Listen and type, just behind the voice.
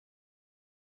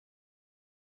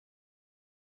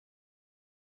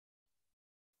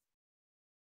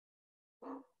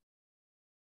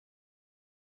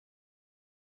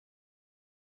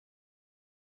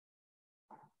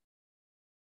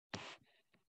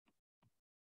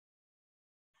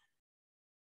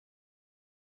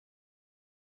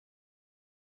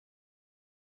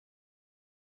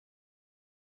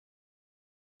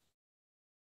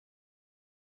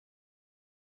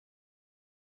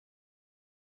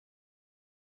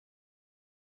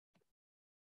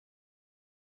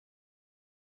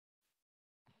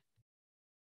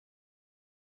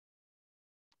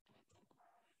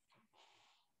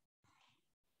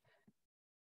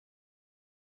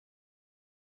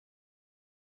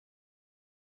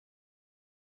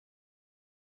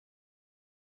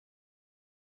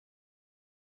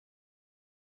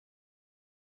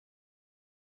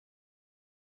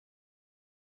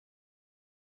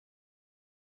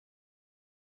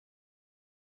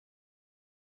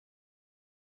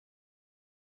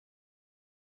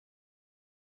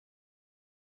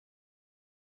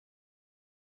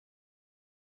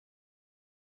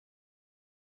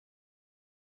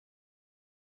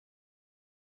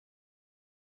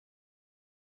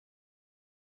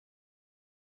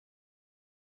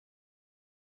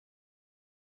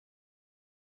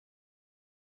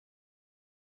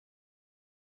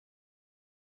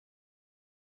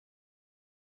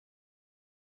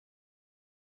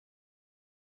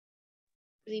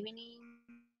Good evening.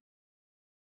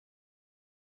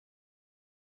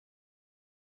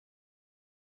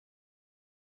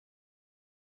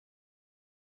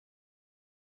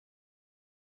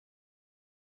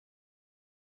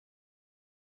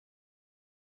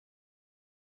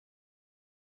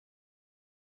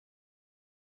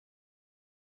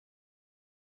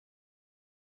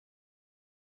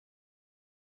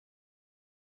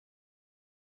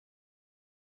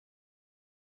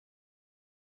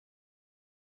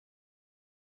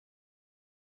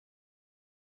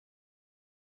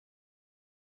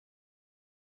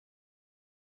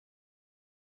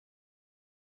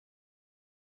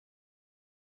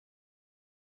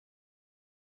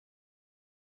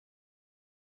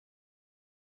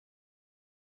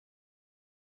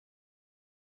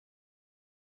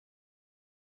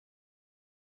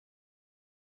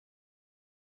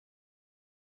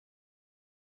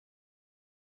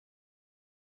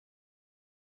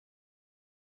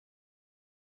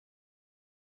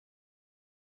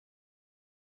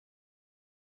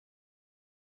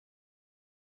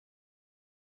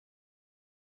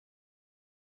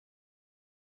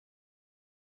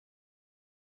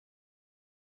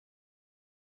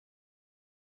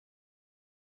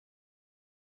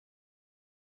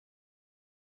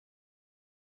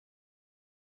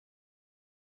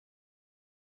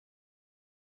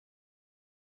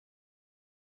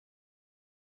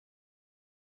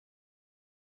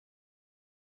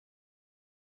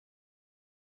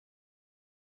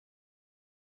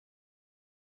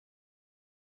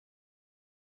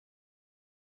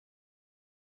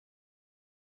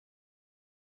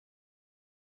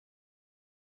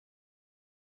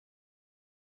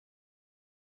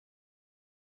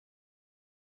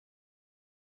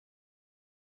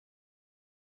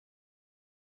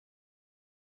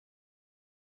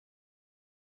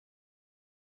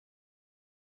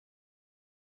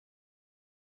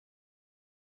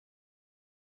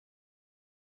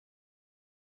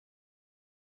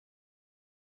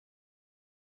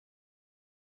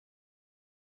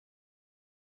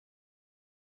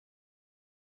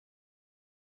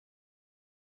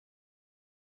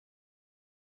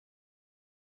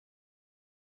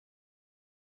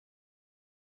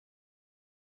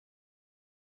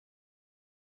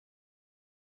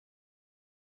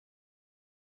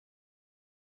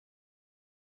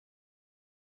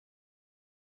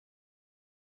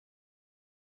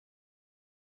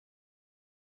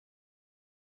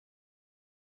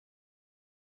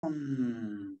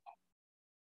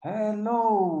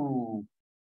 Hello.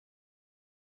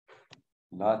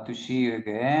 Glad to see you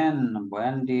again.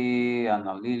 Wendy,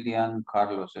 Ana Lilian,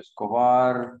 Carlos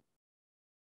Escobar.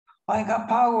 I got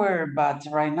power, but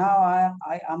right now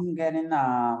I'm getting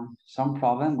some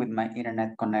problem with my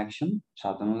internet connection.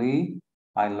 Suddenly,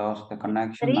 I lost the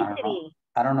connection. Electricity.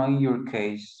 I don't know in your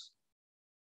case.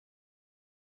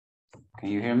 Can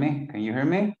you hear me? Can you hear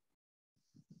me?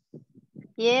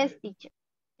 Yes, teacher.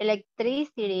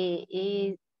 Electricity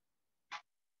is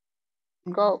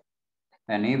go.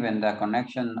 And even the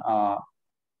connection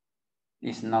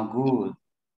is not good.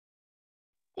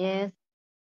 Yes.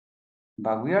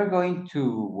 But we are going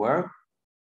to work.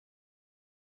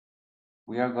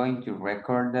 We are going to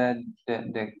record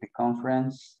the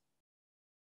conference.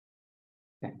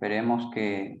 Esperemos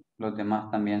que los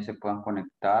demás también se puedan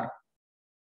conectar.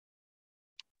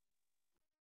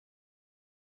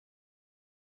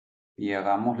 Y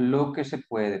hagamos lo que se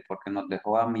puede, porque nos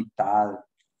dejó a mitad.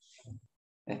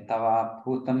 Estaba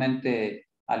justamente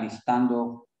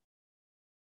alistando,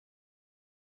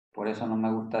 por eso no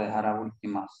me gusta dejar a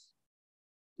últimas.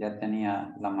 Ya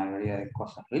tenía la mayoría de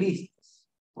cosas listas.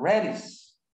 Ready.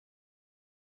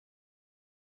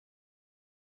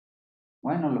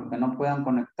 Bueno, los que no puedan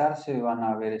conectarse van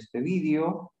a ver este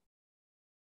vídeo.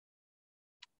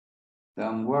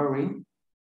 Don't worry,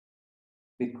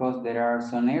 because there are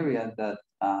some areas that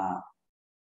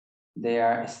they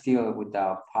are still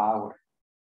without power.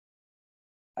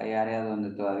 Hay áreas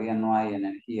donde todavía no hay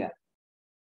energía.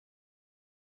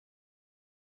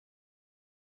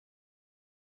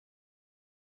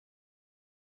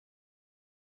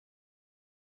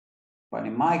 But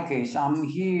in my case, I'm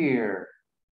here.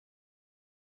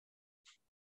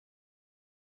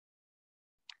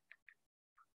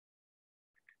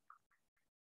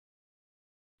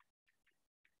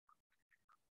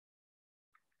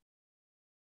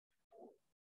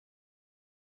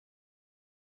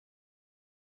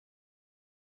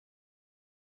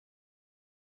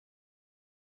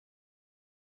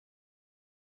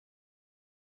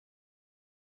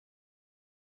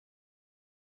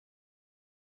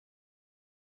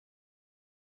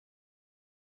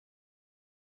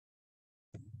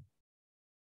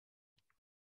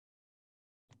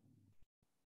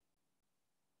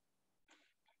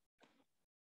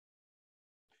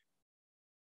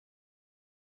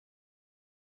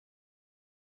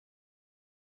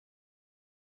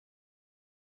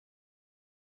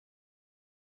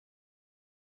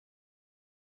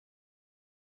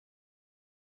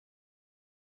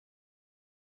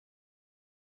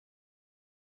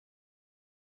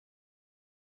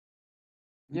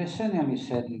 Yesenia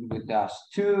Lisette is with us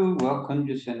too. Welcome,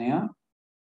 Yesenia.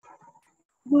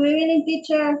 Good evening,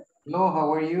 teacher. Hello,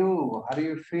 how are you? How do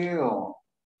you feel?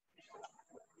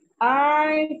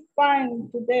 I'm fine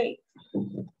today.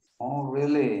 Oh,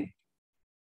 really?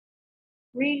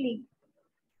 Really.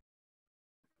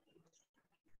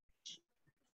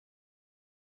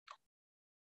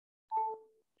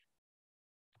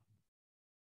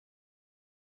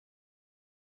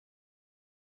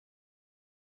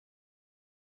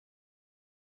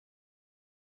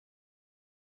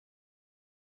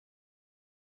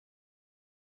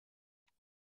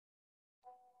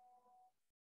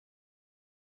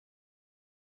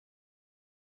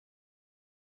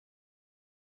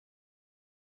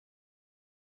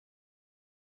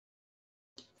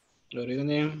 Good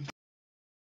evening.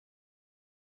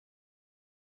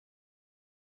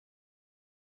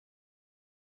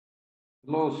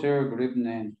 Hello, sir. Good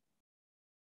evening.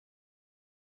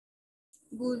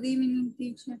 Good evening,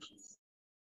 teacher.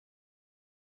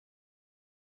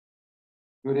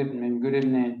 Good evening. Good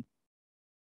evening.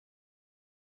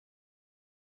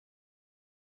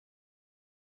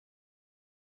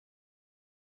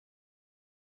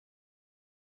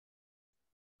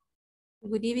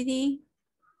 Good evening.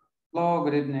 Hello,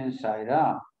 good evening,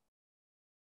 Saira.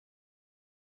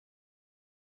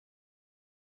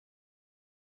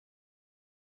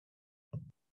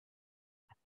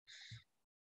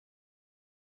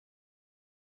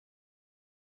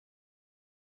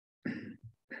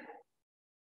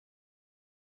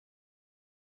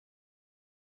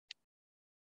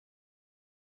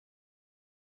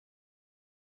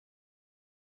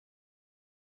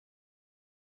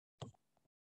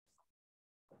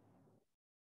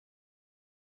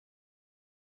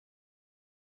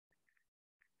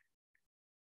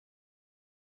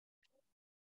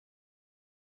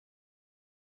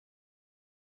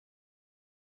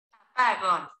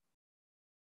 Apagón.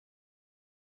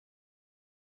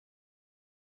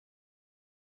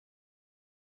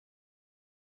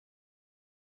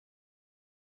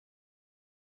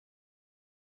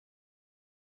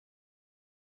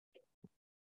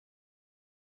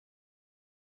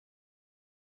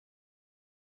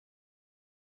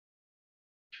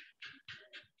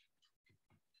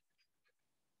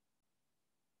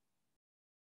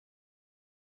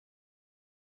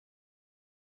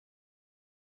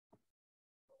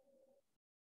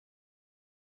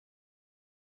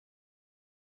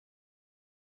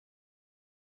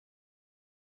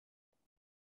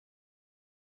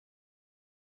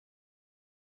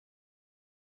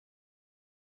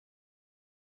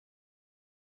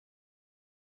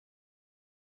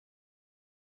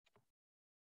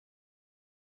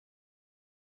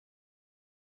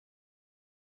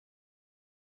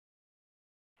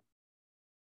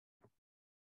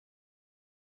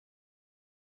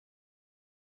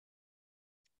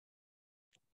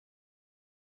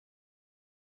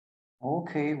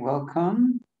 Okay,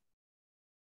 welcome.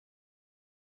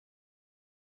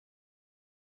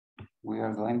 We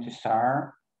are going to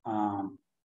start. And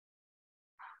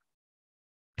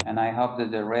I hope that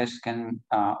the rest can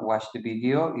watch the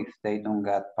video if they don't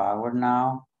get power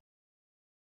now.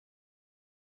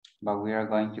 But we are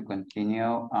going to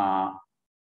continue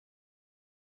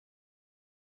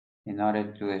in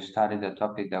order to study the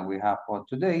topic that we have for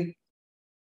today.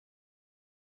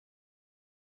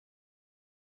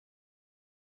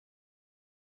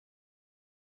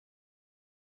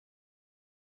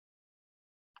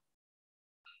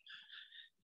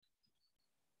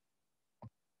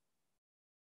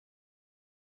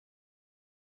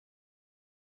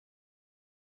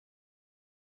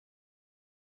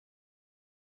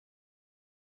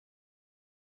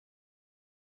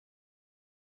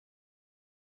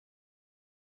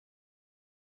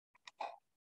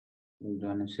 Hold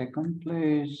on a second,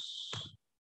 please.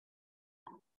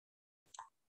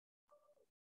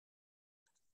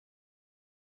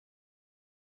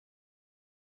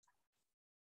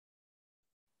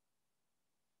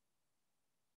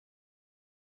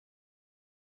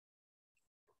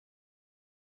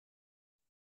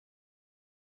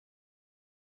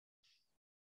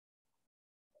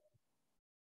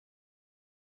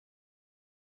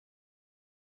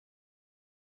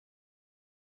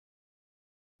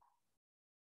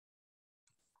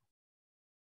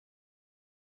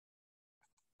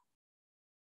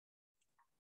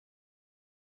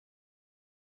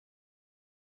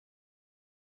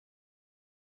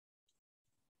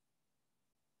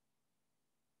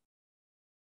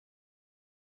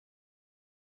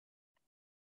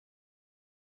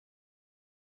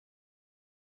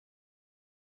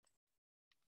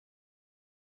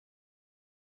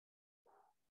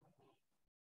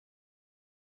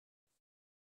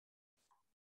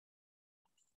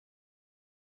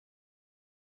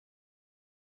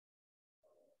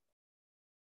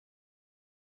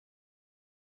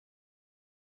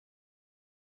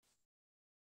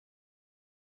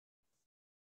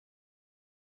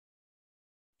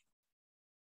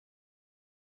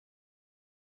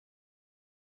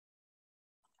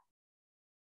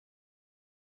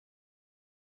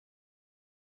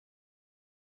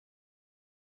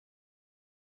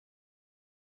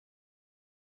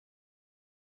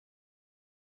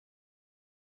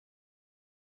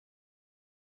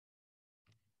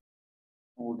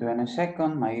 We'll do in a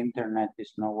second. My internet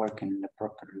is not working in the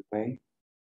proper way.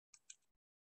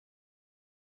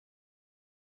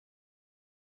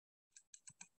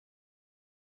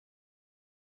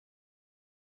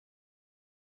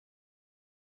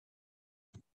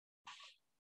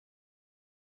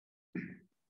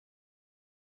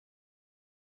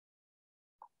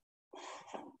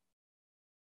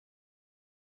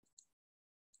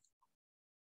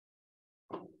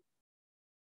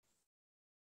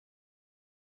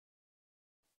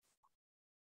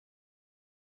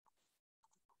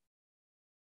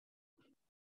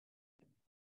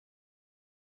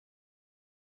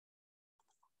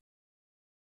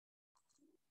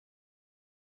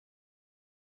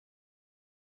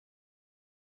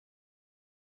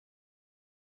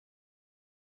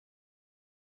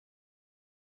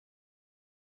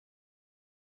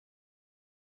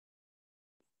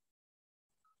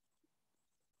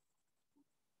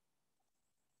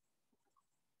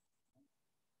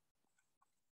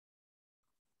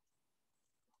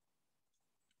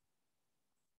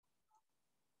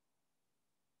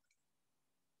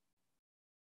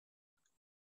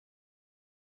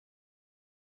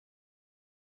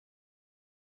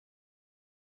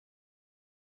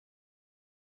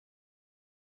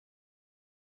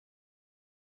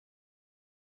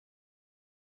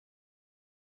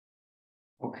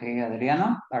 Okay,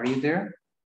 Adriana, are you there?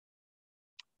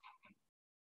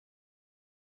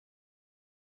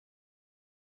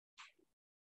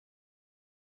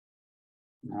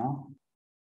 No.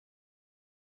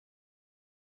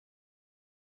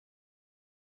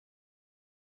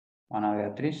 Ana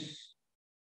Beatriz.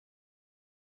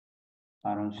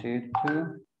 I don't see it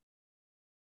too.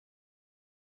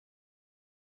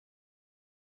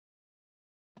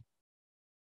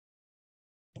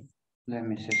 Let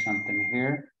me see something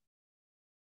here.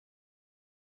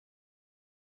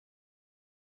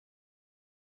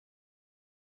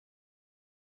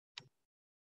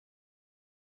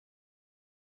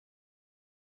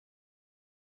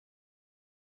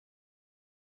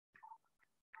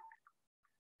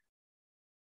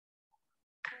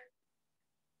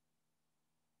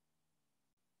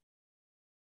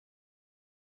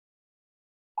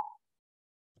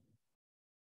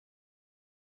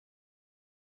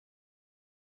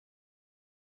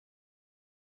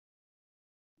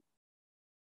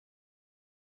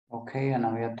 Okay,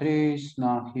 Ana Beatriz,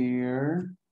 not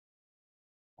here.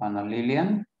 Ana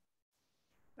Lilian.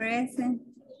 Present.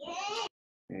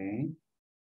 Okay.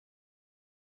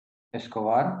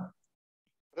 Escobar.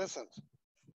 Present.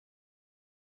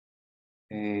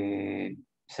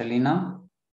 Selena.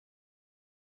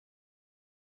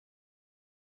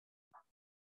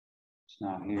 It's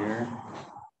not here.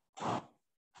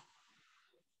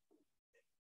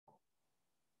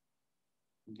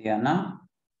 Diana.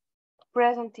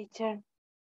 Present, teacher.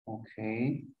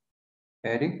 Okay.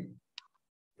 Eric.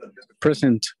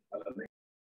 Present.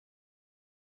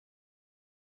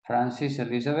 Francis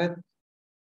Elizabeth.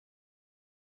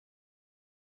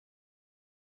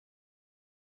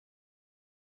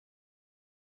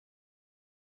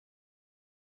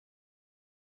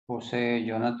 José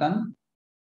Jonathan.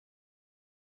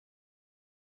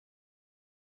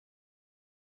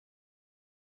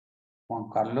 Juan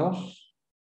Carlos.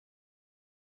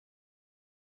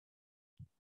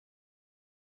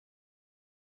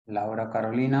 Laura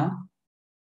Carolina.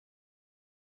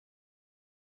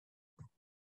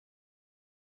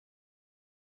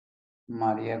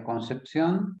 María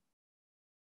Concepción.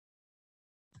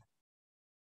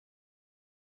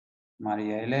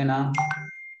 María Elena.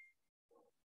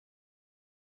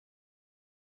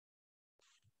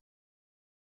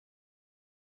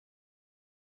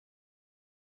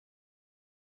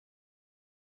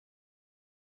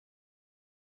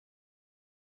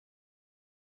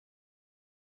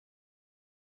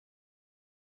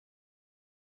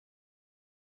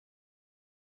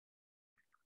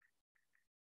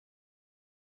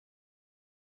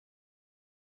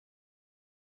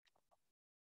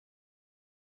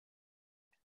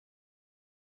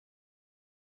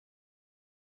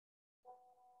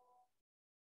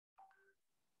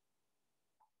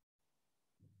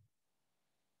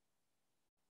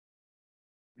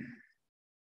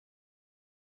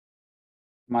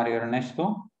 Mario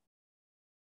Ernesto.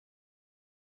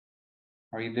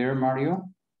 Are you there,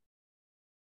 Mario?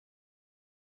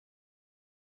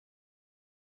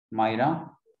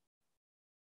 Mayra.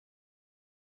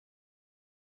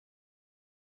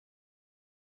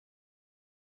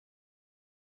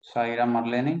 Zaira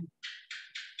Marlene.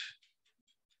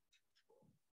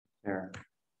 There.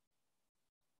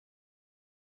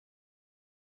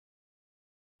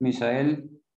 Misael.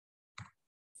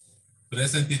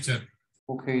 Present, teacher.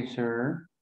 Okay, sir.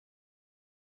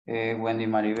 Wendy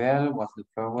Maribel, what's the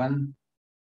third one?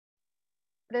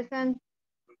 Present.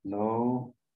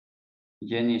 Hello.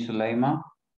 Jenny Suleima.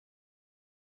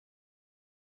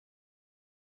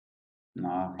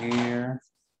 Not here.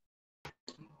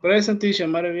 Present teacher,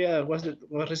 Maravilla was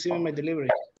receiving my delivery.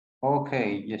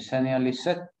 Okay, Yesenia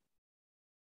Lisette.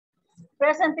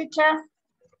 Present teacher.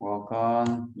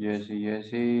 Welcome,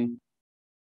 Jesse.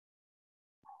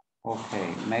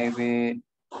 Okay, maybe,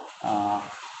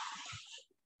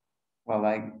 well,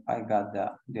 I got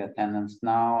the attendance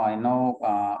now. I know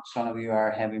some of you are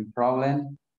having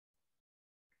problem.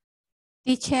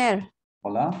 Teacher,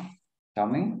 Hola, tell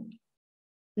me.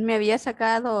 me había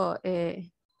sacado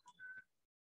el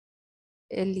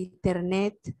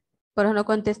internet, por eso no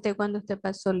contesté cuando usted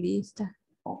pasó lista.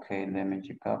 Okay, let me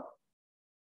check up.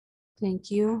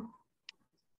 Thank you.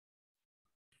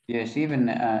 Yes, even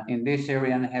in this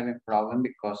area I'm having problem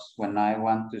because when I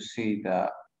want to see the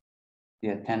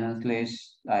attendance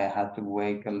list, I had to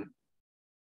wait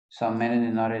some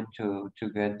minutes in order to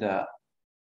get the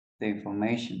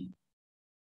information.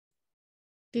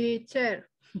 Teacher,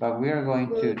 But we are going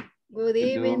to good do-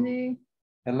 evening.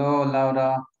 Hello,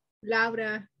 Laura.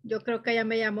 Laura, yo creo que ella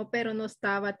me llamó, pero no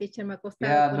estaba, teacher, me ha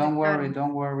costado Yeah, don't conectarme.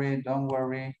 worry. Don't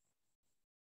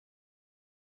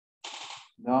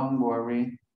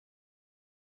worry.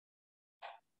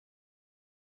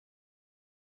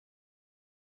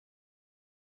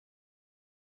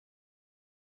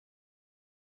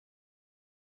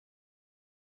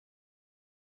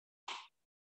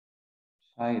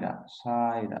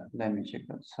 Saira, let me check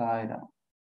that. Saira.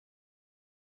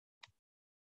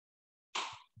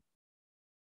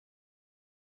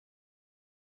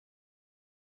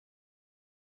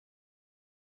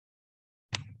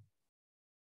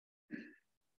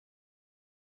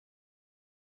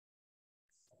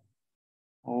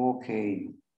 Okay.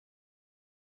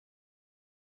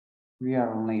 We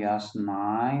are only as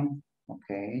 9.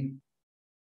 Okay.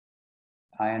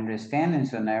 I understand in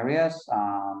some areas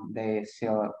they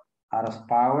still out of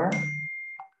power.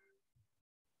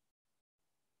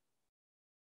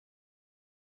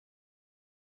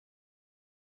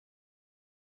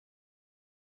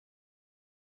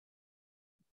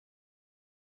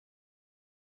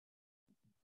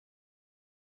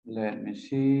 Let me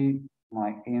see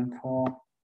my info.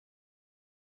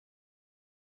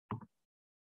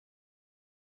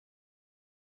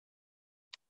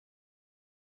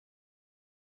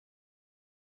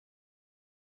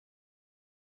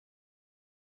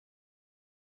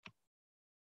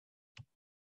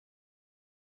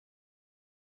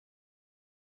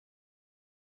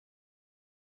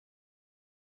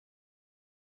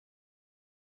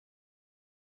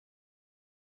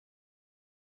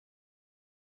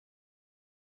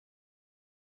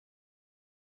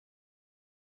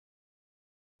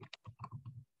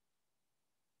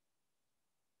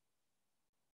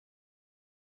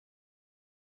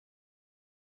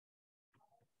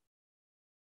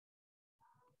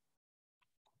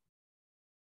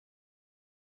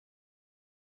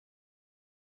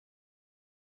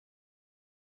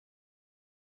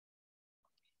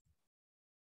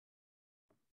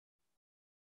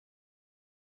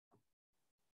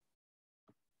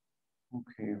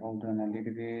 Okay, hold on a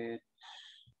little bit.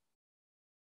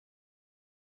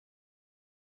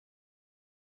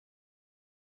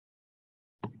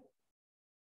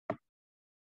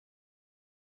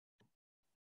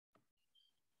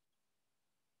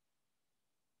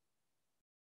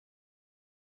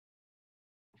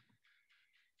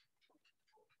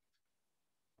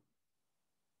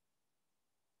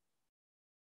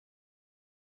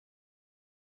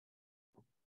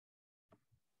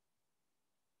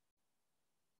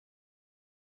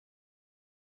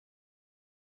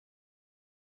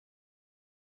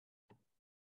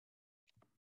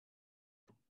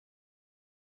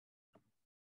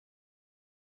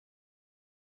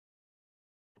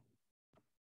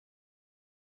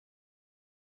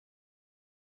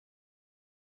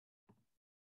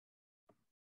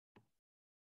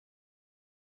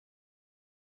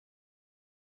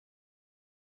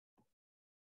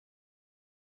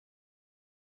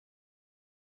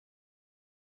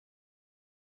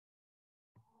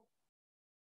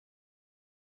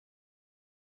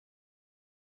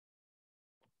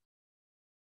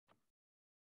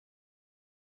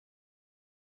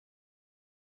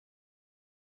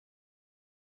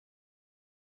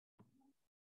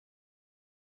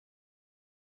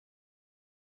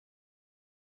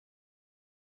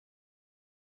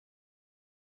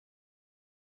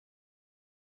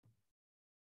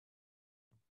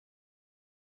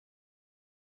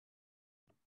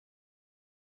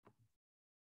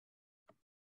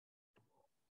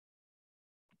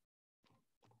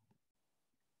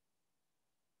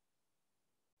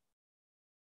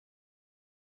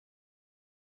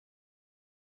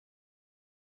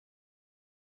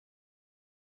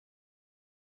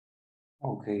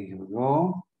 Okay, here we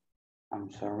go.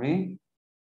 I'm sorry.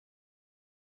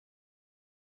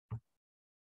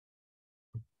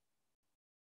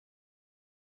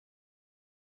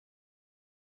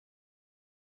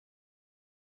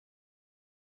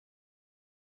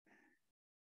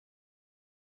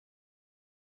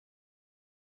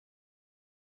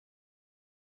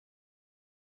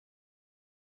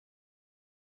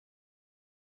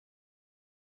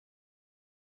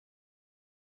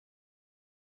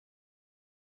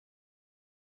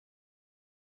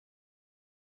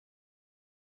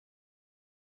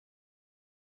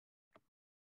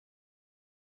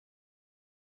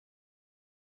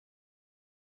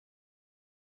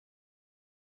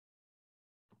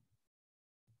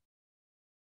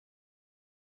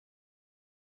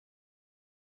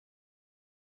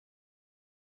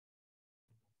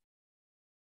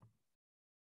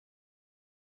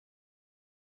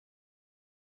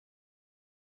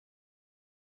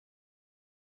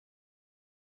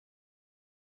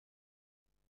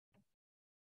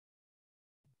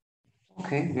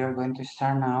 Okay, we are going to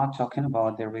start now talking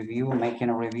about the review, making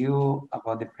a review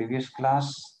about the previous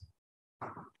class.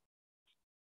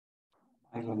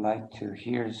 I would like to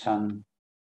hear some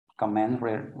comments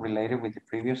related with the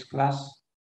previous class.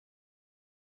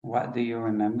 What do you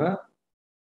remember?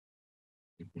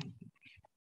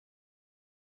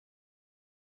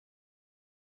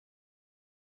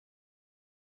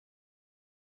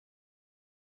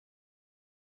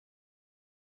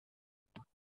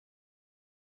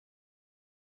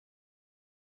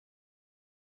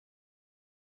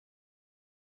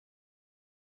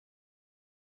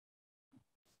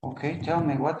 Okay, tell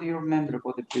me, what do you remember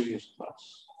about the previous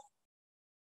class?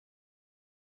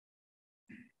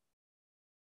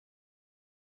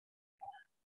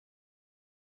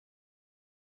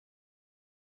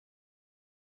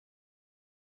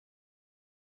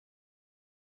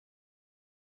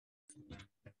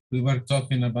 We were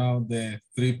talking about the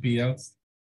 3PLs.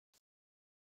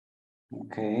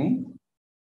 Okay.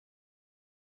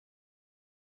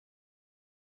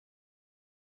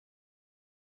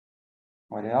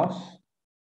 What else?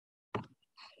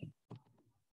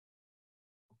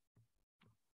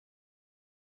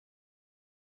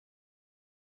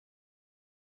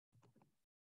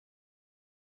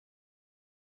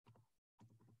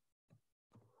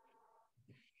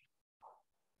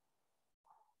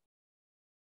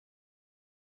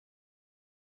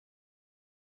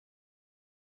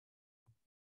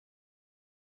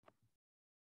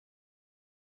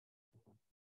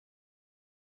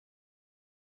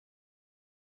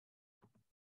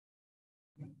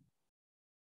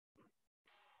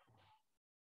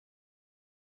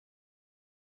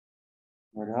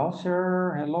 What else,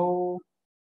 sir? Hello?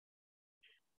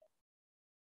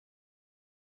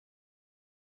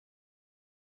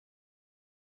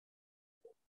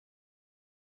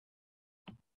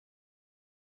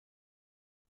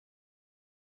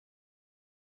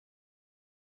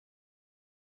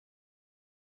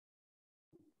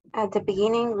 At the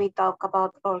beginning, we talk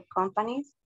about our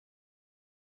companies.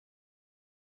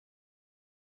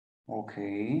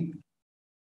 Okay.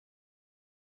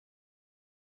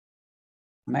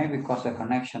 Maybe because the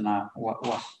connection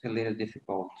was a little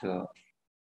difficult to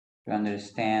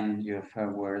understand your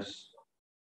first words.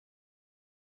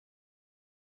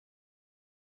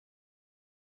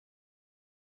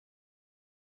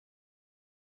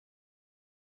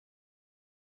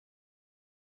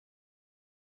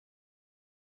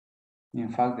 In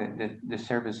fact, the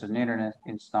service on internet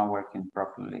is not working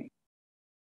properly.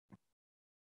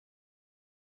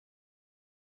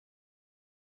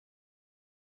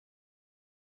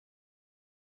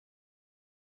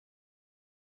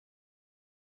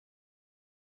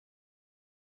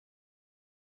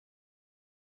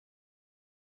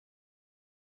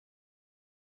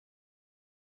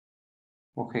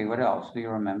 Okay, what else do you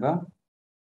remember?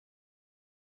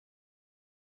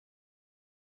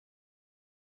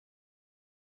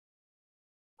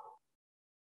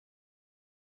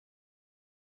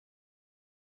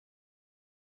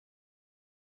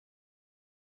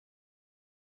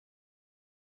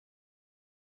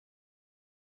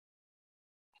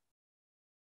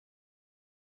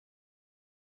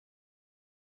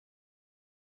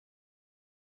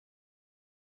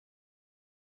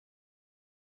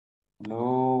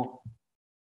 Hello?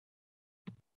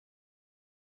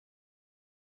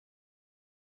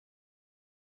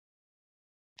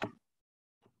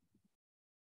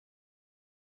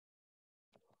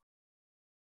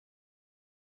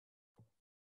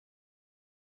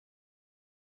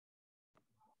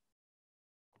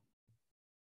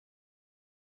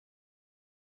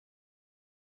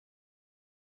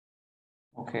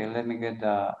 Okay, let me get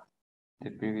the the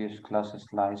previous class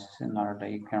slides in order that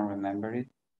you can remember it.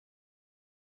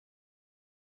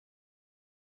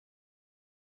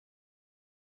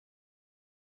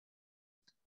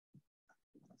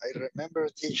 I remember,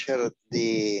 teacher,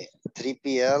 the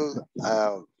 3PL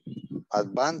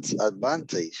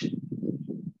advantage.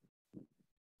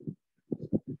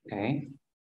 Okay.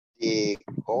 The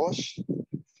cost,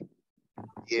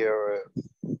 your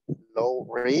low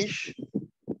reach,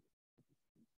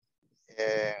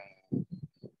 and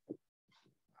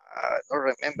I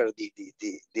don't remember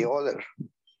the other,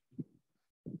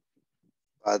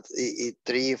 but it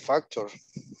three factors.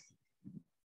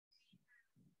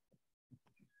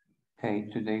 Okay,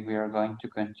 today we are going to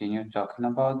continue talking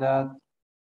about that.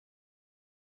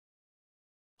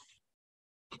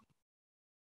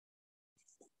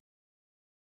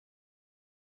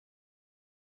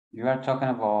 You are talking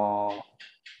about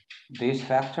these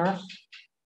factors,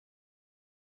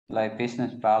 like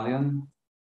business value,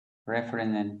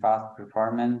 reference and past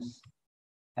performance,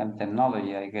 and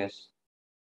technology, I guess.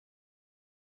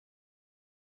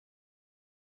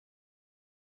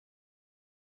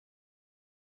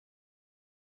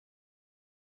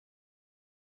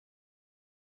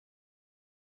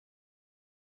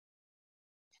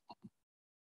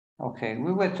 Okay,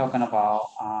 we were talking about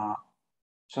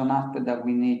some aspect that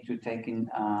we need to take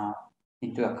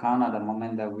into account at the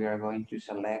moment that we are going to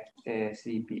select a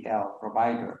CPL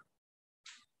provider.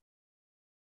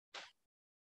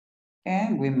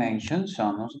 And we mentioned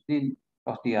some of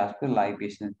the aspects like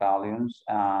business values,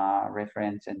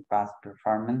 reference and past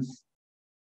performance.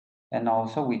 And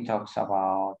also we talked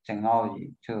about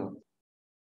technology too.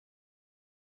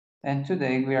 And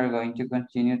today we are going to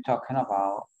continue talking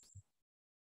about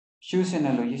choosing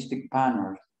a logistic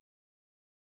partner.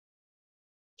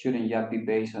 Shouldn't just be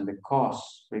based on the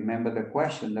cost. Remember the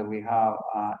question that we have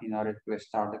in order to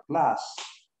start the class.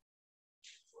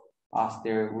 As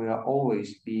there will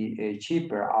always be a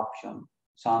cheaper option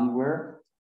somewhere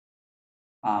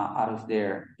out of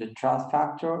there. The trust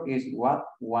factor is what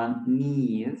one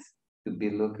needs to be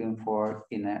looking for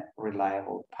in a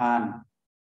reliable partner.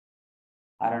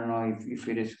 I don't know if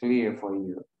it is clear for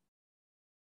you.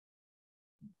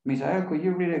 Misael, could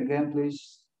you read again,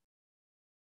 please?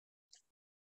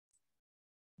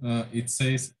 It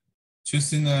says,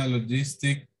 choosing a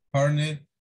logistic partner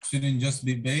shouldn't just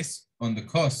be based on the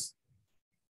cost,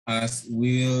 as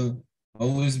will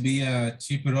always be a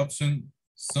cheaper option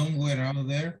somewhere out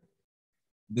there.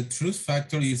 The trust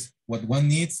factor is what one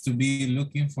needs to be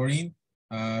looking for in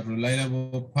a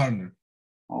reliable partner.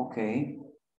 Okay.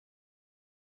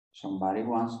 Somebody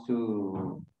wants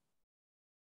to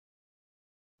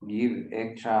give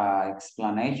extra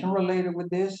explanation related with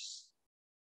this?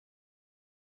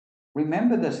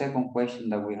 Remember the second question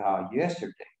that we had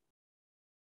yesterday.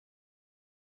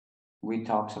 We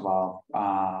talked about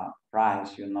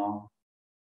price, you know.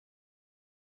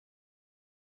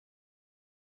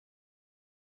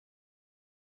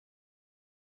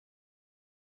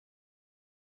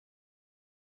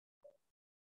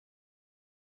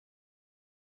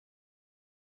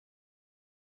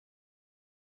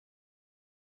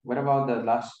 What about the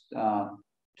last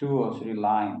 2 or 3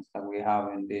 lines that we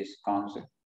have in this concept?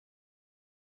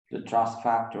 The trust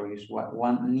factor is what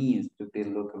one needs to be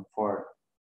looking for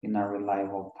in a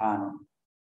reliable partner.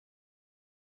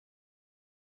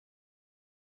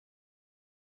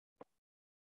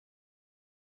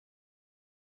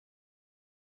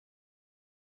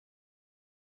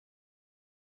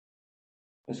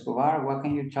 Escobar, what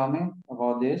can you tell me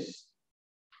about this?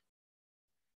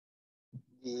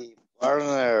 The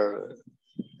partner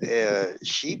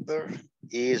cheaper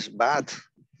is bad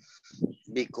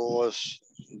because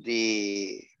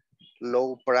the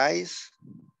low price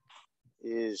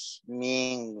is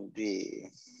mean the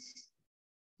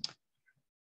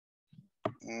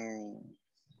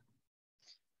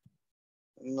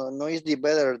no is the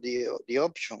better the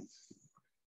option.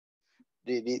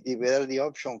 The better the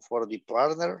option for the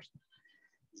partner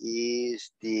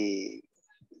is the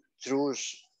truth.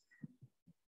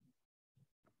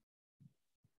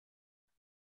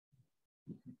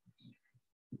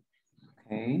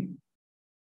 Okay.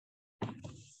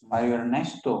 Mario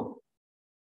Ernesto,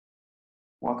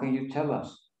 what can you tell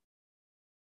us?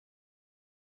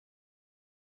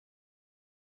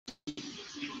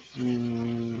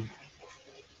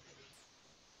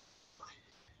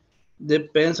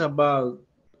 Depends about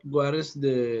what is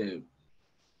the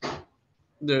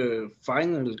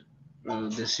final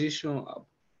decision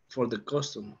for the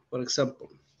customer. For example,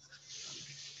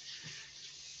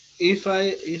 if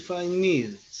I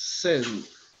need send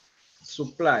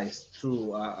supplies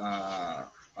to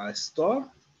a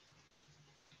store,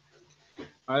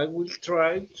 I will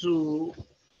try to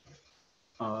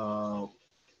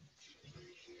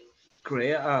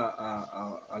create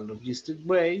a logistic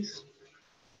base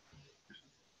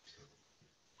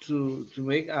to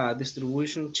make a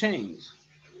distribution change,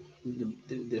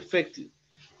 the effective,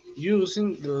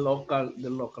 using the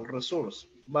local resource.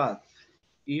 But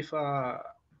if I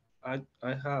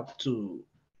have to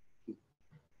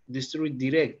distribute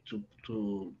direct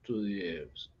to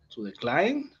the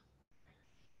client,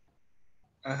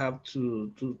 I have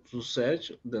to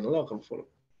search the local for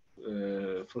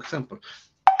example,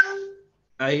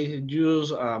 I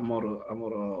use a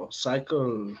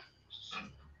motorcycle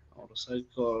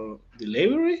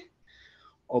delivery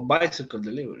or bicycle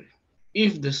delivery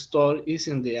if the store is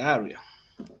in the area.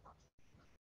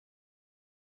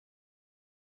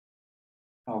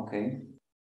 Okay.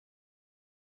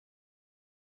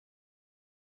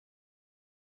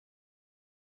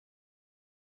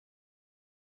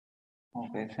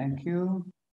 Okay, thank you.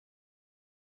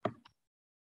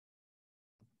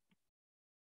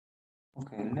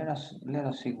 Okay, let us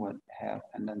see what we have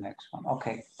in the next one.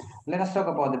 Okay, let us talk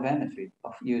about the benefit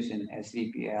of using a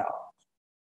 3PL.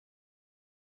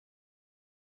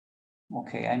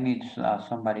 Okay, I need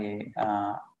somebody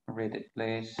read it,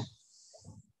 please.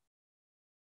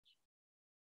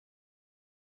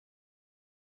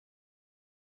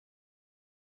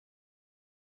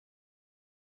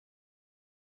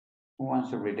 Who wants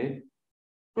to read it?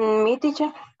 Me,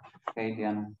 teacher. Okay,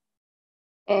 Diana.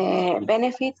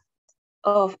 Benefits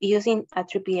of using a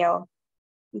 3PL.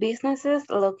 Businesses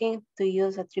looking to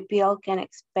use a 3PL can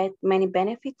expect many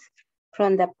benefits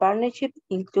from the partnership,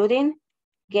 including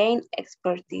gain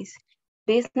expertise.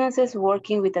 Businesses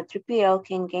working with a 3PL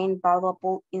can gain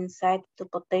valuable insight to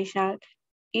potential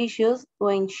issues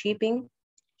when shipping,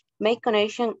 make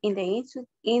connection in the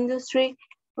industry,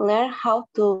 learn how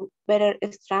to better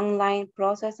streamline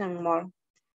process and more.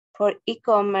 For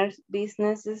e-commerce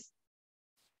businesses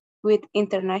with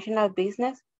international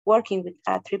business, working with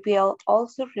a 3PL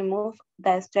also removes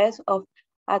the stress of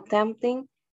attempting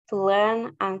to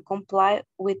learn and comply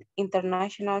with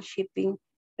international shipping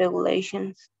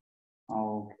regulations.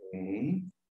 Okay.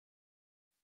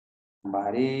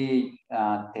 Somebody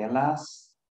tell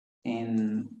us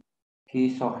in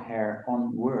his or her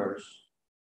own words.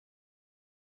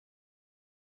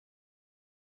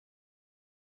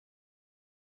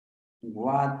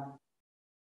 What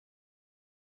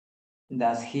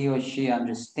does he or she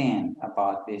understand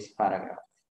about this paragraph?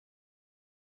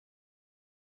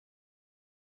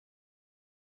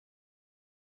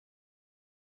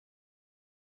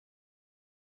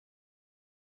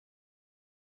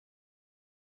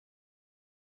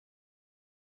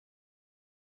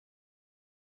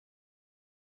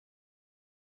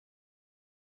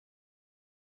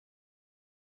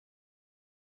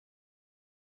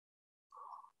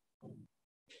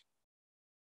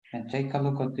 And take a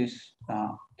look at this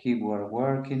keyword.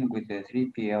 Working with the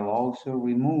 3PL also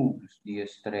removes the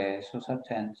stress of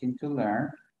attempting to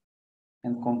learn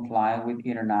and comply with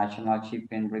international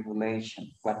shipping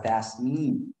regulations. What does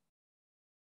mean?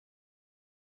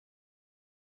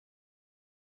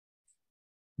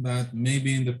 But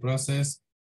maybe in the process,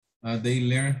 they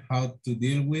learn how to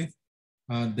deal with,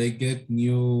 they get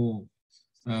new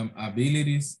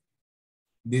abilities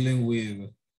dealing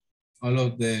with all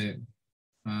of the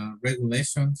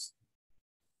regulations.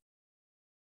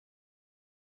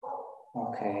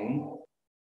 Okay.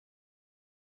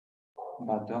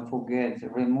 But don't forget,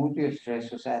 remove the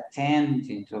stress of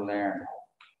attempting to learn.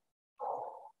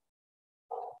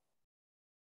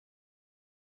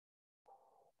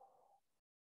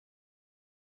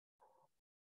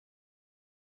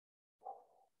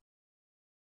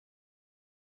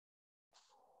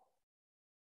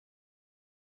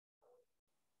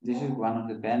 This is one of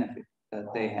the benefits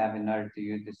that they have in order to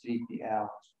use the 3PL.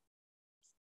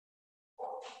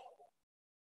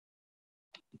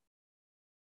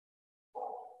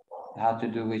 How to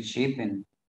do with shipping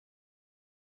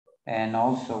and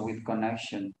also with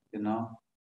connection, you know.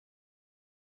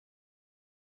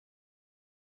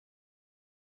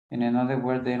 In another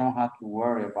word, they don't have to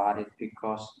worry about it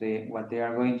because what they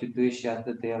are going to do is just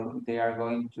that they are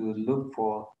going to look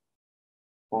for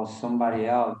somebody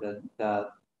else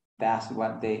that's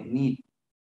what they need.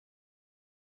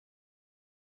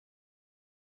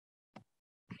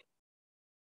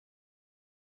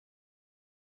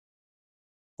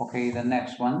 Okay, the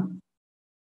next one.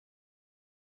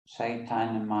 Save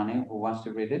time and money. Who wants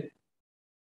to read it?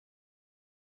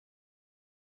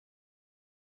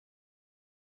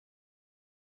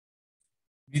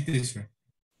 Me, teacher.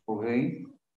 Okay.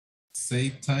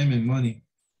 Save time and money.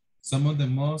 Some of the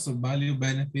most valuable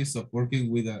benefits of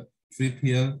working with a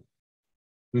 3PL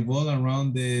revolve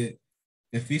around the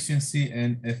efficiency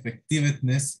and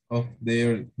effectiveness of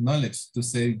their knowledge to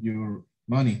save your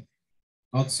money.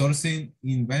 Outsourcing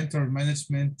inventory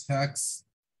management tasks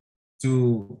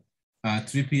to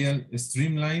 3PL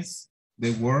streamlines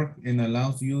the work and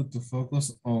allows you to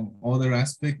focus on other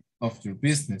aspects of your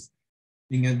business.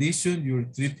 In addition, your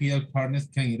 3PL partners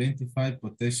can identify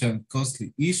potential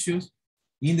costly issues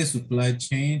in the supply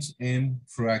chain and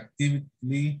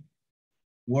proactively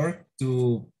work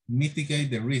to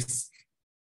mitigate the risk.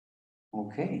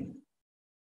 Okay.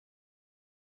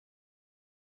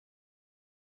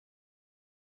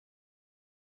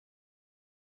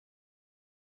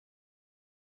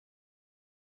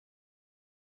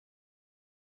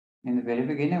 In the very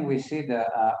beginning, we see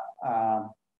that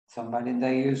somebody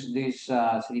that use this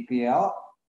 3PL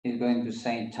is going to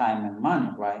save time and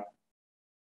money, right?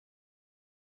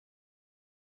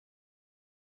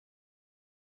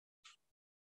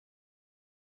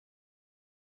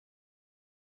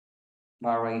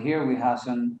 But right here, we have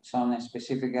some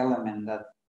specific elements that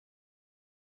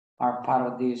are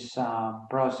part of this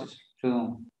process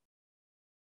too.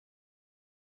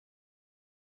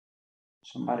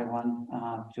 Somebody want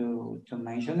to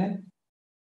mention it?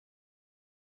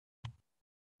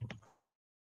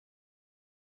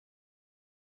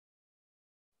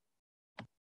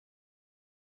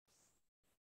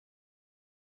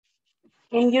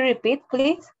 Can you repeat,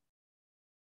 please?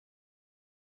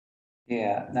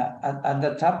 Yeah, now at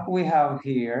the top we have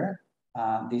here,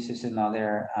 this is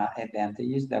another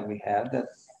advantages that we have, that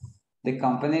the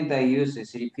company that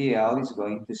uses 3PL is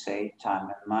going to save time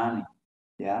and money,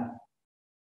 yeah?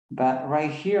 But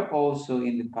right here also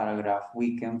in the paragraph,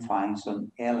 we can find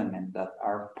some elements that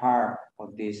are part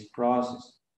of this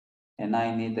process. And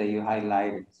I need that you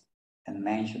highlight it and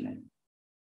mention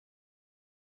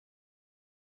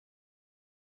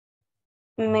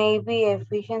it. Maybe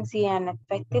efficiency and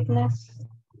effectiveness.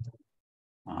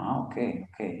 Okay,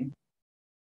 okay.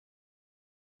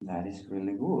 That is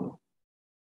really good.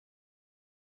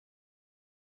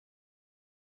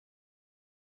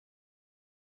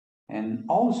 And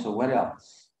also, what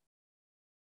else?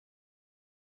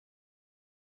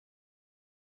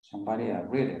 Somebody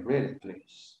read it,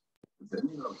 please.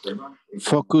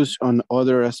 Focus on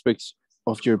other aspects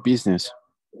of your business.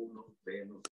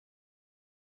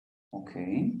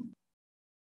 Okay.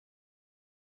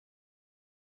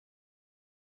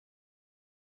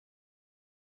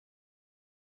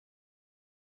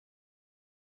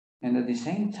 And at the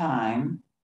same time,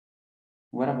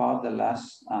 what about the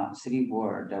last 3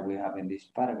 words that we have in this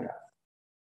paragraph?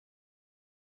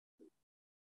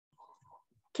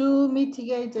 To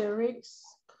mitigate the risk.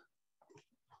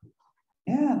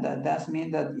 Yeah, that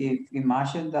means that if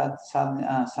imagine that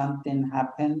something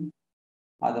happened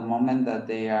at the moment that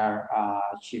they are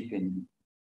shipping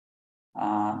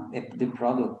the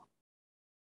product,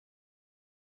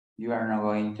 you are not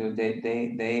going to, they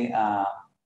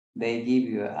give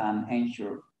you an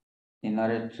insurance in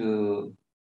order to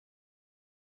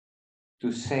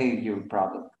save your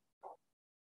product.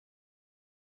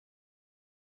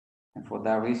 And for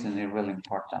that reason, it's really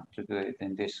important to do it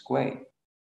in this way.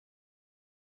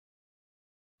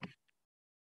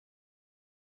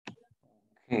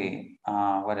 Okay,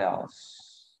 what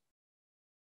else?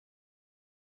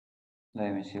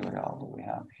 Let me see what else we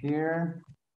have here.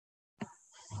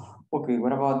 Okay,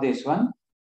 what about this one?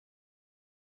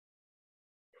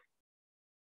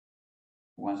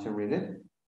 Who wants to read it?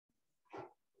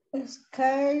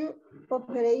 Scale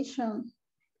operation.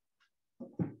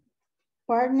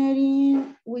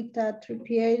 Partnering with a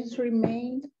 3PL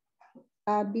remained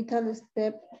a vital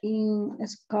step in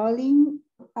scaling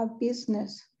a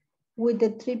business. With the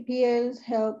 3PL's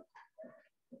help,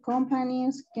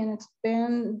 companies can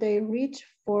expand their reach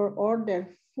for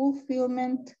order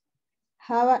fulfillment,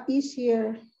 have an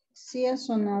easier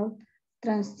seasonal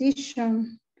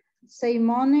transition, save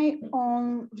money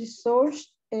on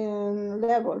resource and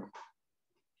level,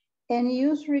 and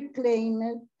use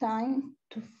reclaimed time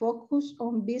to focus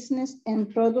on business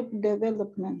and product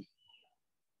development.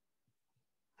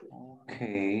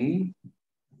 Okay.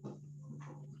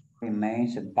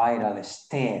 Remains a vital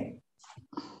step.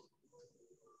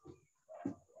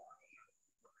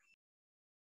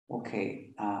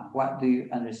 Okay, what do you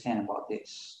understand about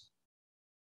this?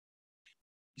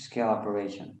 Scale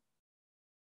operation.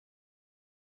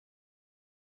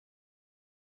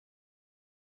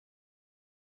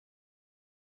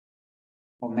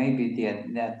 Or maybe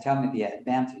tell me the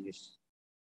advantages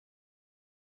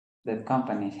that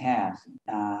companies have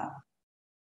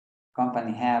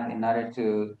company have in order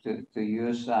to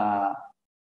use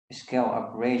scale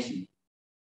operation?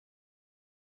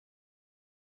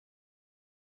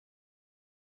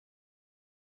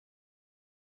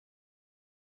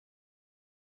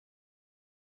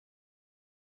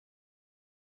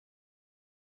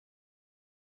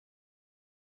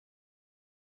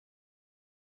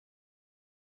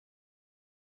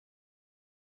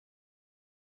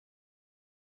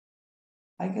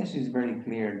 I guess it's very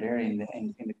clear there in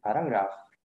the paragraph.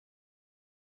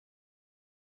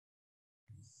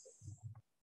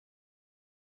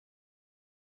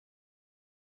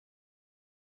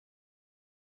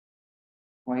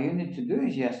 What you need to do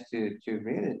is just to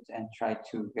read it and try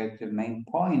to get the main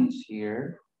points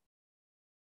here.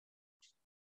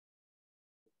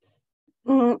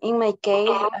 In my case,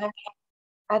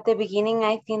 at the beginning,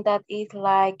 I think that is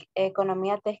like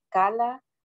economía de escala,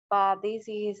 but this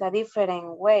is a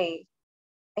different way.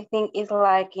 I think it's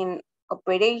like in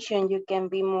operation, you can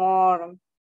be more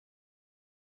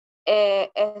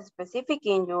specific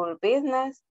in your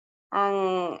business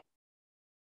and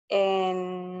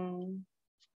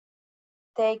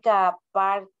take a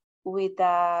part with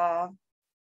a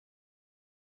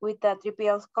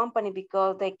 3PL's company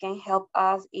because they can help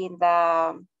us in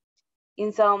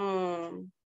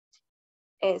some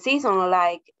season,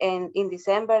 like in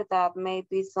December, that may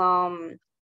be some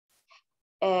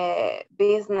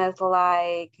business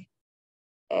like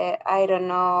I don't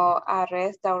know,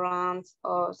 restaurants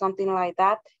or something like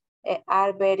that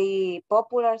are very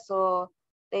popular, so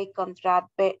they contract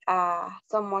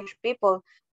so much people.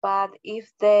 But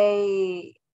if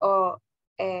they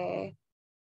they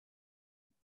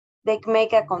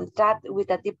make a contract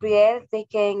with a DPL, they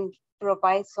can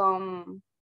provide some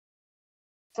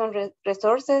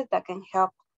resources that can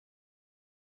help.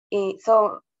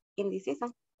 So in this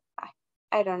season,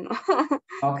 I don't know.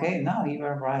 Okay, no, you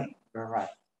are right. You're right.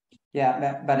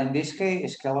 Yeah, but in this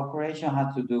case, scale operation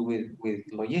has to do with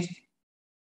logistics.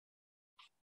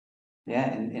 Yeah,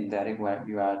 and that is what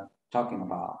you are talking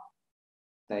about.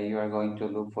 That you are going to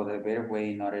look for the better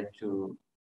way in order to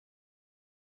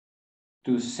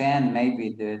send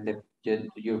maybe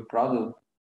your product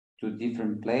to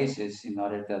different places in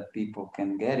order that people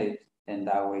can get it, and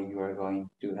that way you are going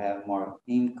to have more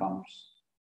incomes,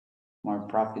 more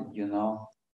profit, you know,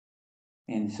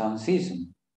 in some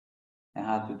season, and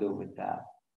how to do with that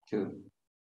too.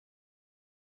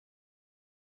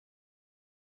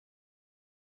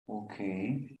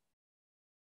 Okay.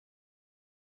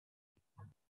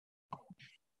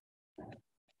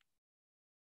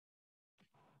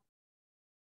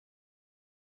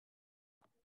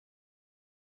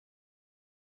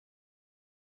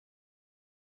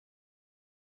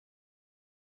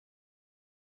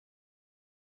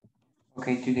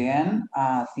 Okay, to the end,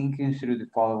 thinking through the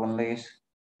following list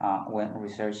when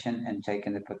researching and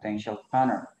taking the potential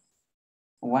partner.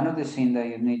 One of the things that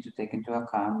you need to take into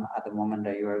account at the moment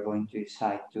that you are going to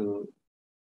decide to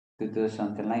do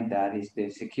something like that is the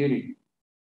security.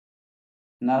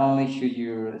 Not only should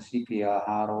your CPL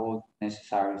have all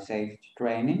necessary safety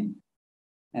training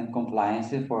and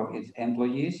compliance for its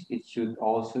employees, it should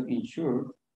also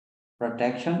ensure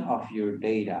protection of your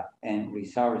data and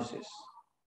resources.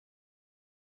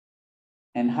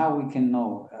 And how we can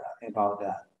know about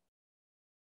that?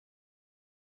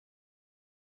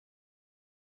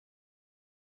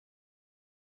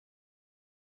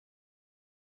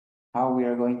 How we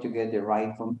are going to get the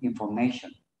right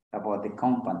information about the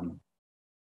company.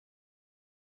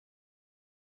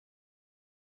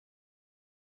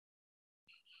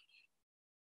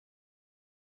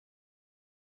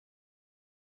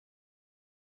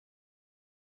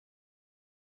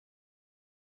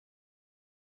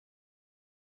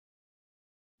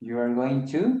 You are going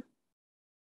to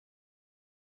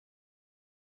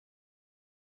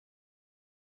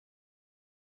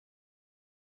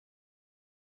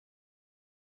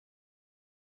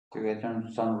get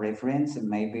some reference, and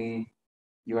maybe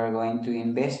you are going to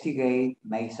investigate,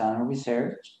 make some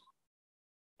research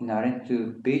in order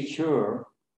to be sure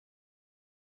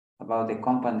about the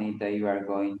company that you are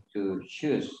going to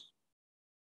choose.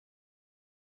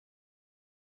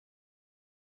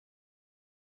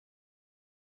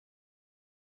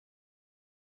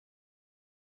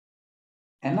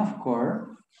 And of course,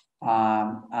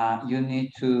 you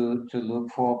need to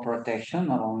look for protection,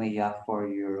 not only just for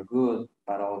your good,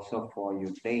 but also for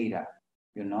your data,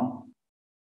 you know?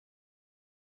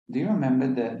 Do you remember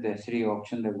the three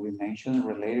options that we mentioned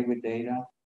related with data?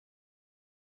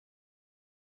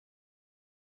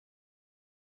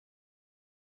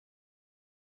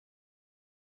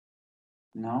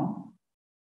 No?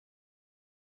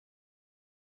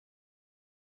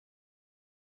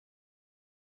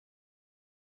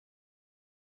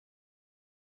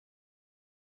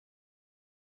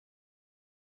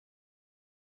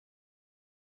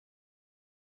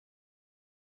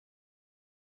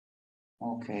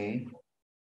 Okay.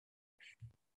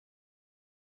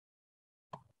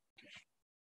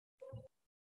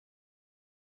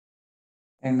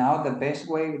 And now the best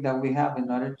way that we have in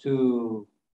order to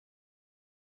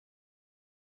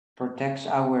protect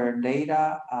our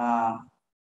data,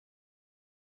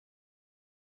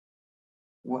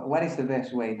 what is the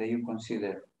best way that you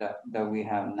consider that we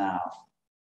have now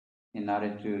in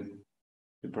order to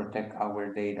protect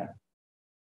our data?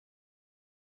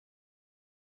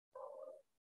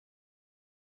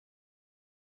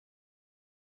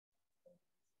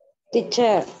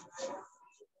 Teacher.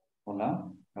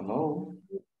 Hola, hello.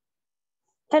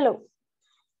 Hello.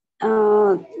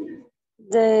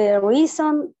 The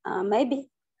reason maybe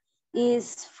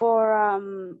is for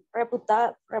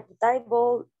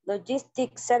reputable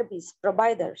logistics service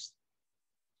providers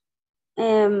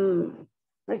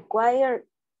require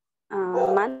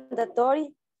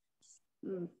mandatory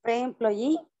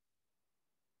pre-employee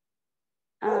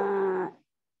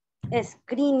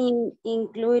screening,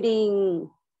 including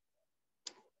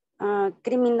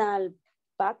criminal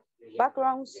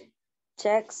backgrounds,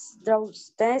 checks, drug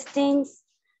testings,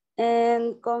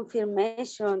 and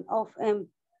confirmation of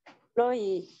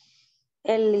employee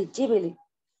eligibility.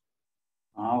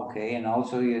 Okay, and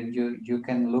also you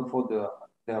can look for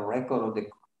the record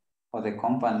of the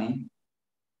company.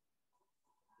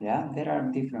 Yeah, there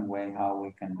are different ways how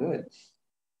we can do it.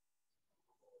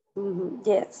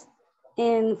 Yes,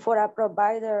 and for a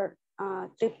provider,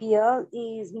 3PL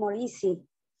is more easy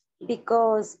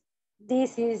because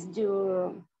this is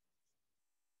your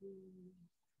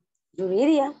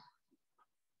area.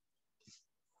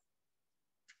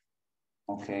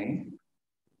 Okay.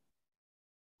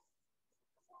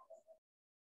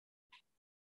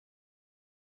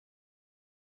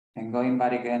 And going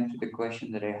back again to the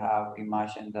question that I have,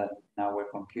 imagine that in our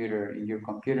computer, in your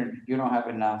computer, you don't have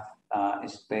enough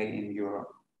space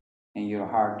in your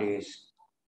hard disk.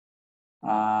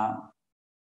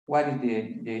 What is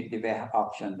the best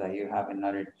option that you have in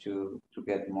order to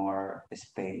get more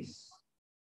space?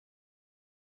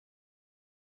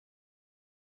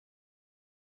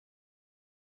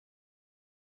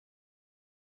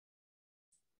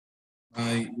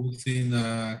 By using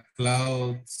a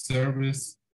cloud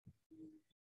service.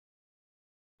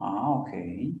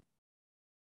 Okay.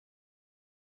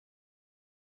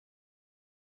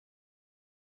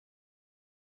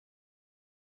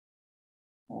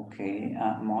 Okay,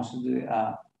 most of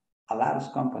a lot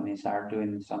of companies are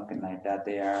doing something like that.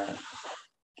 They are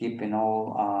keeping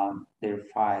all their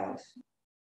files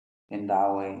in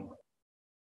that way.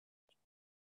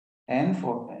 And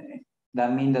for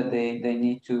that means that they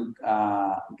need to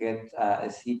get a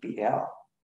CPL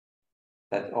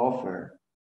that offer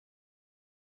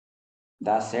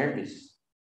that service.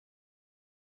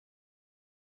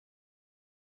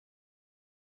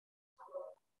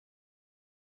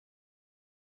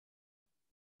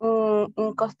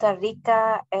 In Costa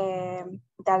Rica,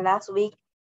 the last week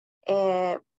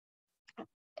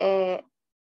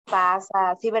passed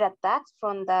a cyber attacks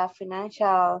from the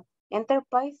financial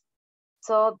enterprise.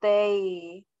 So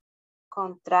they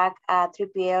contract a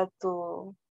 3PL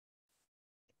to,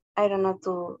 I don't know,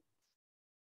 to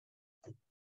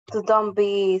don't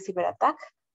be cyber attack.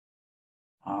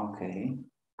 Okay.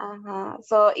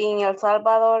 So in El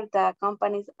Salvador, the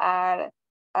companies are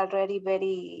already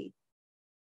very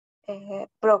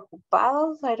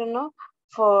preocupados, I don't know,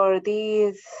 for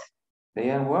this. They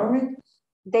are worried?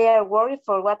 They are worried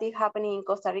for what is happening in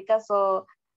Costa Rica. So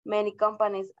many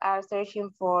companies are searching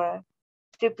for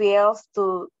 3PLs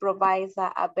to provide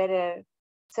a better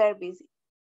service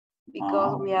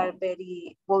because we are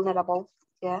very vulnerable.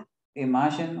 Yeah.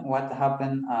 Imagine what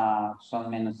happened some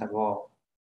minutes ago.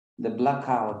 The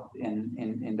blackout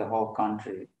in the whole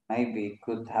country. Maybe it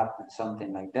could happen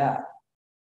something like that.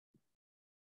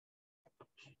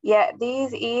 Yeah,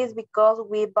 this is because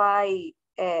we buy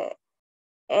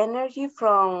energy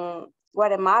from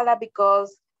Guatemala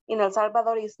because in El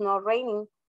Salvador it's not raining.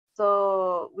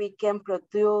 So we can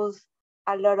produce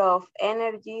a lot of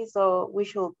energy, so we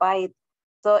should buy it.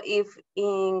 So if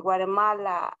in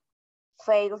Guatemala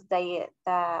fails the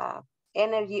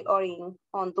energy, or in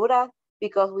Honduras,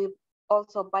 because we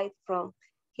also buy it from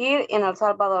here in El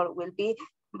Salvador will be,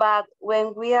 but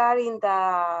when we are in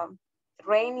the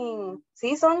raining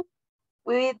season,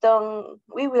 we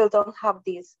will don't have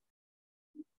this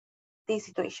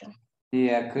situation.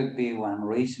 Yeah, could be one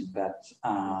reason, but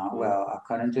well,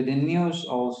 according to the news,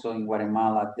 also in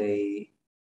Guatemala, they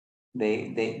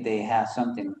have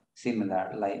something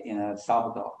similar, like in El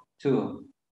Salvador too.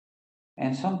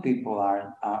 And some people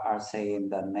are saying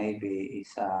that maybe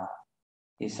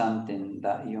it's something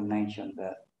that you mentioned,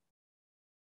 that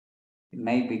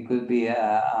maybe could be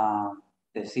a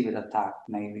cyber attack,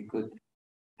 maybe could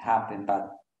happen,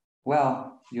 but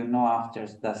well, you know, after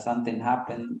that something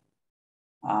happened,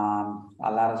 a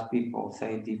lot of people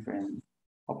say different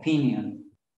opinion,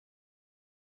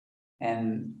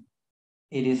 and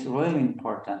it is really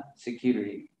important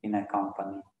security in a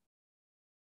company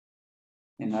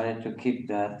in order to keep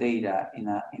the data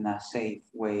in a safe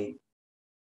way.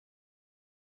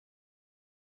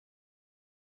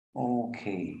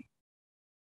 Okay.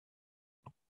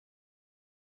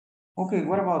 Okay,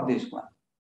 what about this one?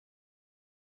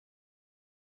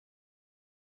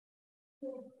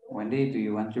 Wendy, do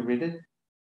you want to read it?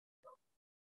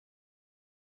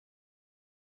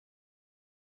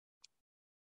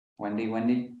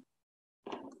 Wendy?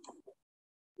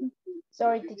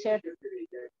 Sorry, teacher.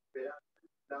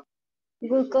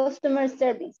 Good customer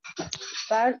service,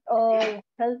 part of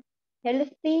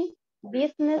healthy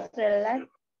business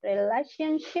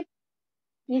relationship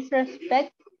is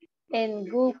respect and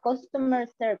good customer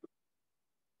service.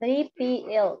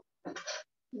 3PL,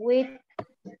 with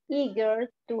eager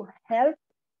to help,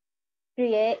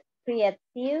 creative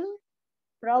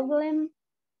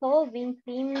problem-solving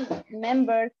team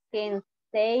members can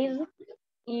save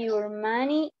your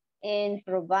money and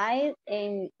provide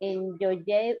an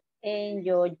enjoyable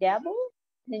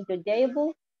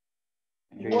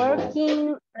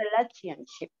working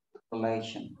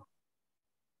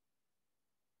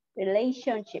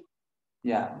relationship.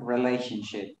 Yeah,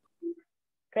 relationship.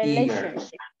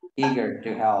 Eager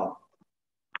to help.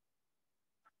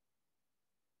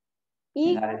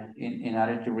 In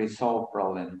order to resolve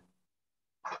problem.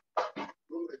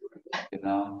 You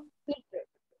know?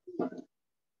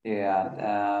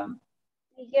 Yeah.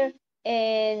 Eager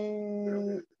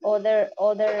and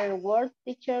other words,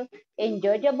 teacher,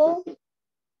 enjoyable.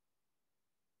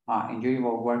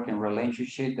 Enjoyable working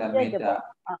relationship. That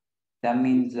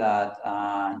means that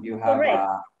you have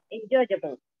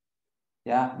enjoyable.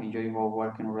 Yeah, enjoyable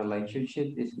working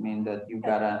relationship. This means that you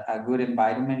got a good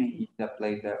environment in the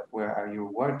place where are you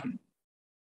working.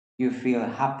 You feel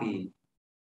happy,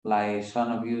 like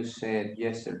some of you said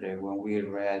yesterday when we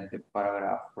read the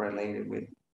paragraph related with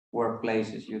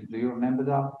workplaces. Do you remember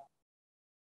that?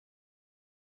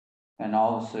 And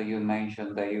also you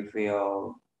mentioned that you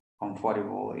feel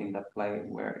comfortable in the place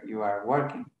where you are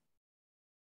working.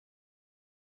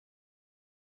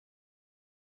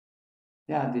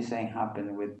 Yeah, this ain't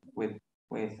happened with good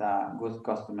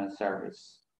customer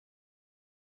service.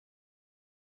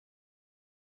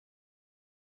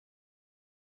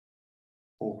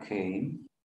 Okay.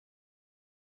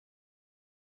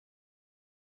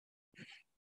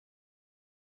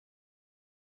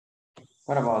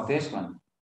 What about this one?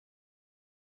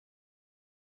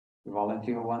 The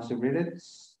volunteer wants to read it?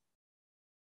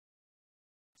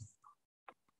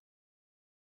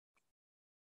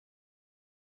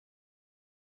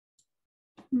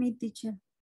 Me, teacher.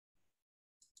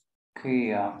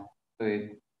 Okay,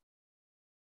 good.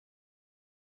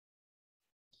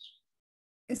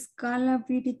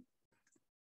 Scalability.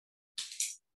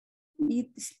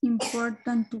 It's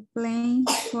important to plan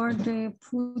for the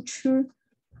future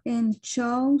and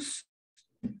choose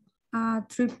a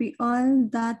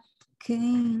 3PL that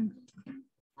can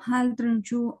handle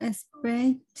your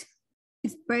expected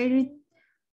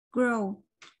growth.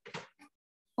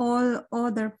 All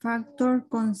other factors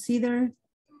considered,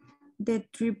 the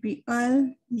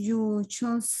 3PL you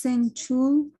chosen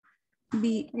should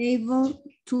be able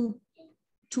to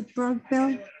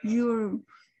propel your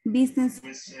business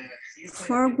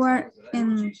forward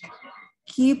and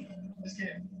keep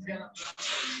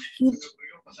with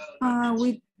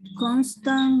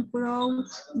constant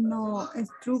growth, no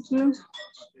structure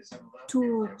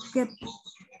to get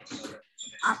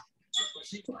up.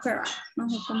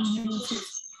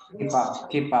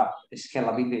 Keep up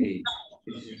scalability.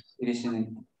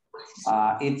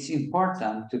 It's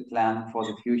important to plan for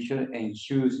the future and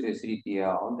choose a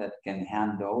 3PL that can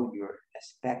handle your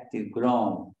expected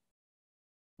growth.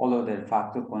 All other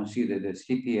factors consider the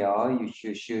 3PL, you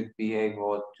should be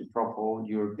able to propel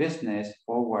your business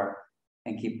forward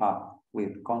and keep up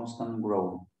with constant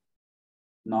growth.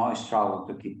 No struggle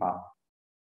to keep up.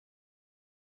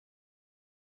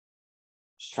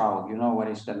 Struggle, you know what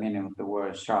is the meaning of the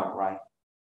word struggle, right?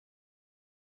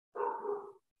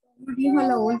 Dijo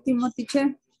lo último,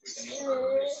 teacher.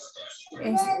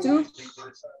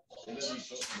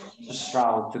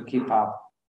 Struggle to keep up.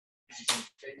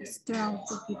 Struggle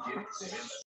to keep up.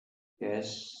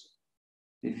 Yes.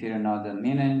 If you don't know the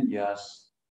meaning,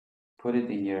 just put it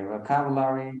in your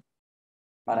vocabulary.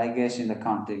 But I guess in the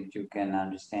context, you can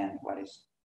understand what is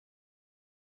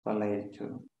related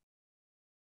to.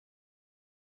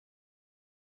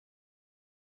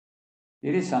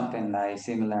 It is something like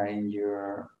similar in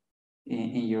your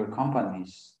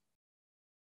companies.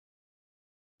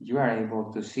 You are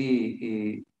able to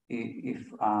see if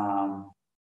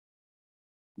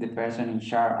the person in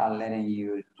charge are letting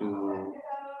you to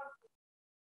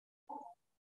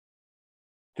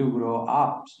grow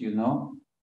up, you know,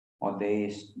 or they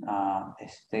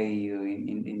stay you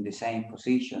in the same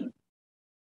position.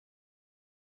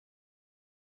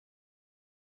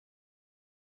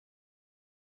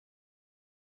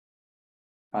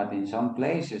 But in some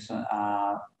places,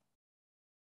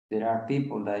 there are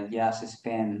people that just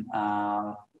spend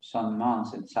some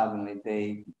months and suddenly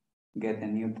they get a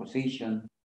new position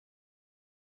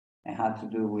and had to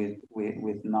do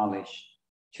with knowledge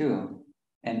too,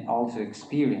 and also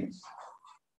experience.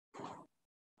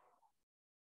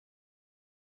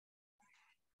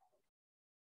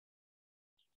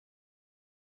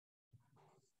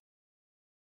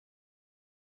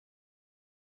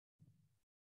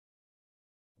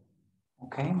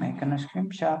 Okay, making a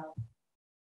screenshot.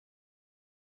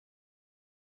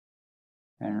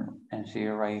 And see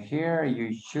right here,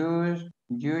 you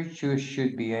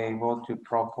should be able to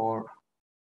propel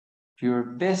your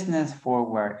business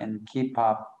forward and keep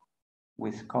up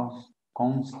with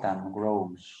constant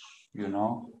growth, you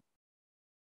know.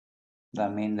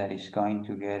 That means that it's going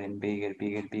to get bigger,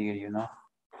 you know.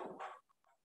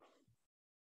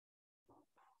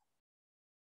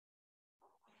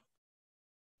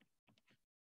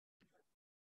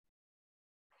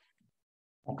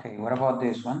 Okay, what about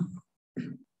this one?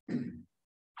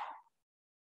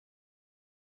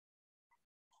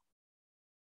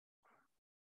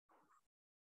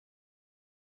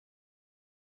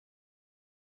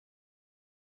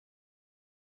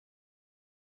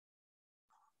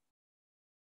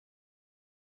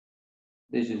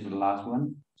 This is the last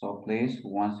one. So please, who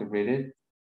wants to read it?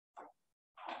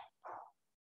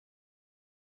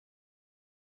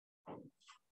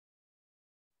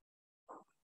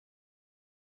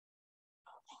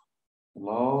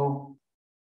 Hello?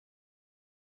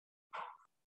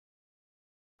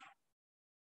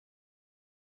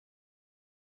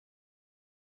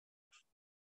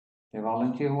 The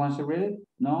volunteer who wants to read it?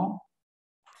 No?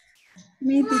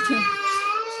 Me, teacher.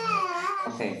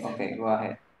 Okay, go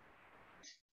ahead.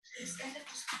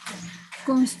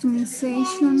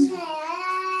 Customization.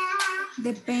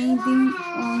 Depending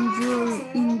on your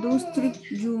industry,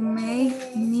 you may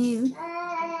need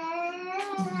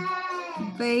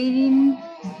varying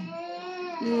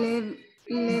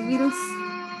levels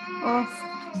of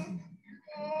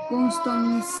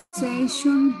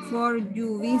customization for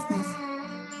your business.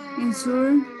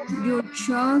 Ensure you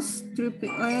choose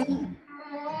AAA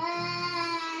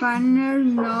partner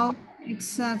know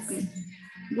exactly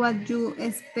what you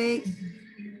expect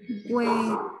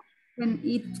when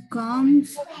it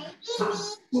comes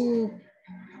to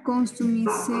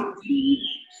customization,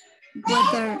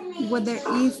 whether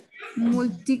it's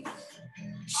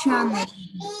multi-channel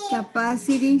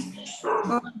capacity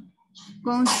or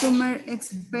customer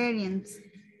experience.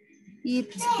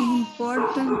 It's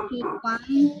important to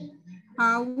find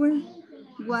out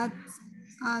what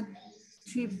a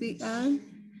triple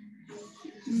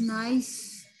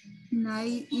nice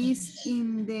is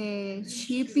in the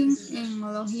shipping and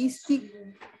logistic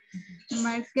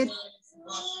market.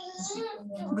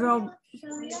 Robert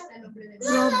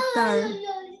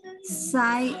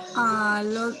say a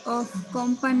lot of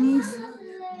companies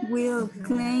will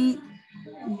claim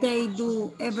they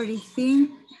do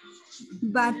everything,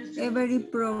 but every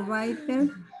provider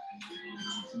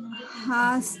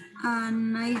has a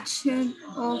niche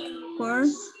of core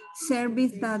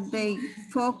service that they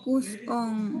focus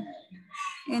on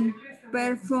and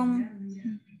perform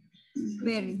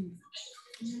very.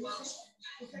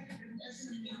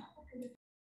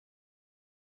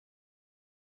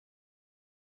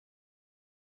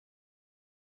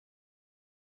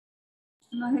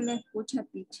 No se le escucha,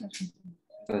 teacher.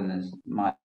 Goodness,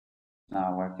 my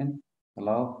not working.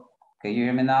 Hello? Can you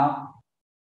hear me now?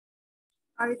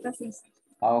 Ahorita sí.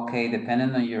 Okay,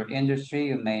 depending on your industry,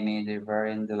 you may need a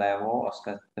varying level of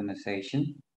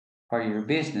customization for your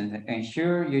business.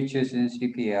 Ensure you're choosing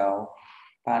 3PL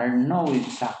pattern. Know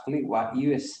exactly what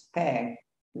you expect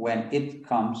when it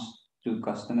comes to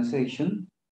customization,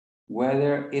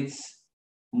 whether it's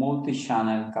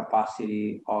multi-channel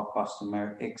capacity or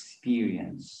customer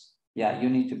experience. Yeah, you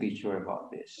need to be sure about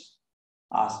this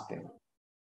aspect.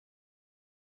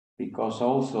 Because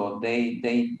also they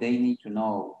need to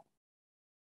know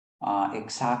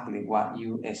exactly what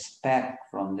you expect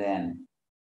from them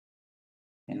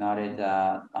in order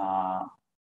that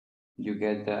you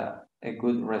get a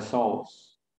good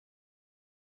results.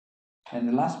 And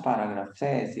the last paragraph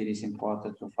says it is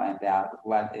important to find out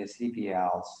what a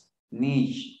CPL's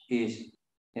niche is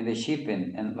in the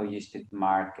shipping and logistics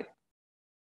market.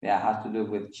 That has to do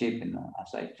with shipping,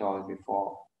 as I told you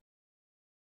before.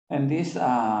 And this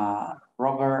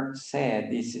Robert said,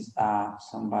 this is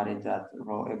somebody that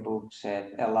wrote a book,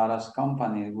 said a lot of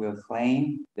companies will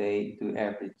claim they do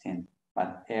everything,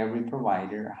 but every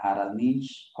provider had a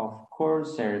niche of core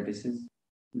services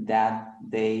that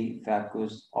they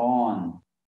focus on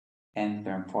and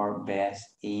perform best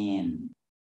in.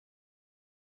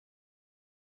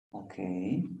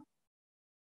 Okay.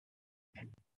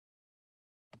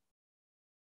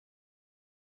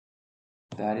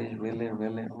 That is really,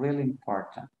 really, really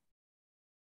important.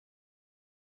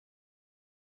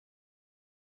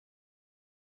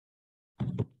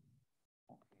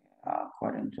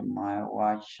 According to my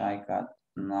watch, I got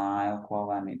 9 o'clock.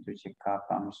 I need to check up.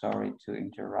 I'm sorry to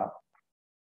interrupt.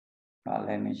 But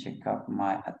let me check up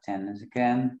my attendance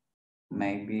again.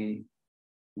 Maybe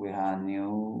we have a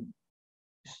new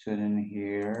student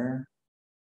here.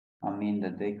 I mean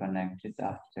that they connected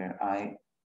after I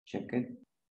check it.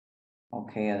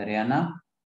 Okay, Adriana.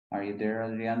 Are you there,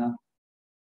 Adriana?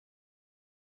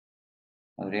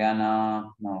 Adriana,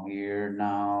 no here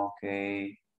now.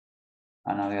 Okay.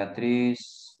 Ana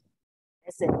Beatriz.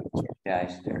 Yeah,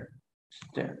 it's there. It's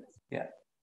there. Yeah.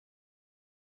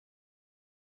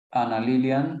 Ana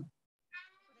Lilian.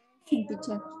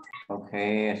 Teacher.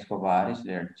 Okay, Escobar is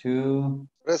there too.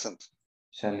 Present.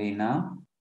 Selena.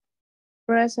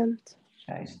 Present.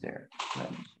 Yeah, is there.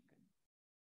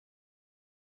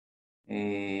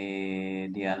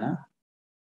 Diana.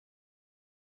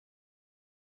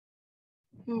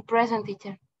 Present,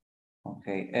 teacher.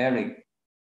 Okay, Eric.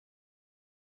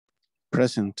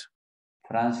 Present.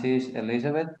 Francis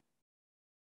Elizabeth.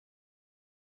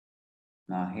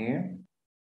 Not here.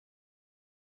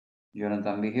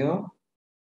 Jonathan Vigil.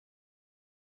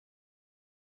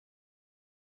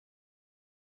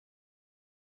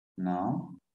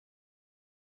 No.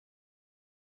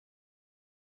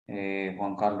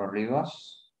 Juan Carlos Rivas.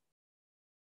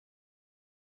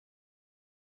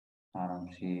 I don't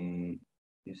see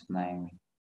his name.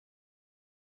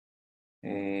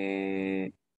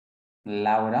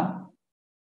 Laura.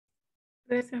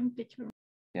 Present, teacher.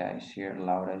 Yeah, it's here.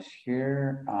 Laura is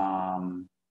here.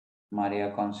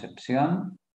 María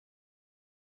Concepción.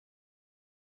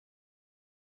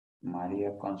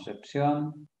 María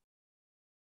Concepción.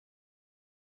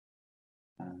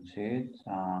 That's it.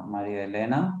 María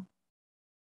Elena.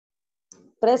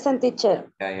 Present,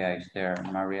 teacher. Yeah, it's there.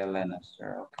 María Elena is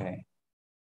there. Okay.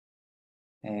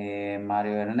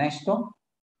 Mario Ernesto.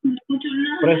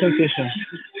 Present, teacher.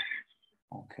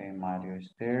 Okay, Mario is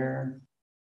there.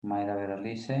 Mayra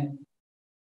Veralice.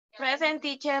 Present,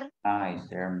 teacher. Is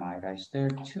there. Mayra is there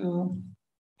too.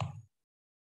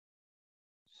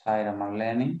 Zaira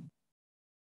Marlene.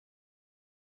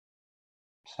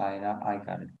 Zaira, I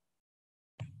got it.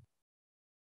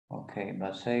 Okay,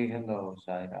 but say hello,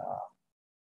 Zaira.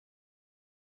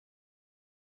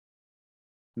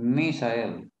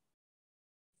 Misael.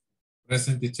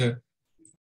 Present, teacher.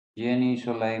 Jenny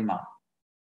Suleima.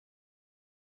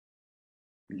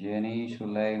 Jenny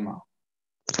Suleima.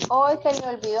 Hoy se me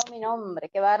olvidó mi nombre,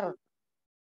 qué barro.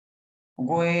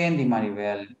 Wendy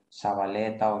Maribel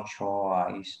Zabaleta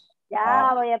Ochoa.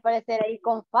 Ya voy a aparecer ahí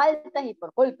con faltas y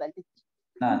por culpa.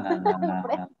 No.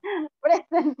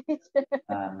 Present, teacher.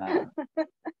 No.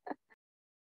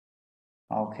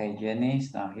 Okay, Jenny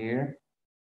is not here.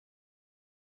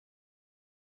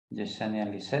 Yesenia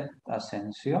Lisette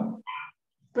Asensio.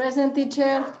 Present,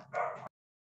 teacher.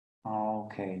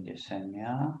 Okay,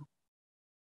 Yesenia.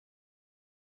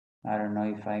 I don't know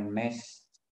if I missed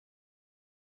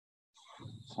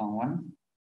someone.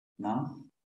 No?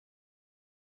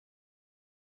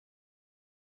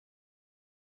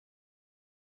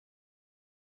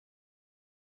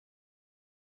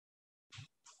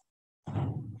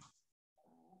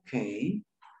 Okay.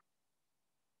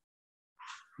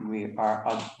 We are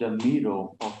at the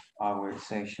middle of our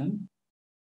session.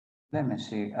 Let me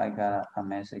see. I got a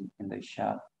message in the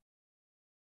chat.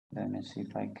 Let me see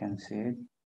if I can see it.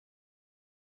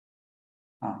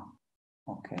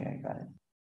 Okay, I got it.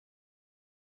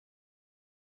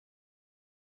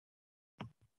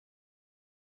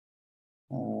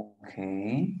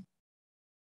 Okay.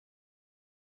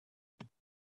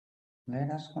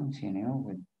 Let us continue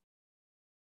with,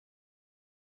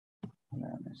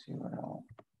 let me see what else.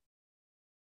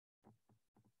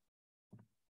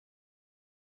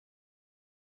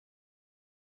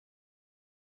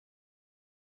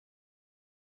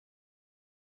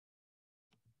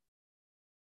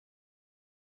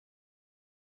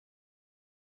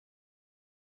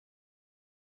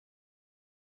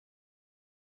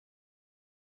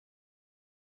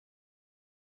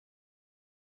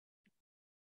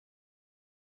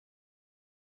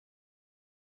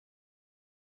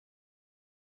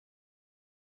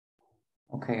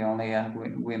 Okay, only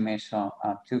we made some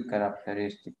two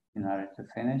characteristics in order to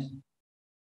finish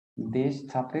this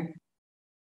topic.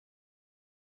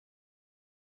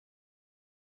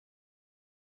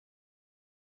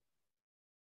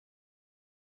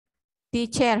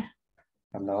 Teacher,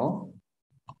 Hello.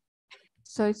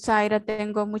 soy Zaira,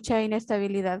 tengo mucha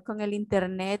inestabilidad con el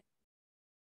internet.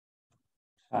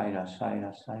 Zaira.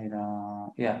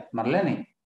 Yeah, Marlene.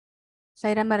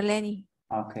 Zaira Marleni.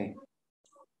 Okay.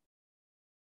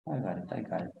 I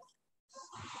got it.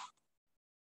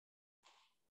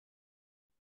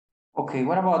 Okay,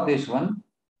 what about this one?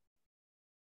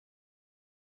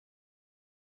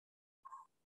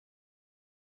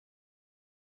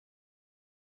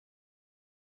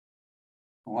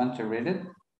 Want to read it?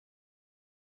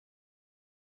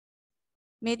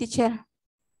 Me, teacher.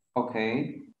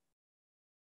 Okay.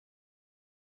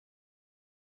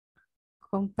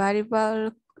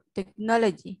 Comparable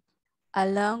technology,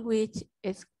 along with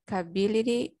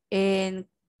scalability and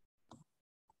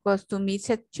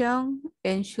customization,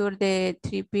 ensure the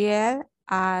 3PL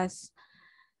as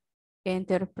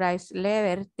enterprise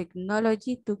level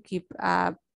technology to keep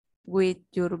up with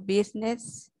your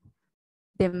business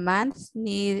demands,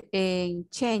 need, and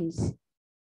change.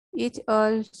 It's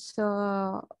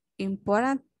also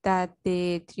important that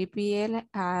the 3PL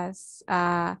has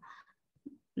a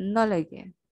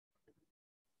knowledge.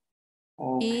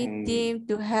 Okay. Team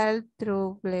to help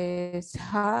troubles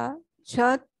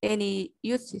shot any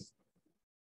uses.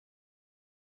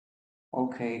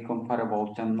 Okay,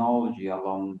 comparable technology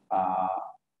along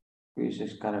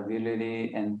with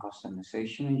scalability and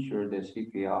customization ensure the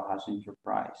CPL has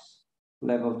enterprise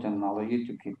level technology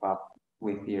to keep up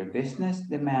with your business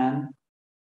demand,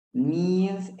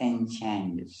 needs, and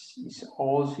changes. It's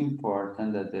also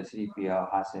important that the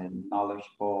CPL has a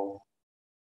knowledgeable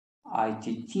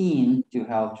IT team to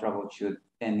help troubleshoot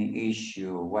any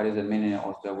issue. What is the meaning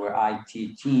of the word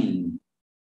IT team?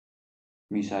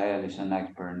 Misael is an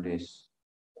expert in this.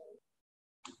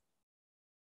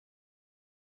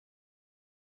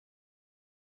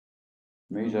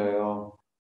 Misael.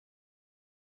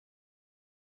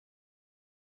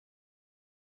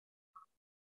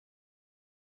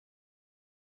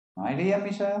 No idea,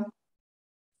 Misael?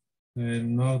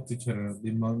 No, teacher, at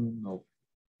the moment, no.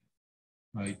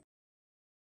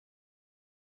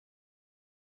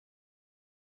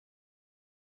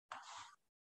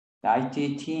 The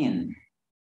IT team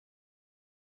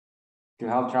to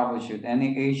help troubleshoot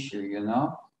any issue, you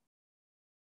know,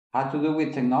 had to do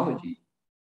with technology.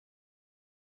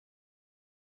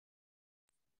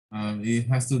 It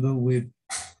has to do with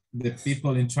the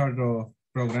people in charge of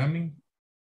programming.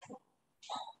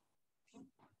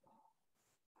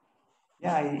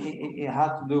 Yeah, it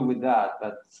had to do with that,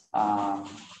 but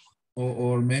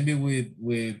or maybe with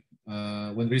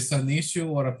when there's an issue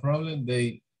or a problem,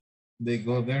 they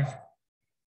go there.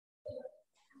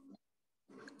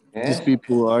 These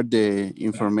people are the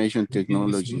information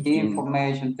technology.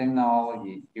 Information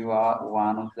technology, you are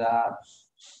one of that.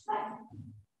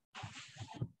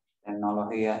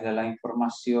 Tecnologías de la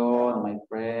información, my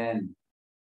friend.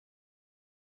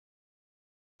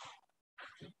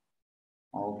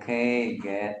 Okay,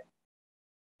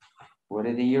 put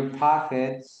it in your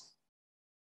pockets.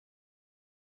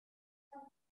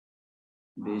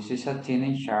 This is a team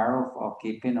in charge of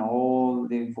keeping all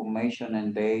the information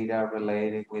and data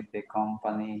related with the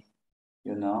company,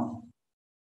 you know.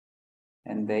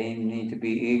 And they need to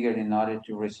be eager in order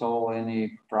to resolve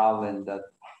any problem that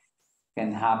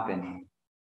can happen.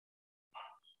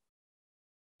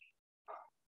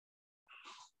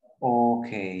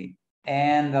 Okay,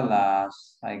 and the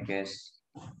last, I guess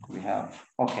we have,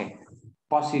 okay,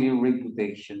 positive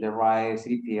reputation. The right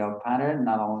 3PL pattern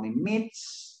not only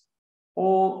meets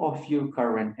all of your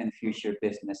current and future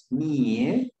business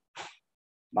needs,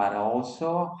 but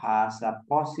also has a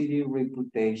positive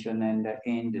reputation in the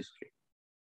industry.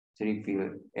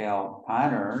 3PL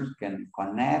partners can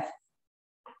connect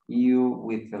you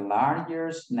with the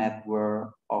largest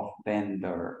network of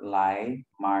vendors like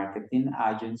marketing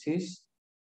agencies,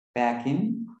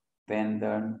 packing,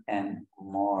 vendor, and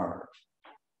more.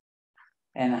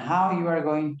 And how you are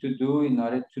going to do in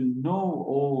order to know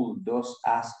all those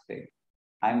aspects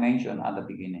I mentioned at the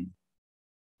beginning.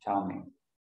 Tell me.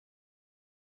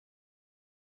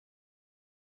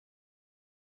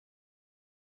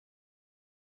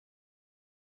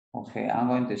 Okay, I'm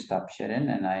going to stop sharing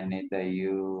and I need that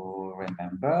you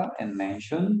remember and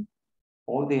mention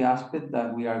all the aspects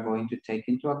that we are going to take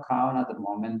into account at the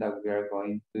moment that we are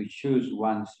going to choose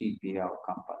one 3PL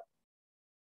company.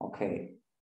 Okay,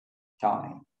 tell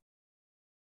me.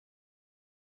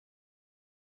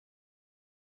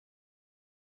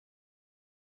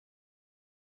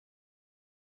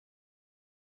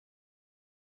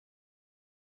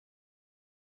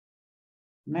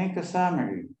 Make a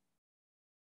summary.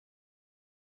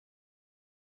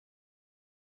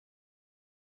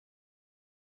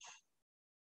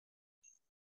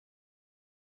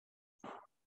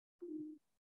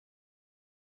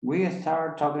 We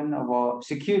start talking about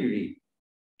security.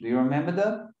 Do you remember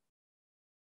that?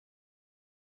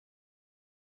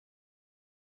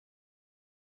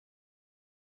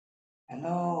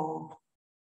 Hello.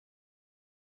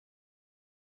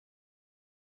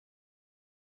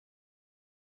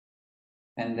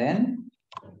 And then?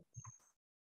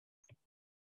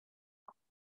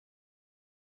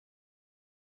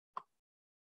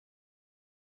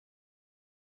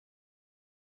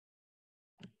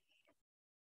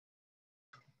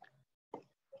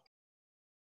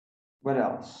 What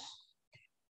else?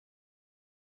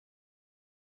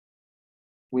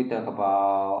 We talk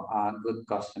about good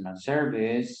customer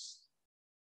service.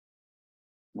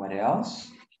 What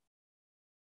else?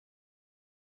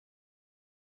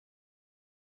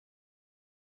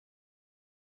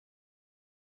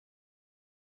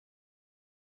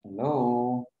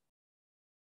 Hello.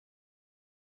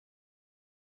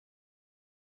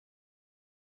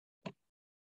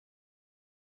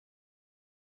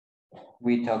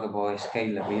 We talk about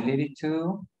scalability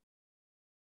too.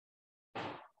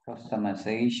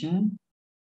 Customization.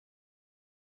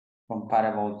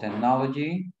 Compatible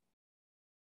technology.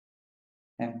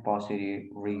 And positive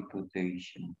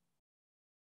reputation.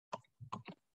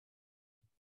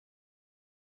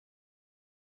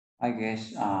 I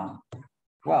guess,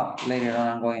 well, later on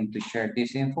I'm going to share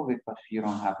this info because you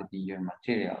don't have it in your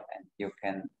material and you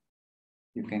can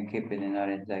keep it in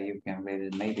order that you can read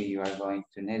it. Maybe you are going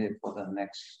to need it for the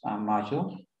next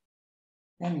module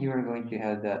and you are going to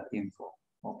have that info.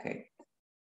 Okay.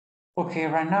 Okay,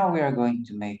 right now we are going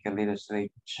to make a little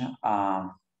switch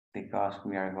because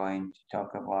we are going to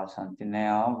talk about something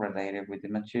else related with the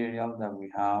material that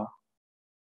we have.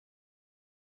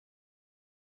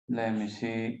 Let me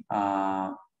see.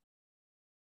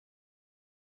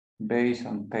 Based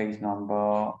on page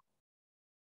number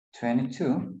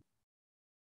 22,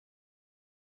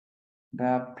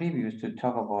 but previous to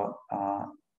talk about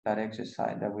that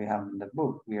exercise that we have in the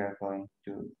book, we are going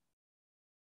to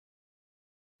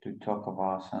talk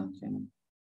about something.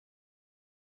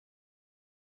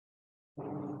 Okay,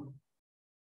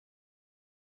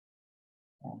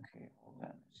 hold on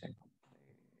a second,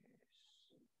 please.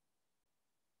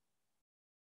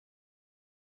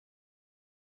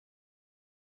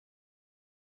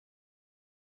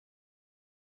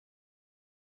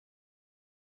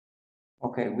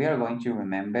 Okay, we are going to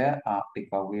remember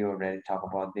because we already talked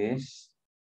about this,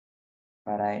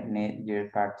 but I need your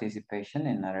participation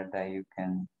in order that you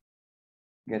can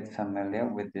get familiar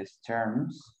with these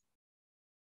terms.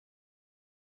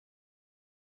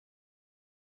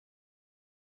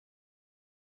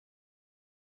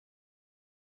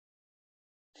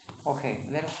 Okay,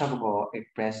 let's talk about a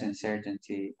present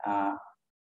certainty.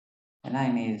 And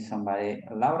I need somebody.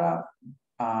 Laura,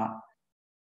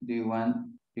 do you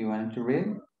want to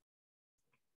read?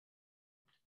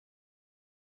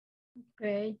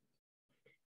 Okay.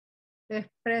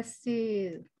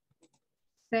 Expressive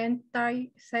certain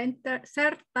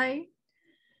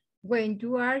when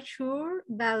you are sure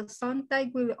that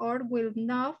something will or will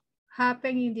not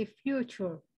happen in the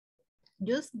future.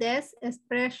 Use this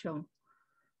expression.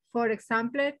 For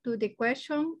example, to the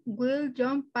question, will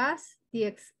John pass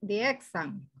the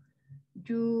exam?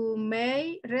 You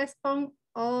may respond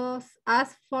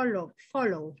as follow.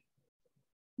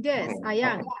 Yes, Okay, I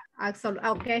am. Absolutely.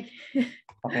 Okay.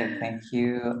 Okay, thank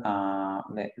you.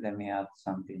 Let me add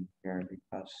something here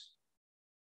because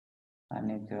I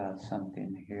need to add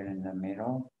something here in the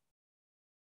middle.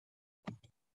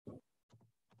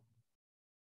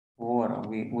 Or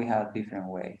we have different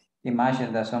ways.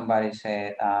 Imagine that somebody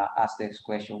said, ask this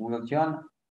question, will John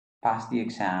pass the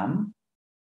exam?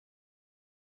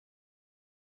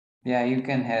 Yeah, you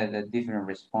can have a different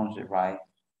responses, right?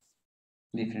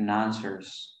 Different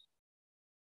answers.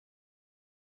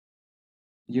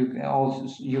 You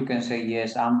can say,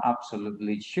 yes, I'm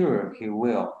absolutely sure he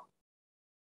will.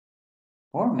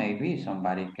 Or maybe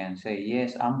somebody can say,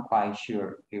 yes, I'm quite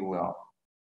sure he will.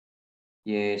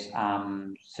 Yes,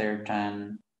 I'm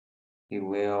certain he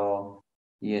will.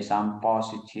 Yes, I'm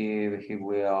positive he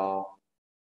will.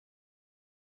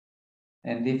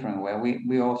 In different way,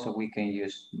 we can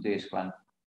use this one.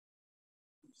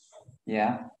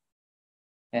 Yeah.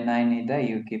 And I need that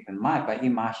you keep in mind. But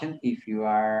imagine if you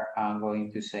are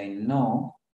going to say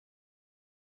no,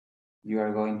 you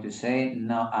are going to say,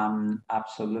 no, I'm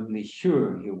absolutely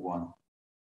sure he won't.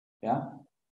 Yeah.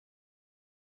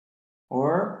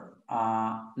 Or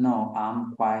no,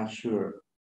 I'm quite sure.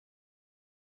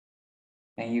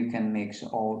 And you can mix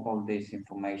all this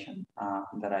information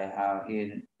that I have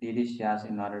here. It is just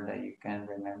in order that you can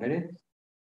remember it.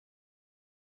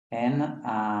 And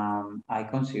I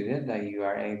consider that you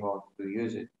are able to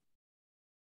use it.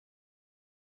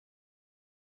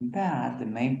 But the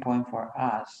main point for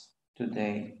us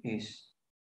today is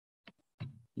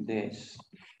this.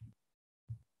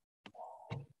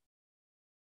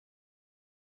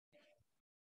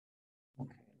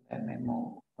 Okay, let me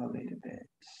move a little bit.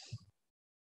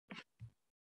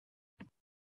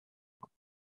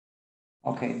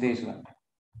 Okay, this one.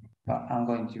 But I'm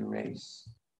going to erase.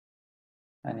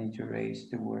 I need to erase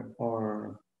the word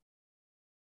or.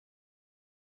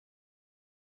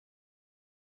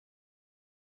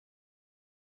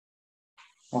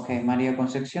 Okay, Maria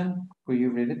Concepcion, could you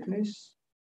read it, please?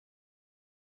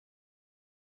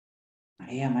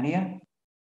 Maria.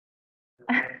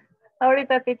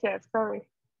 Ahorita, teacher, sorry.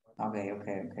 Okay.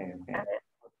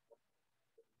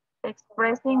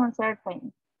 Expressing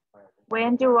uncertainty.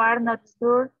 When you are not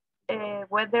sure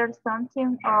whether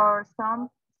something or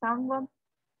someone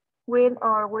will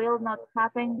or will not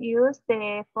happen, use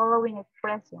the following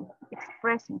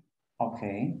expression.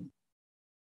 Okay.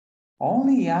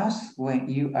 Only ask when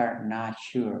you are not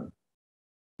sure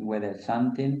whether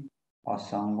something or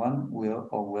someone will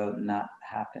or will not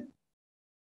happen.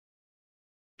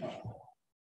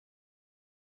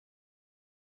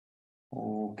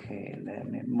 Okay, let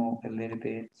me move a little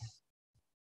bit.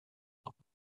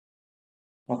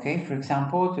 Okay, for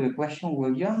example, to the question,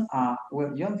 will John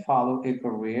follow a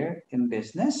career in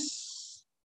business?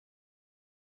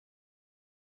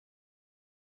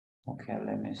 Okay,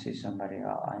 let me see somebody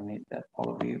else. I need that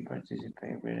all of you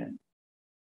participate with it.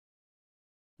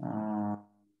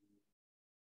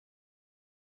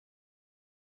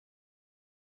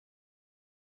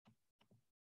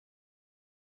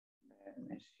 Let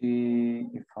me see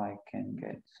if I can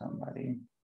get somebody.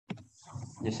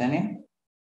 Yesenia?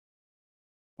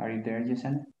 Are you there,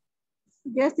 Yesenia?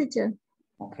 Yes, teacher.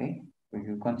 Okay, will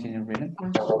you continue reading,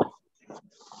 please?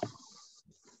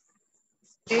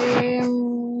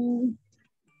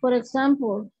 For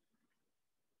example,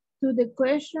 to the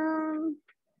question,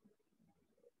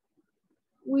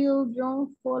 will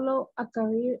John follow a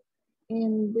career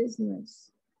in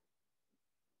business?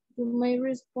 You may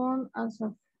respond as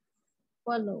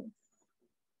follows.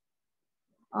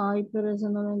 Ay, pero eso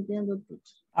no lo entiendo,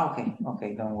 teacher.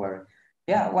 Okay, don't worry.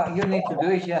 Yeah, what you need to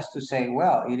do is just to say,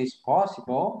 well, it is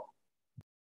possible.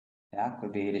 Yeah,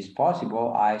 could be it is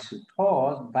possible, I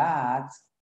suppose, but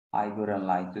I wouldn't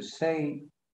like to say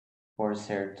for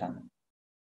certain.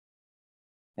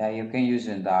 Yeah, you can use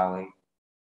it that way.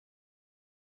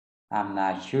 I'm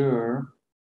not sure.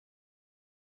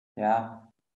 Yeah.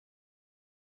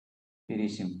 It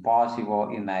is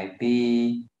impossible. It might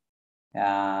be.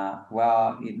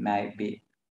 Well, it might be.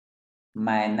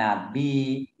 Might not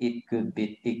be. It could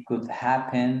be. It could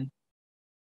happen.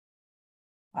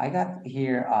 I got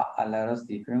here a lot of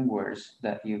different words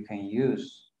that you can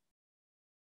use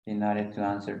in order to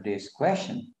answer this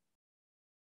question.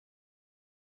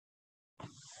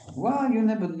 Well, you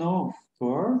never know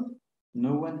for.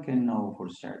 No one can know for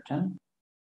certain.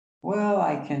 Well,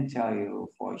 I can tell you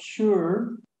for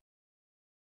sure.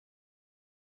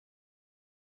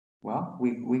 Well,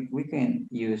 we can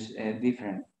use a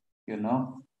different, you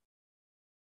know.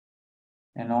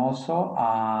 And also,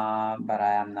 but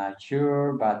I am not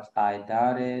sure, but I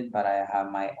doubt it, but I have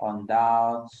my own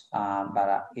doubts,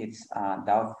 but it's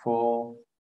doubtful.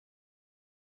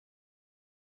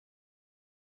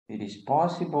 It is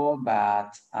possible,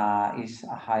 but it's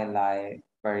highlight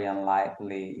very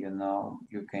unlikely, you know,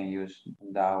 you can use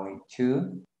that way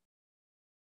too.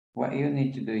 What you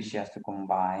need to do is just to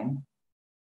combine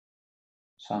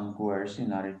some words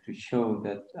in order to show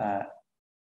that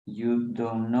you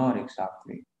don't know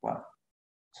exactly what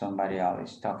somebody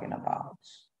else is talking about.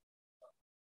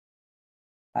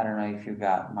 I don't know if you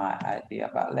got my idea,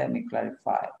 but let me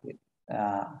clarify it.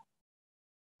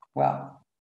 Well,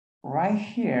 right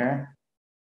here,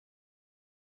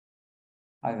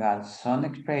 I got some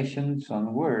expressions,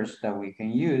 some words that we can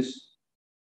use.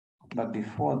 But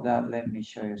before that, let me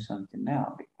show you something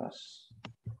else because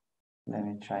let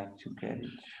me try to get it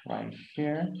right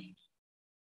here.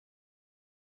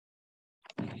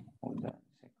 Hold on a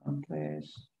second,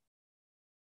 please.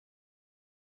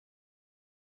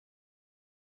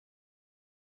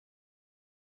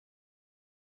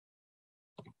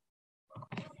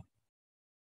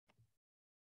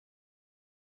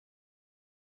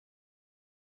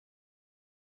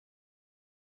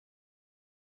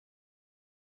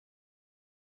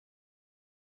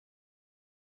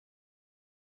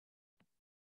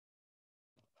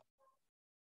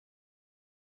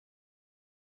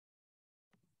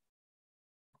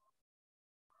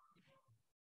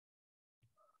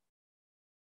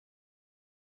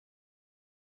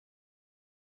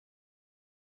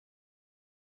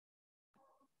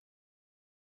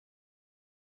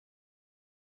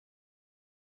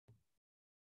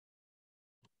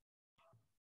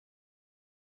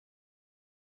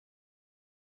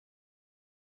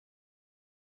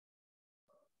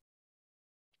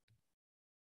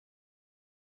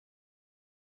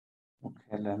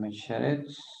 Okay, let me share it.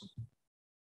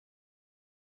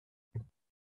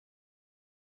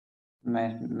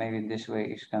 Maybe this way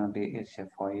it's going to be easier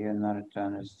for you in order to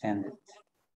understand it.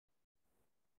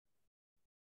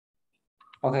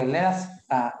 Okay, let us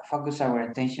focus our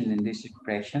attention in this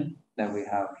expression that we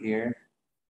have here.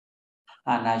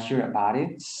 I'm not sure about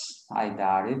it. I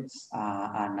doubt it.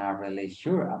 I'm not really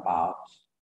sure about.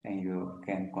 And you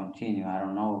can continue. I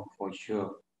don't know for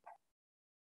sure.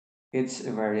 It's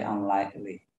very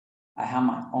unlikely. I have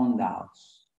my own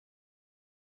doubts.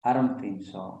 I don't think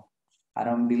so. I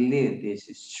don't believe this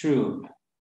is true.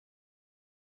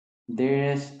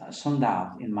 There is some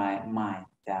doubt in my mind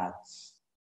that's,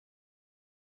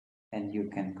 and you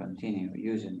can continue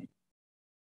using it.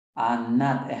 I'm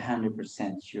not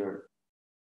 100% sure.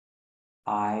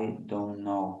 I don't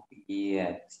know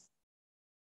yet.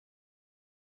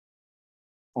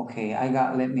 Okay, I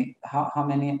got, let me, how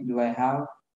many do I have?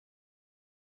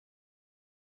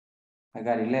 I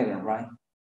got 11, right?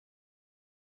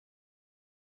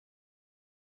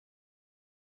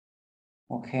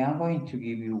 Okay, I'm going to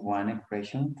give you one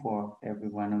expression for every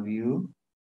one of you.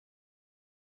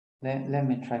 Let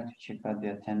me try to check out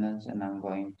the attendance and I'm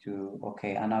going to,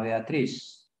 okay, Ana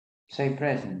Beatriz, say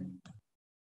present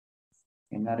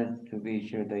in order to be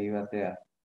sure that you are there.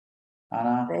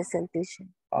 Ana? Present, teacher.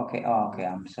 Okay, oh, okay,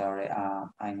 I'm sorry.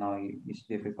 I know it's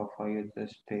difficult for you to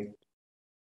speak,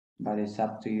 but it's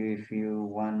up to you. If you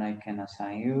want, I can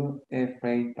assign you a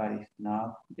phrase, but if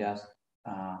not, just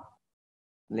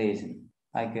listen.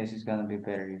 I guess it's gonna be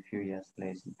better if you just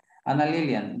listen. Ana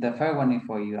Lilian, the first one is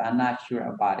for you. I'm not sure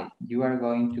about it. You are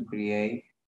going to create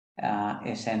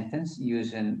a sentence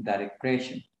using that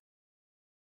expression.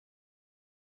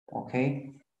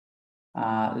 Okay.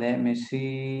 Let me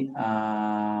see.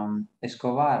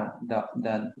 Escobar,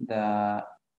 the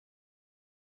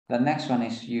next one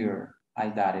is your. I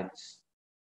got it.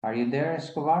 Are you there,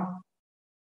 Escobar?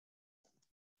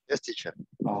 Yes, teacher.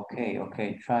 Okay,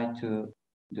 okay. Try to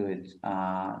do it.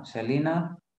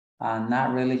 Selena, I'm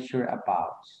not really sure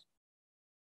about.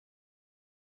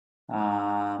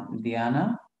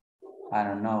 Diana, I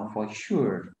don't know for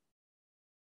sure.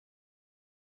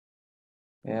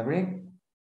 Eric,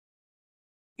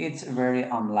 it's very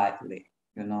unlikely,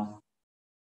 you know.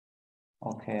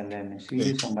 Okay, let me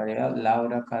see. Somebody else.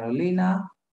 Laura Carolina.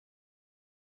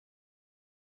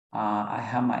 I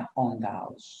have my own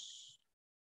doubts.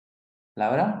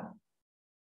 Laura?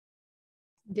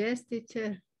 Yes,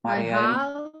 teacher.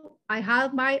 Maria, I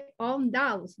have my own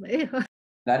doubts.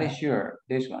 that is sure,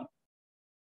 this one.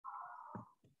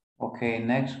 Okay,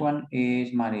 next one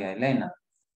is Maria Elena.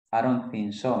 I don't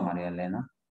think so, Maria Elena.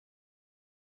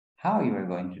 How you are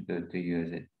going to do to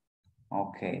use it?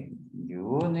 Okay,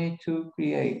 you need to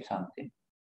create something.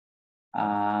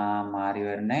 Mario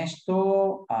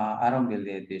Ernesto, I don't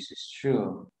believe this is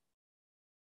true.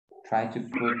 Try to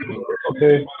put it.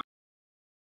 Okay.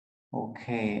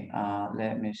 Okay,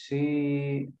 let me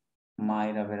see.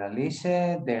 Mayra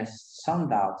Beralice, there's some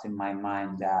doubts in my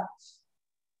mind that.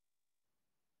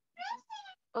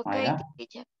 Okay, Mayra?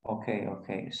 teacher. Okay,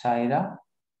 okay. Saira,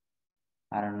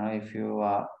 I don't know if you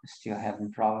are still having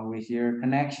problem with your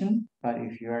connection, but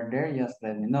if you are there, just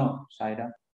let me know, Saira.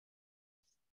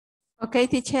 Okay,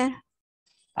 teacher.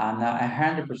 I'm not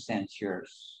 100% sure.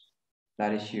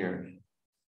 That is yours.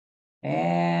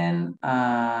 And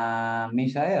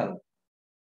Misael.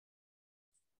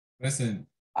 Present.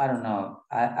 I don't know.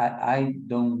 I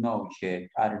don't know yet.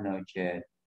 I don't know yet.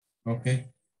 Okay.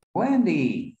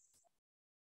 Wendy.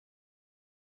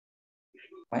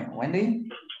 Wendy?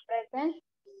 Present.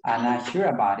 I'm not sure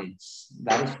about it.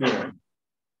 That is sure.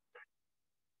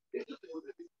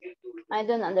 I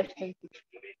don't understand.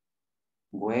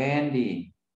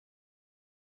 Wendy.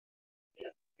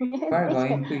 We're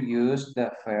going to use the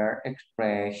fair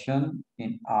expression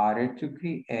in order to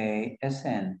create a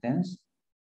sentence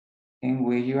in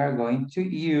which you are going to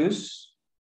use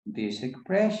this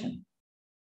expression.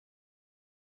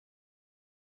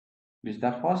 Is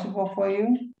that possible for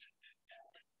you?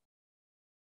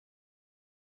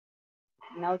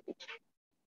 No, teacher.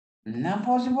 Not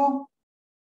possible?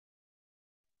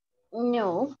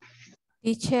 No.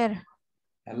 Teacher,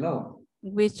 Hello.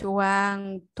 which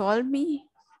one told me?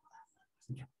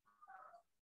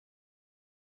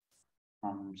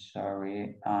 I'm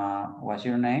sorry. What's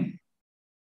your name?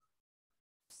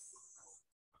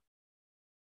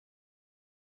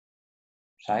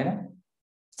 Saira?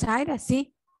 Saira,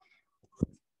 sí.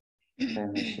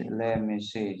 Let me see. Let me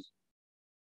see.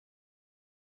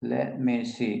 Let me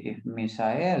see if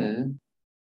Misael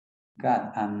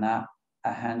got I'm not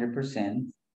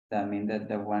 100%. that means that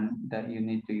the one that you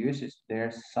need to use is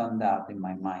there's some doubt in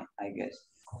my mind, I guess.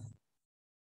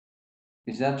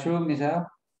 Is that true, Michelle?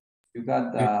 You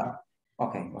got the,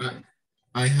 okay.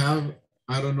 I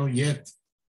don't know yet.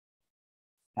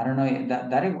 I don't know,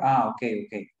 that is,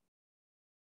 okay.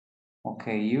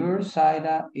 Okay, your side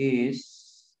is,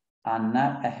 I'm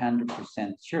not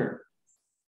 100% sure.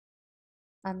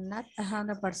 I'm not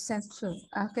 100% sure.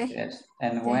 Okay. Yes,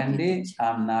 and Wendy,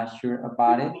 I'm not sure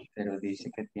about it, pero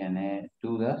dice que tiene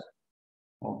dudas.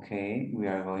 Okay, we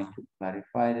are going to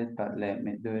clarify it, but let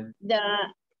me do it.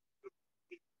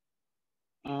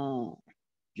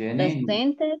 Jenny, the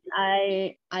sentence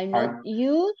I not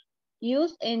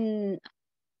use and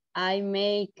I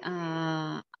make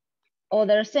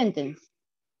other sentence.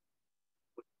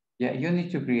 Yeah, you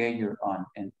need to create your own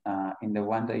and in the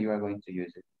one that you are going to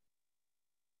use it.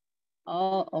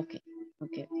 Oh, okay.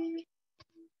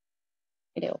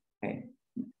 Creo.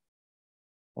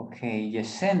 Okay,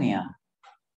 Yesenia.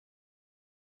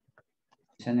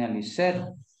 Yesenia Lisette.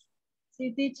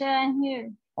 Sí, teacher, I'm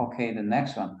here. Okay, the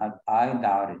next one. I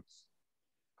doubt it.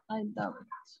 I doubt it.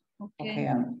 Okay,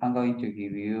 I'm going to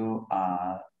give you,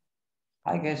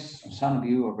 I guess some of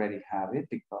you already have it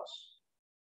because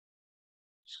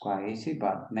it's quite easy,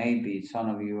 but maybe some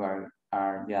of you are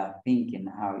just thinking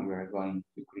how you are going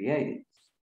to create it.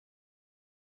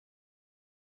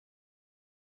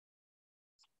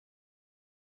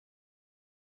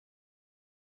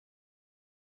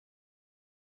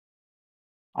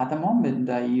 At the moment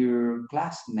that your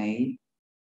classmate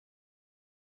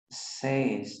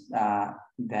says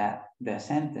that the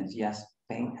sentence, just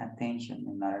pay attention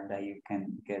in order that you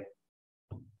can get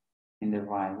in the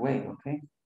right way, okay?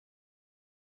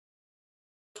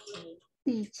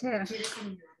 Teacher,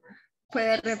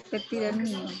 puede repetir el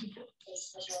mío.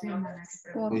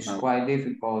 It's quite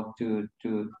difficult to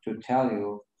tell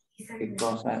you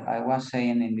because I was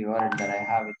saying in the order that I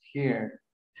have it here.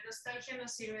 La nostalgia no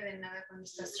sirve de nada cuando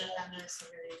estás tratando de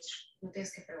sobrevivir. No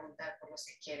tienes que preguntar por los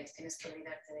que quieres, tienes que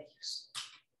olvidarte de ellos.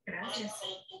 Gracias.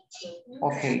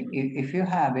 Okay, if you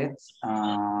have it,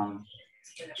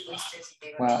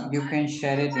 well, you can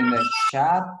share it in the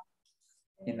chat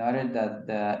in order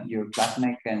that your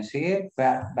classmate can see it,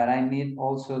 but I need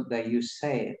also that you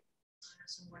say it.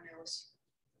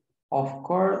 Of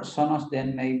course, some of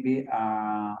them maybe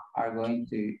are going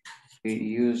to be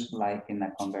used like in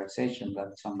a conversation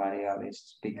that somebody else is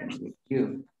speaking with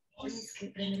you.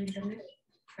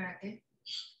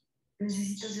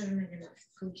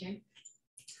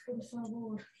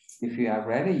 If you are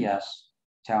ready, just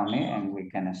tell me and we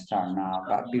can start now.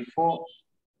 But before,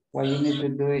 what you need to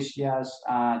do is just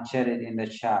chat it in the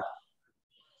chat.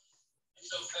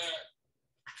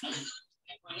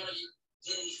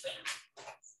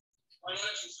 Why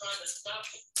aren't you trying to stop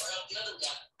it or help the other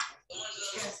guy? The one to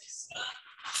the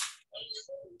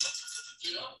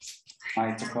you know?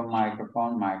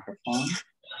 Microphone.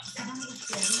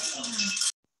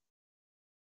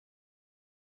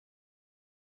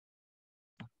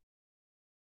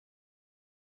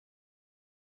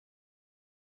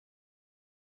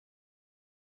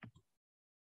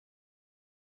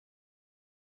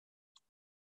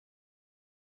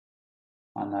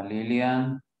 Ana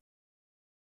Lilian.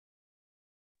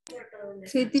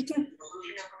 Sí, teacher.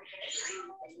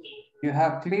 You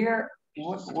have clear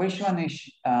which one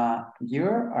is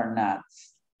your or not?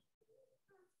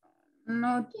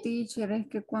 No, teacher, es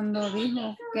que cuando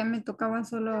dijo que me tocaba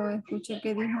solo escuché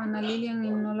que dijo Ana Lilian y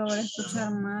no logré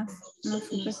escuchar más. No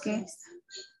supe qué.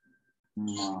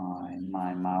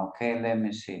 My. Okay, let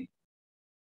me see.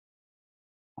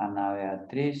 Ana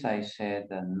Beatriz, I said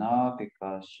no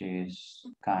because she's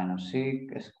kind of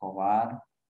sick.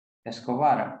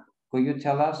 Escobar, could you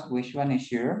tell us which one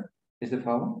is your? Is the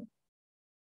phone?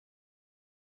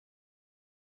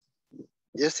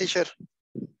 Yes, teacher.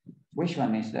 Which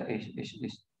one is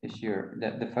your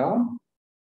the phone?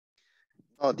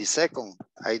 No, the second.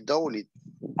 I double it.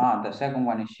 The second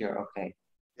one is your, okay.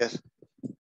 Yes.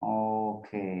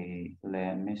 Okay,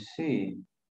 let me see.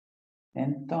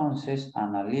 Entonces,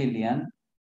 Ana Lilian,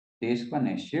 this one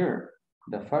is your,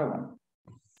 the first one.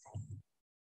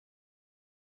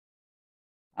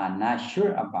 I'm not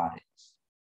sure about it.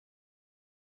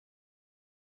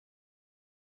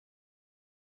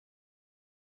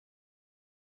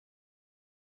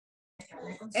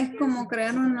 Es como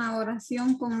crear una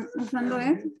oración usando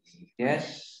eso.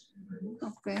 Yes.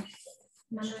 Okay.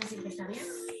 No me decir que está bien,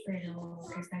 pero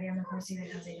que estaría mejor si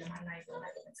dejas de llamarla y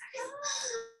mandar mensajes.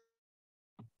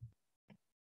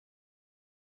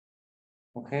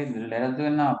 Okay, let us do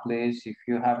it now, please. If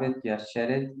you have it, just share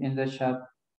it in the chat.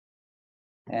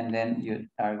 And then you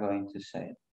are going to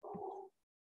say it.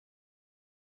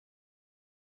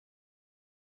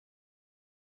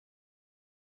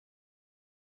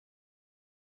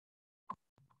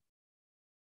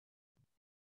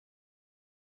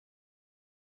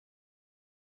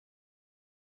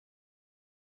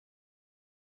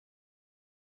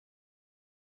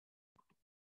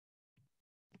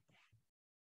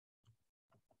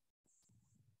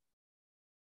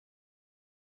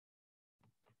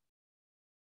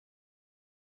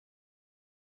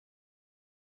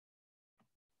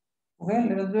 Okay,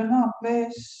 let us do now,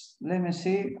 please. Let me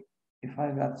see if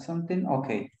I got something.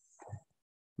 Okay.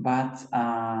 But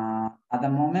at the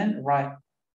moment, right,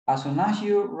 as soon as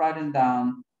you write it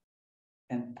down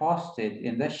and post it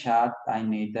in the chat, I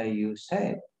need that you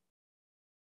say it.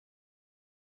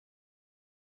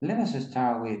 Let us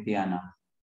start with Diana.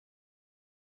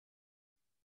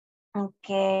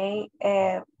 Okay.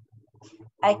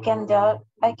 I can tell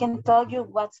you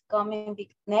what's coming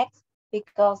next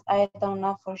because I don't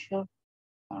know for sure.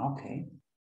 Okay.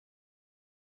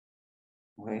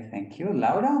 Okay, thank you.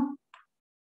 Laura?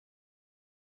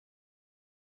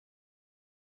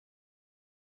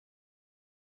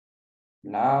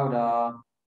 Laura.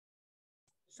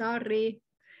 Sorry.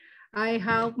 I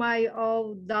have my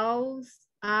own doubts,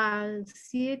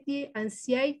 anxieties,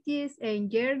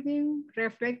 and yearning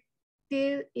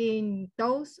reflected in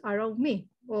those around me.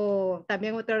 O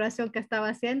también otra oración que estaba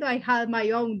haciendo, I had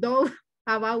my own doubt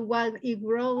about what it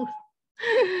grows.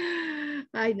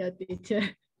 Ay, no,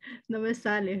 teacher. No me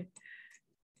sale.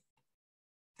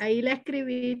 Ahí la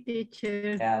escribí,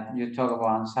 teacher. Yeah, you talk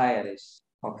about anxieties.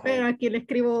 Okay. Pero aquí le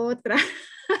escribo otra.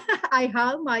 I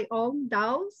have my own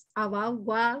doubts about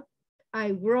what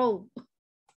I wrote.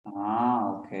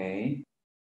 Ah, okay.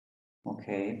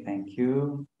 Okay, thank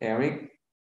you. Eric?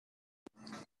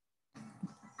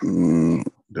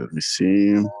 Let me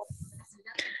see.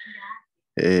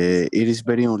 It is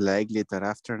very unlikely that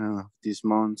afternoon of this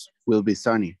month will be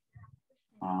sunny.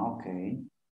 Ah, okay.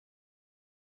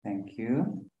 Thank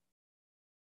you.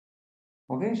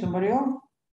 Okay, somebody else?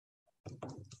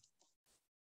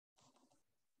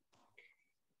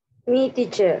 Me,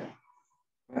 teacher.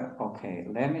 Okay,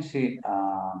 let me see.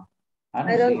 I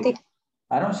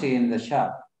don't see in the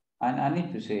chat. I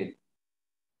need to see it.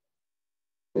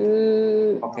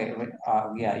 Okay,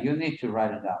 yeah, you need to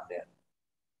write it down there.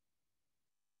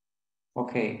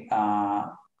 Okay,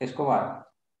 Escobar.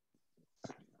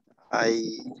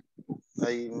 I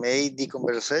made the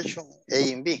conversation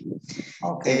A and B.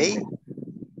 Okay. A,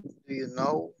 do you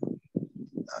know?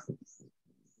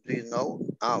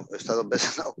 Está dos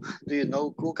veces now. Do you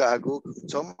know cook a good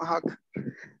tomahawk?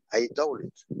 I told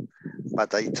it,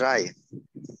 but I tried.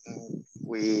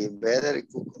 We better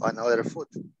cook another food.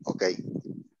 Okay.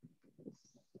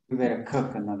 We better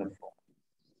cook another food.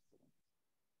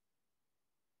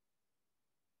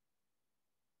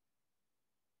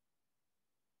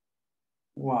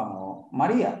 Wow.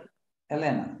 María,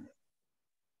 Elena.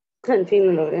 Al fin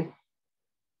lo logré.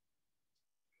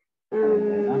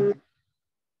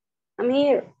 I'm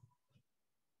here.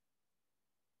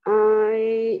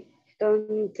 I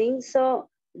don't think so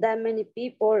that many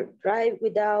people drive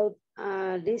without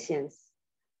a license.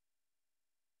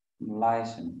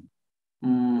 License.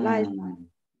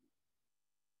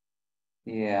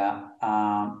 Yeah,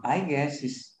 I guess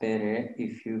it's better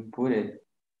if you put it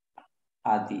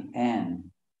at the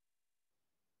end.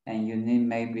 And you need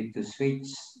maybe to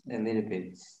switch a little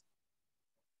bit.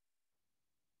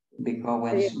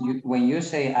 Because when you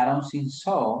say, I don't think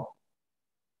so,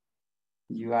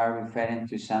 you are referring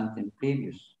to something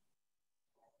previous.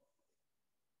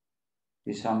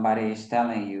 If somebody is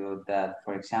telling you that,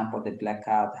 for example, the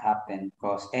blackout happened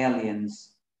because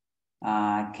aliens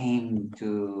came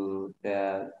to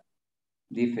the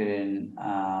different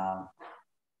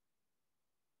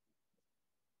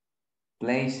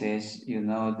places, you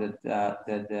know,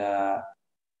 that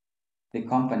the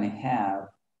company have,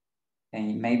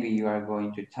 and maybe you are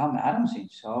going to tell me, I don't think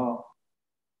so.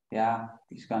 Yeah,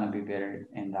 it's gonna be better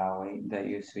in that way that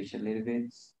you switch a little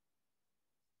bit.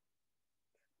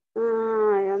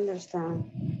 I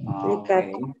understand.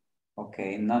 Okay.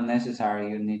 Okay, not necessary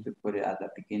you need to put it at the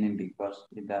beginning because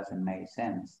it doesn't make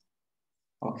sense.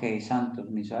 Okay, Santos,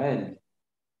 Misael.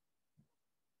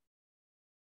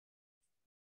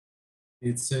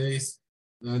 It says,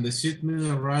 the shipment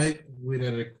arrived with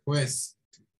a request.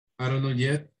 I don't know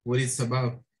yet what it's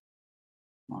about.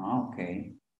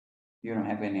 Okay, you don't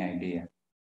have any idea.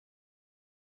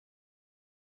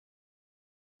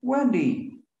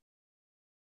 Wendy.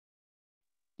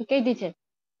 Okay, teacher.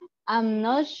 I'm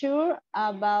not sure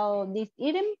about this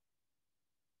item.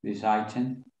 This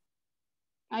item.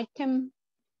 Item.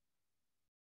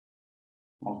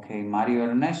 Okay, Mario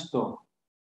Ernesto.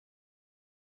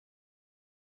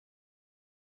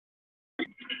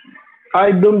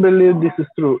 I don't believe this is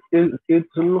true. It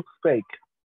looks fake.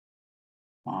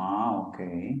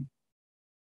 Okay.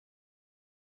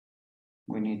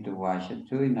 We need to watch it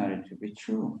too in order to be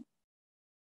true.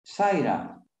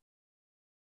 Zaira.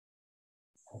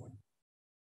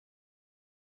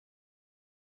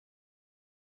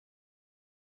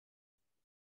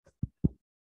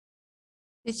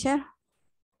 Teacher.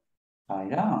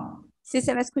 Zaira. Sí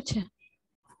se me escucha.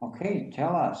 Okay,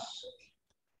 tell us.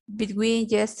 Between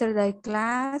yesterday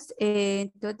class and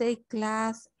today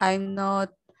class, I'm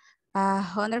not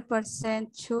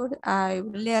 100% sure I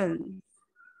will learn.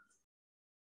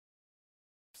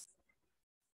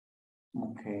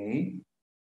 Okay.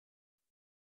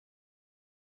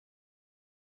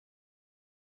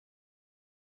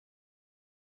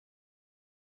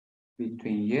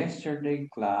 Between yesterday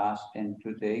class and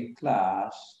today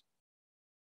class,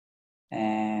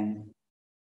 and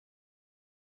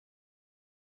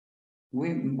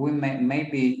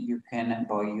maybe you can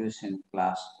avoid using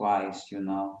class twice, you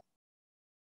know.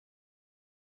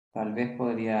 Tal vez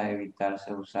podría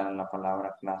evitarse usar la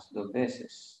palabra class dos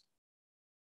veces.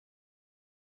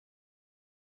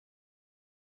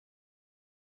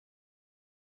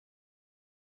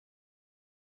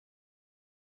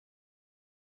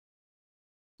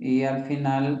 Y al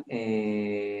final,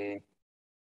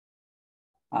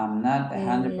 I'm not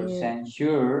 100%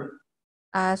 sure.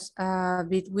 As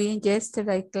between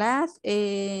yesterday class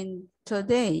and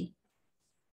today.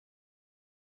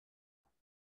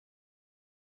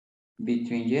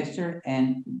 Between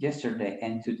yesterday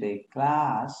and today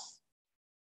class.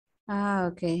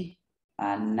 Okay.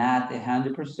 I'm not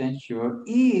 100% sure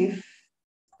if,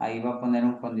 ahí va a poner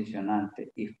un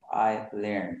condicionante, if I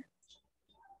learn.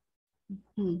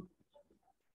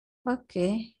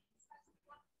 Okay.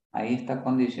 Ahí está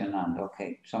condicionando.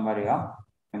 Okay, somebody else?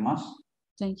 ¿Qué más?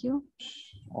 Thank you.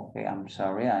 Okay, I'm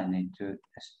sorry, I need to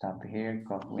stop here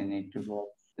because we need to go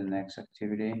to the next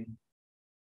activity.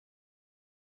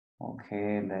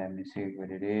 Okay, let me see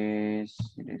what it is.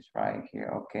 It is right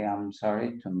here. Okay, I'm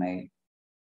sorry to make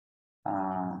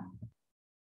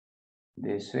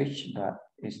the switch, but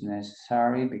it's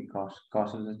necessary because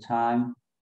of the time.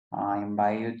 I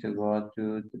invite you to go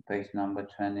to the page number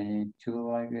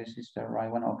 22, I guess is the right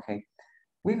one. Okay,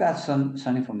 we got some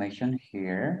information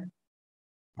here.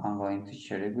 I'm going to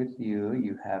share it with you.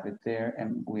 You have it there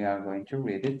and we are going to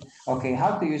read it. Okay,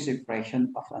 how to use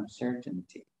expression of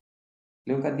uncertainty.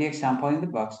 Look at the example in the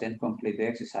box, then complete the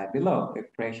exercise below.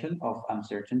 Expression of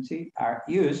uncertainty are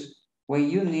used when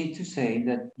you need to say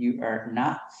that you are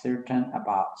not certain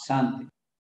about something,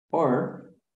 or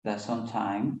that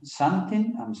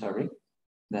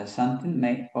that something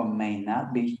may or may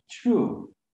not be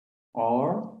true,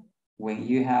 or when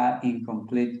you have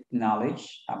incomplete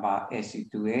knowledge about a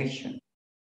situation.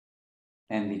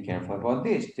 And be careful about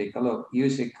this. Take a look.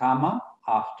 Use a comma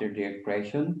after the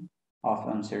expression of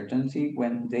uncertainty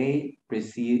when they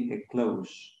precede a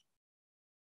clause.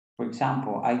 For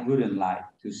example, I wouldn't like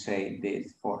to say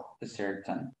this for a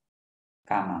certain,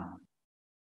 comma,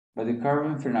 but the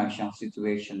current financial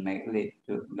situation may lead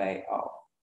to layoff.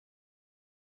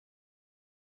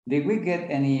 Did we get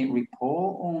any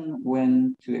report on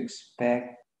when to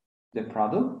expect the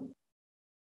product?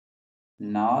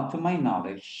 Not to my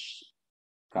knowledge,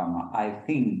 comma, I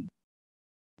think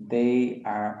they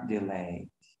are delayed.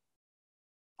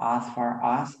 As far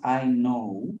as I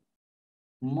know,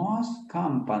 most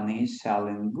companies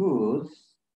selling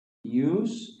goods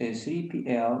use a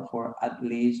 3PL for at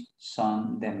least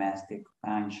some domestic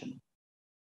function.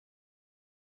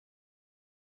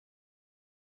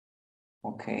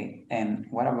 Okay, and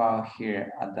what about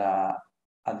here at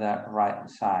the right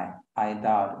side? I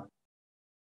doubt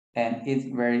it. And it's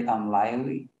very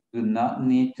unlikely, do not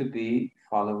need to be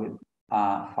followed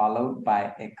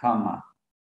by a comma,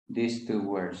 these two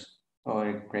words or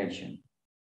expression.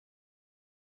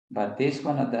 But this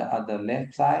one at the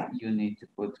left side, you need to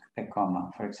put a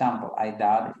comma. For example, I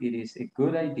doubt it is a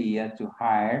good idea to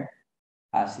hire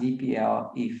a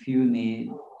 3PL if you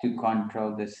need to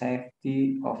control the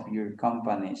safety of your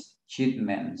company's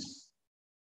shipments.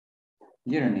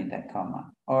 You don't need that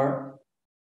comma. Or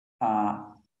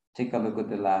take a look at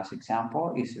the last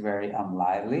example. It's very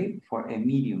unlikely for a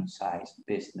medium-sized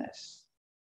business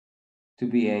to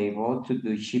be able to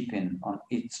do shipping on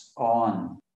its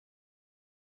own.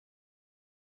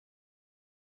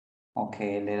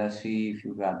 Okay, let us see if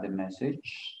you got the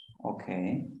message.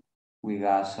 Okay, we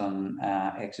got some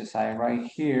exercise right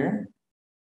here.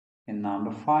 In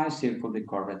number 5, circle the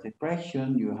correct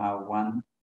expression. You have 1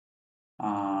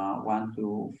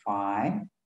 to 5,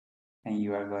 and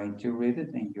you are going to read it,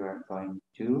 and you are going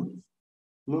to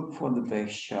look for the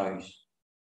best choice.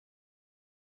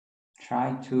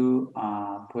 Try to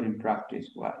put in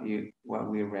practice what we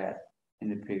read in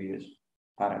the previous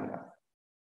paragraph.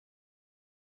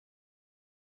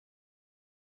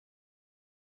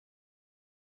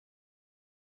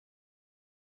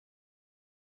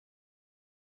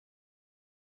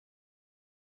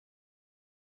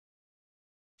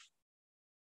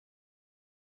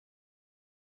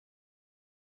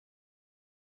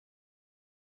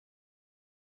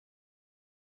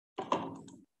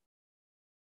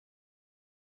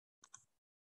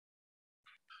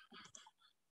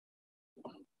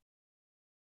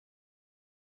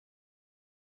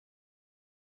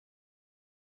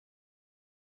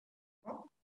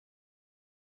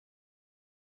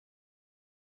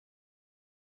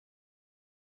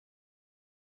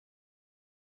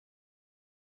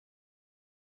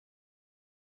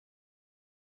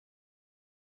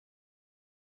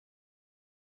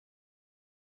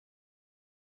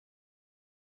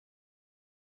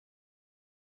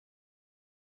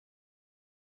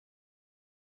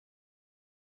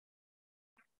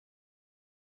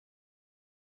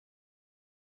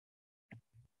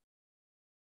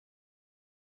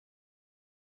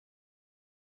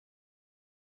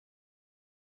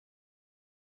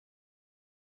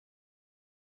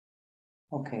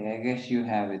 Okay, I guess you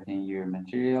have it in your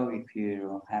material. If you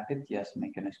don't have it, just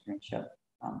make a screenshot.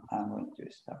 I'm going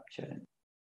to stop sharing.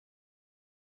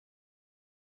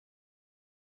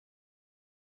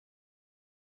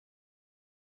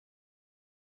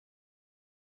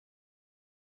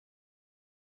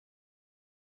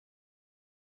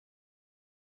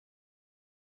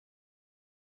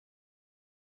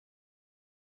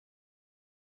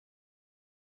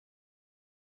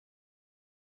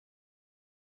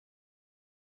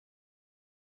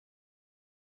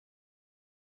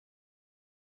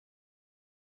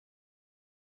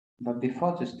 But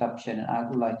before to stop sharing, I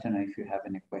would like to know if you have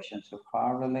any questions so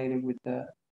far related with the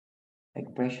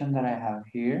expression that I have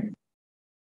here.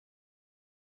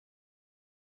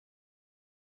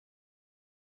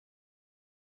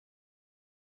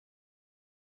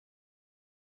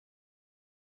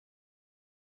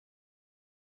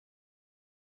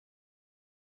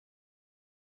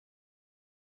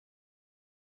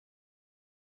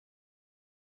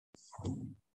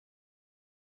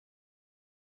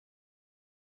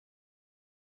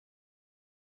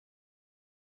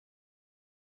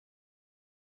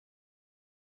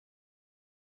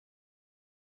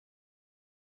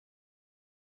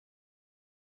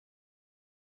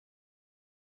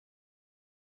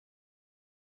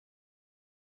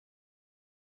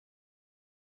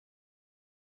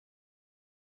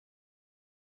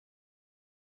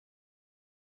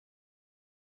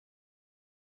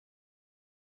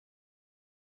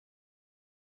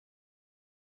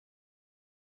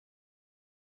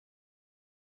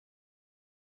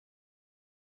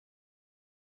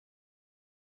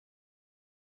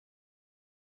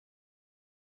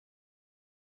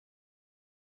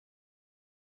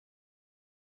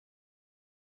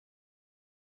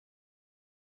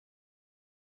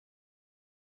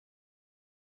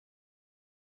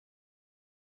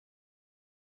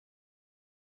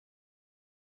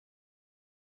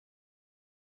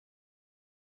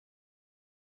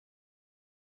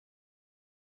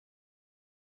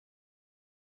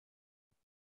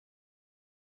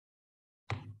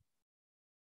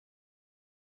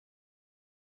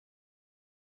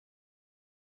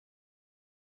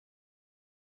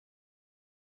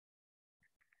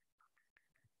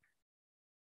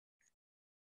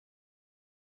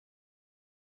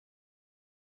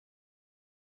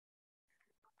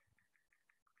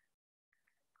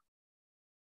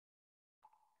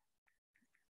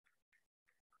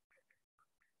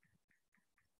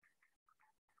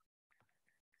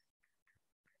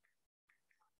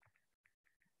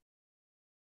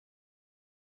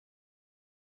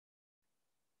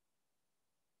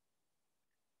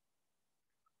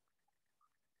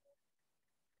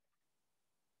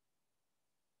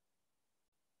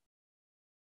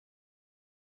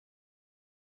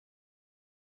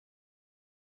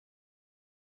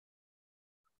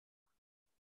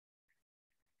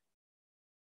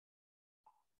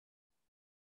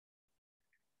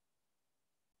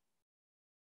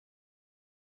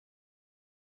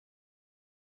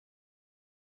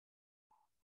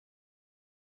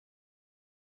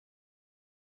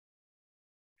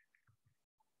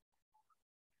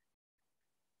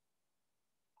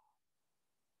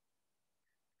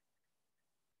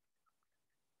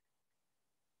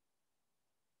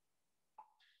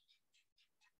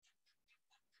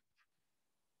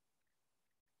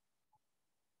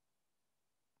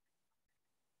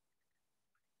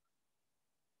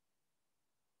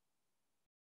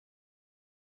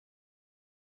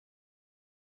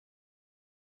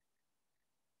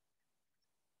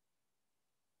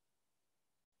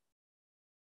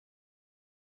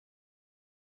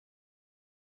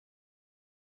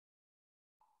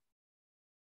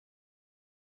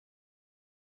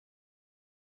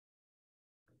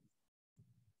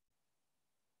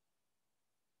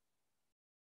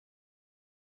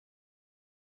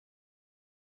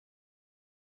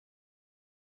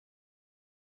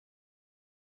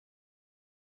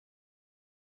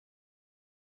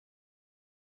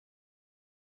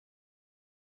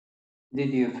 Did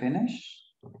you finish?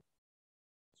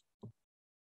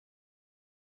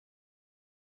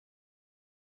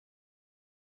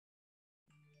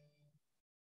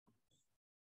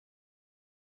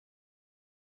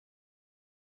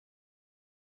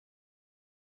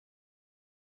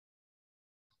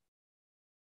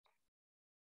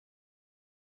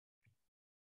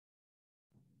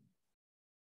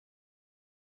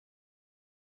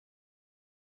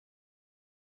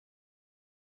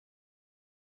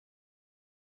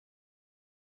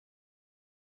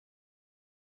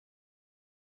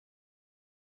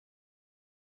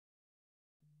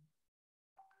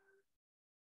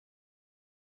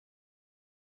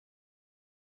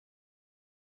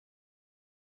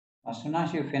 As soon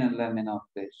as you finish, let me know,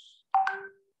 please.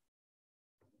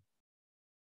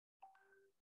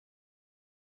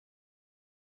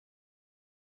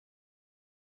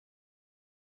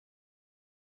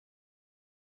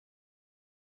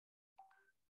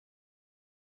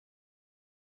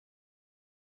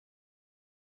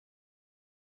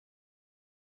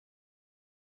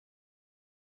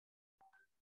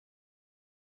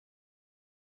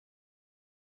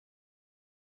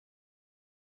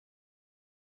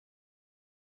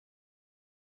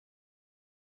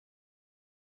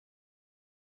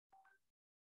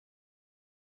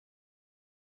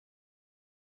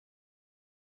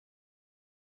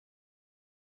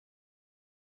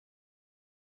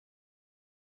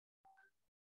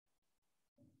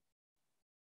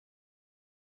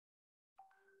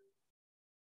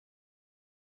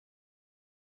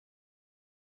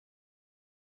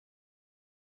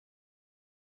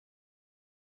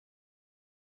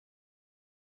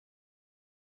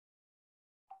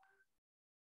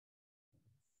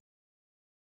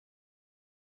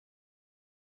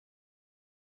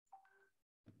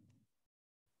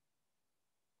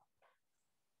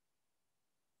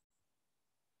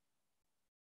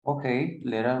 Okay,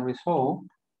 let us resolve.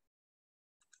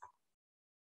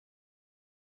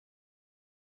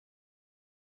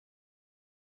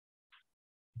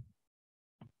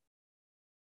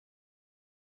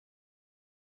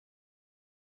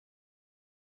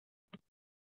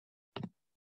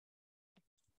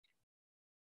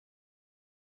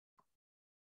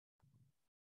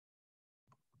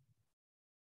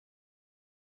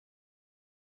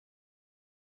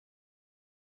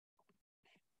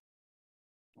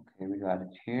 Okay, we got it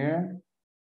here.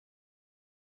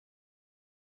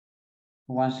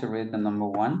 Who wants to read the number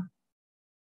 1?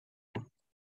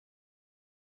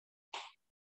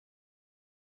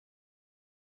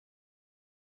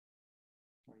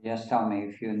 Just tell me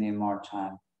if you need more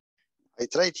time. I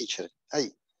try, teacher.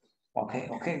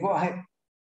 Okay, go ahead.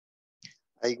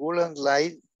 I wouldn't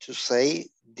like to say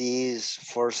this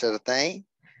for certain,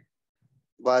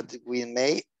 but we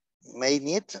may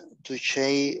need to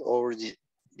change our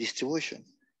distribution.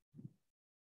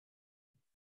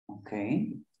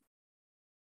 Okay.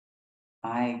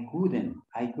 I wouldn't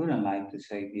like to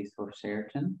say this for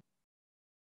certain,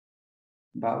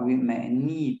 but we may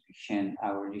need to change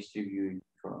our distribution.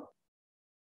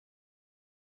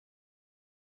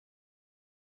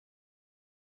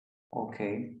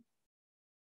 Okay.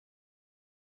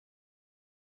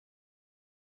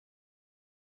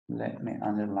 Let me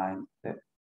underline the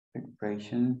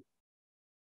expression.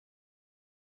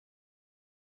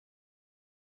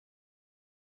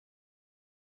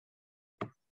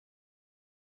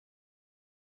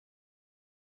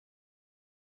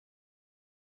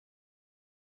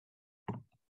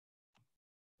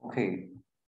 Okay.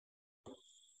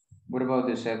 What about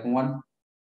the second one?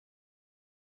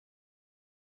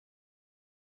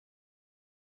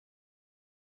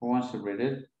 Who wants to read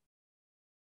it?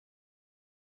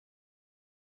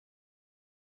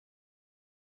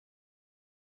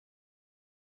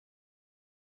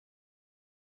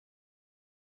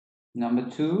 Number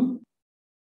 2.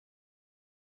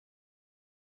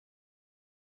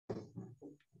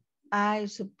 I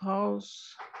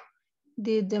suppose.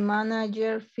 Did the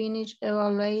manager finish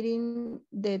evaluating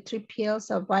the 3PLs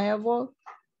available?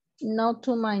 Not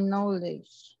to my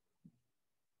knowledge.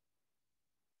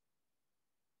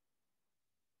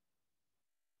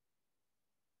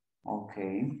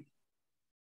 Okay.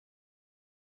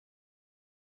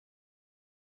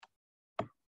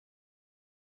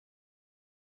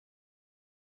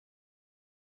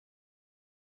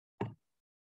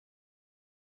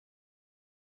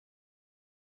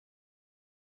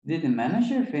 Did the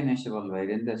manager finish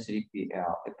evaluating the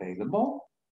 3PL available?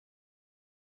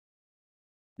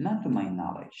 Not to my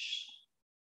knowledge.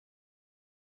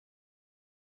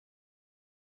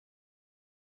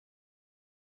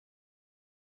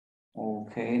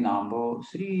 Okay, number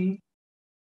 3.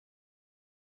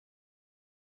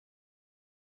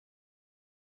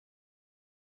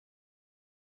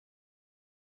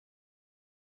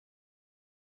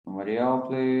 Somebody else,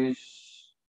 please.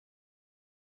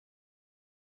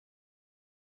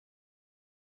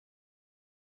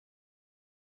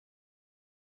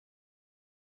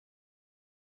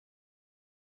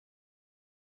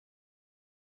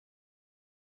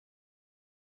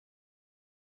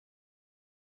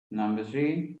 Number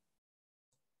 3.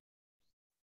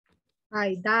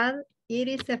 I doubt it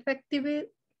is effective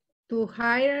to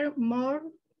hire more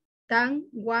than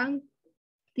one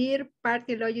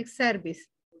third-party logic service.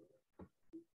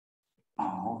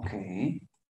 Oh, okay.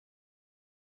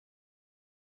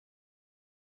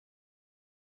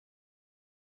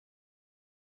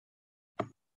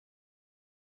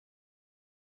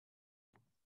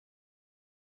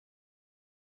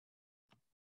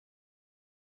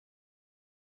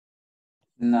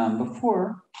 Number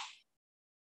 4.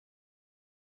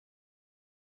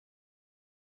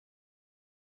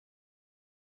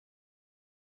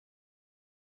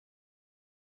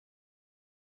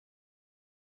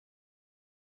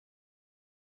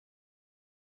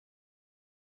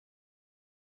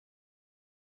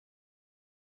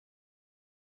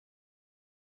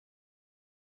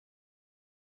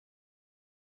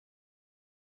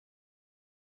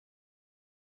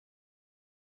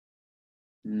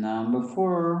 Number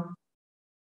 4.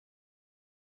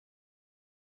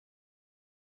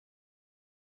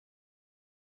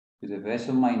 To the best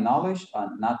of my knowledge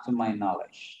and not to my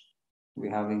knowledge, we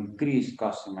have increased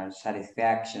customer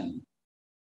satisfaction.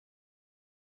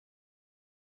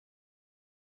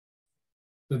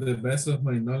 To the best of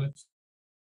my knowledge.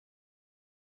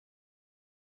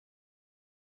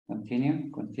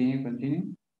 Continue.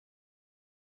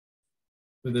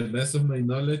 To the best of my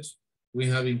knowledge, we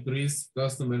have increased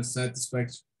customer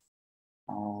satisfaction.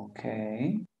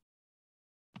 Okay.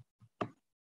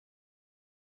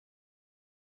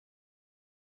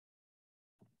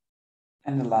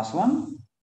 And the last one?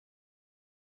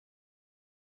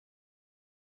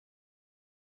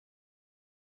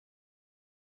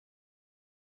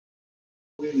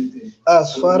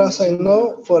 As far as I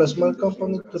know, for a small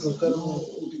company to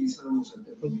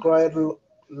require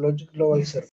logic global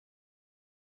service.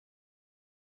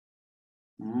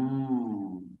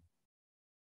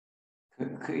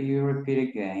 Could you repeat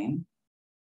again?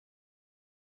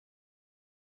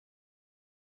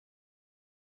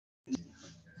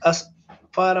 As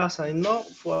far as I know,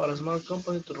 for a small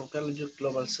company to require logic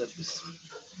global service.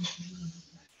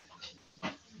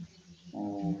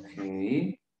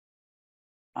 Okay.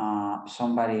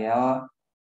 Somebody else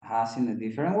has in a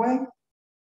different way?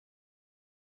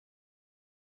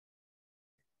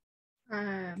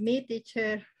 Me,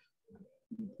 teacher.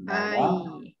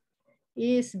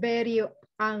 Is very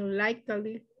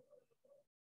unlikely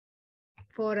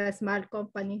for a small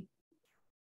company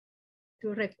to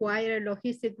require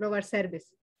logistic global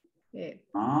service.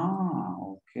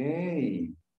 Okay.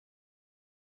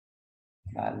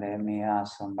 Let me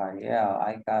ask somebody else.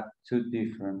 I got 2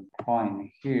 different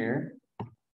points here.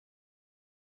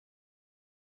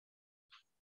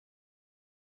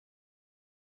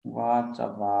 What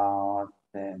about,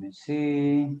 let me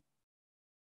see.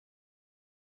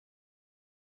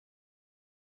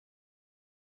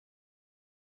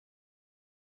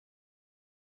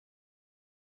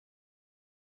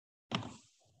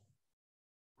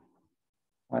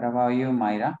 What about you,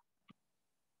 Mayra?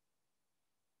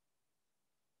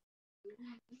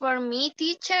 For me,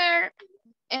 teacher,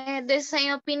 the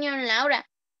same opinion, Laura.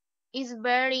 Is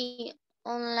very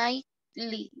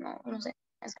unlikely. No sé.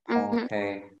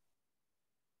 Okay.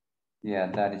 Yeah,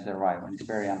 that is the right one. It's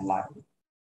very unlikely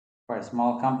for a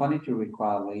small company to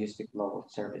require logistic global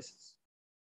services.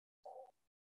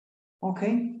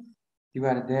 Okay, you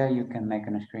got it there. You can make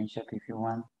a screenshot if you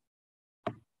want.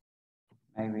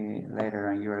 Maybe later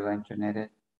on you're going to need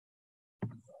it.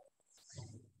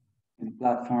 In the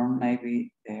platform,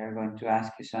 maybe they are going to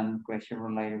ask you some question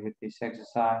related with this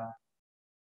exercise.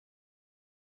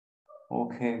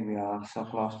 Okay, we are so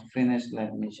close to finish.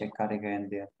 Let me check out again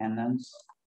the attendance.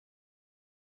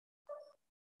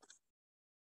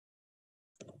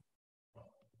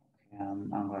 Okay, I'm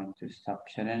going to stop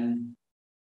sharing.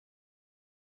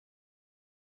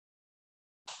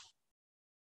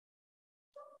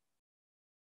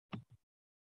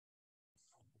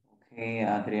 Okay,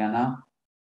 Adriana.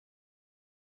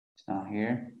 It's not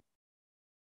here.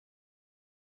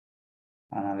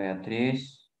 Ana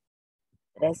Beatriz.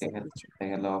 Present. Say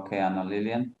hello. Okay, Ana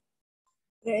Lilian.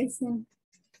 Present.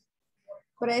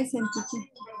 Present, teacher.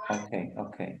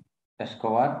 Okay.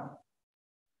 Escobar.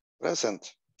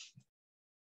 Present.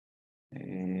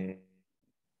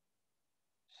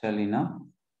 Selena.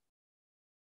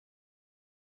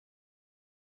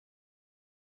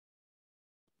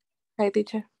 Hi,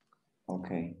 teacher.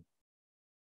 Okay.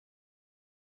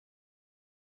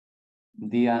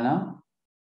 Diana.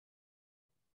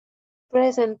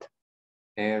 Present.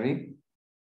 Eric.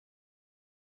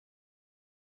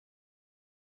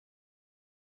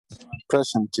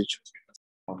 Present, teacher.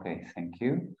 Okay, thank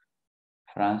you.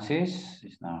 Francis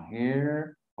is now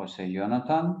here. Jose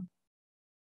Jonathan.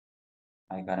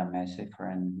 I got a message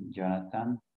from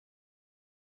Jonathan.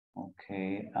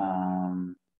 Okay.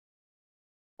 Juan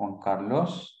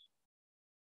Carlos.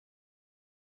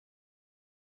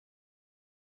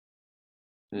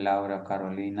 Laura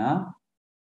Carolina.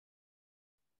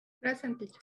 Present,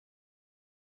 teacher.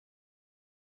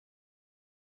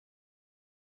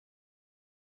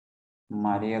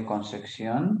 María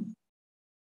Concepción.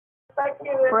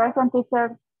 Present,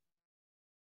 teacher.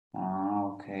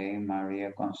 Okay,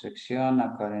 Maria Concepcion,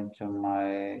 according to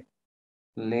my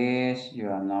list, you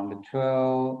are number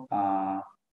 12.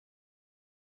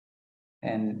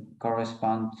 And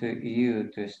correspond to you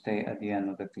to stay at the end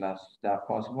of the class. Is that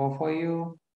possible for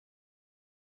you?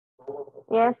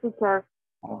 Yes, teacher.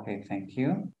 Okay, thank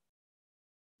you.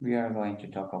 We are going to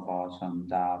talk about some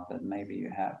doubt that maybe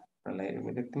you have related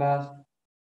with the class.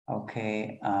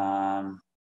 Okay,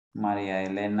 Maria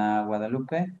Elena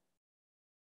Guadalupe.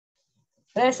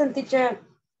 Present, teacher.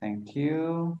 Thank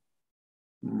you.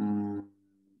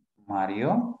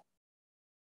 Mario.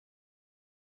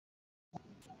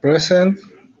 Present.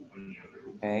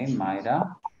 Okay,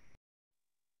 Mayra.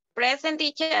 Present,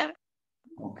 teacher.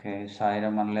 Okay,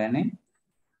 Zaira Marlene.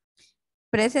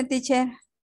 Present, teacher.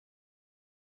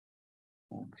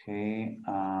 Okay,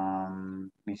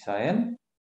 Misael.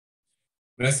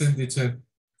 Present, teacher.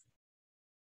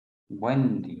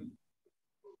 Wendy.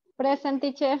 Present,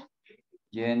 teacher.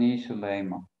 Jenny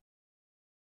Suleima.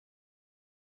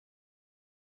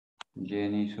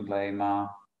 Jenny Suleima.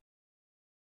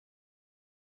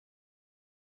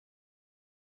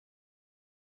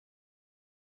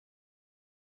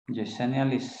 Yesenia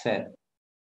Lisette.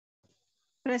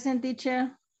 Present,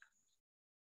 teacher.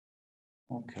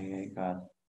 Okay, I got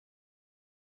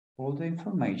all the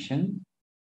information.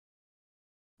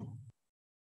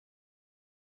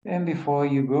 And before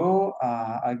you go,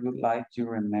 I would like to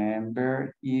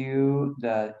remember you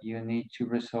that you need to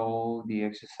resolve the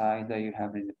exercise that you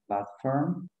have in the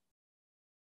platform.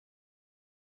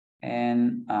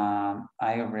 And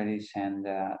I already sent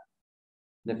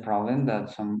the problem that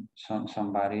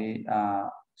somebody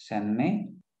sent me.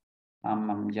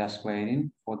 I'm just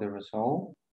waiting for the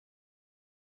result.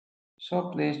 So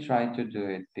please try to do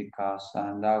it because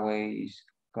that way it's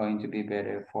going to be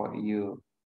better for you.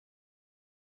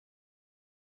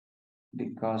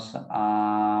 Because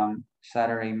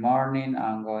Saturday morning,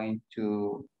 I'm going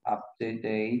to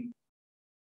update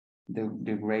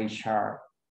the grade chart.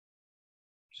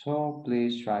 So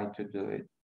please try to do it.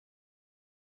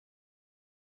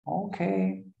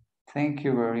 Okay, thank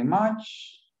you very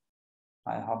much.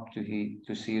 I hope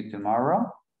to see you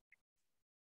tomorrow.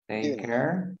 Take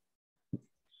care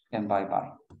and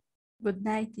bye-bye. Good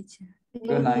night, teacher.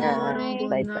 Good night.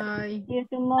 Good night. See you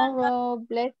tomorrow.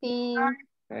 Blessings.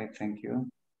 Okay, thank you.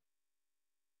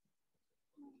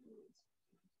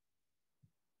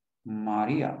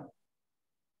 María.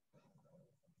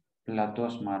 Las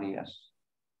dos Marías.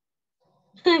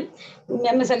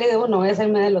 Ya me salí de uno, voy a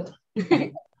salirme del otro.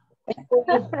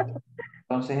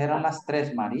 Entonces eran las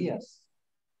tres Marías.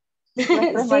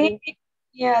 Sí,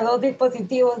 y a dos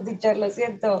dispositivos, teacher, lo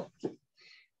siento.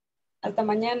 Hasta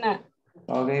mañana.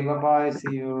 Okay, bye-bye.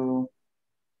 See you.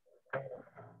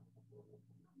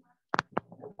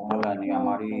 Hola, Nia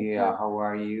Maria. How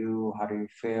are you? How do you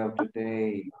feel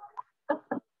today?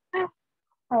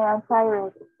 I am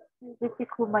tired. It's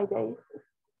difficult my day.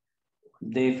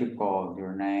 Difficult,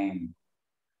 your name.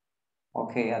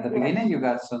 Okay, at the beginning you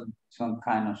got some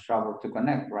kind of trouble to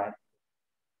connect, right?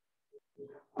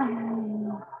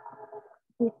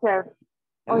 Teacher,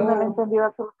 hoy no le he entendido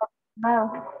absolutamente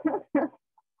nada.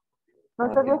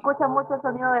 No sé si escucha mucho el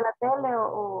sonido de la tele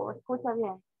o escucha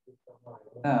bien.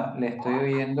 No, le estoy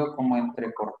oyendo como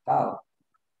entrecortado.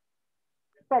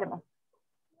 Espérame.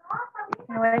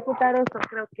 Me voy a quitar esto,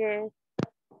 creo que es.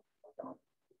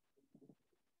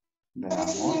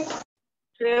 Veamos.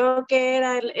 Creo que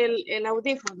era el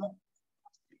audífono.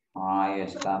 Ahí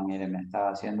está, mire, me estaba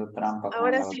haciendo trampa.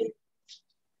 Ahora sí.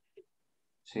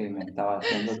 Sí, me estaba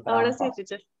haciendo trampa. Ahora sí,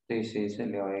 teacher. Sí, se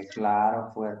le oye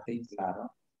claro, fuerte y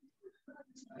claro.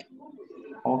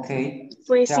 Okay.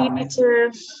 Pues sí,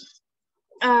 teacher.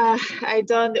 I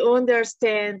don't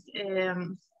understand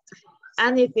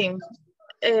anything.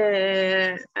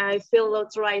 I feel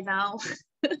lost right now.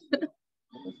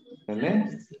 Really?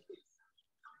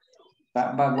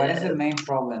 But what is the main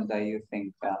problem that you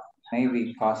think that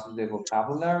maybe causes the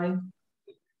vocabulary?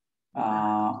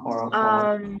 Or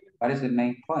what is the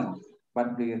main point?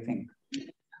 What do you think?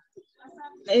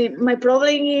 My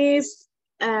problem is,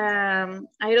 I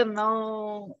don't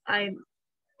know, I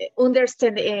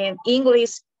understand in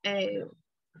English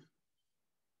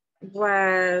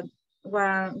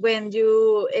when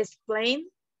you explain.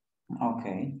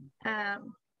 Okay.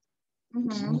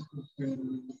 Mm-hmm.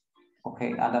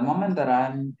 Okay, at the moment that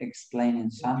I'm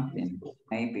explaining something,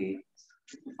 maybe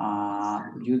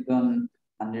you don't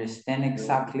understand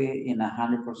exactly in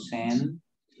 100%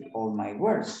 all my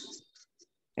words.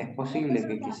 Es posible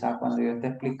que quizá cuando yo esté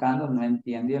explicando no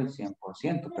entiende el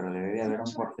 100%, pero debe de haber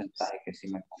un porcentaje que sí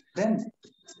me comprende.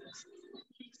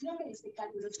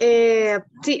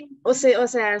 Sí, o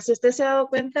sea, si usted se ha dado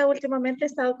cuenta, últimamente he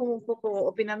estado como un poco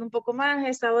opinando un poco más, he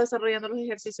estado desarrollando los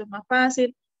ejercicios más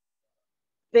fácil,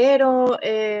 pero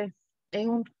es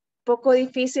un poco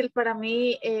difícil para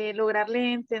mí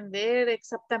lograrle entender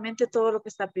exactamente todo lo que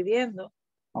está pidiendo.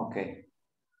 Ok.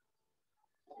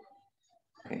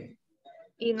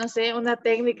 Y no sé, una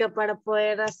técnica para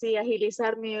poder así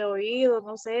agilizar mi oído,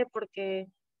 no sé, porque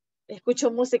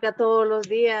escucho música todos los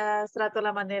días, trato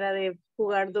la manera de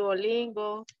jugar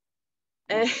Duolingo.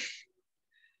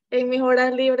 En mis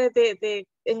horas libres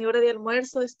en mi hora de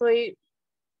almuerzo estoy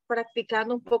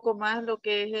practicando un poco más lo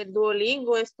que es el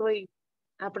Duolingo, estoy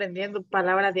aprendiendo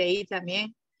palabras de ahí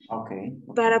también. Okay.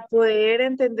 Para poder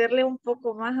entenderle un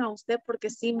poco más a usted,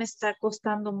 porque sí me está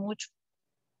costando mucho.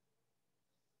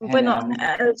 Bueno,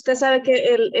 usted sabe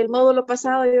que el módulo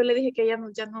pasado yo le dije que ya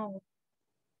no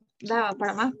daba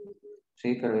para más.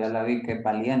 Sí, pero ya la vi que es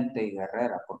valiente y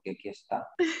guerrera, porque aquí está.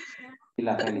 Y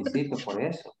la felicito por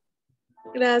eso.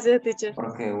 Gracias, teacher.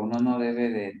 Porque uno no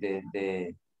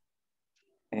debe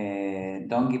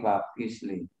don't give up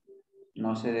easily.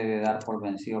 No se debe dar por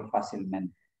vencido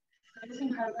fácilmente.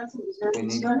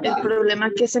 El problema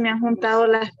es que se me han juntado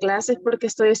las clases porque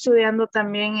estoy estudiando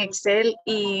también Excel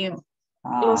y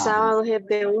los sábados es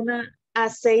de 1 a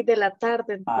 6 de la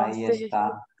tarde. Entonces,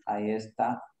 ahí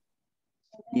está.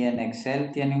 Y en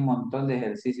Excel tiene un montón de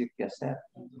ejercicios que hacer.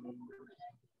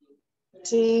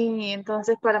 Sí,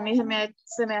 entonces para mí se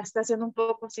me está haciendo un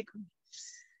poco así como...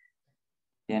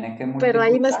 Tiene que multiplicar. Pero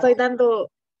ahí me estoy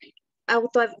dando,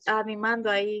 autoanimando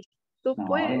ahí. Tú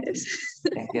puedes.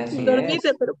 Es que así Dormite,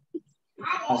 es. pero...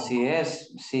 Así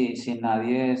es. Si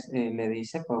nadie le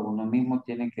dice, pues uno mismo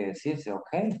tiene que decirse, ok,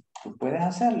 tú puedes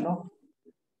hacerlo.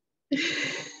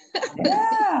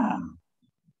 Yeah.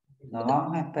 No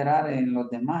vamos a esperar en los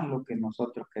demás lo que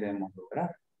nosotros queremos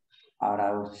lograr.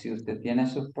 Ahora, si usted tiene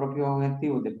sus propios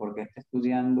objetivos de por qué está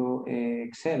estudiando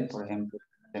Excel, por ejemplo,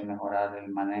 de mejorar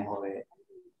el manejo de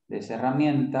esa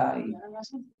herramienta y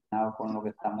nada con lo que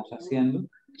estamos haciendo,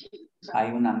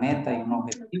 hay una meta y un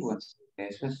objetivo.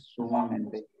 Eso es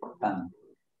sumamente importante.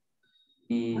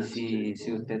 Y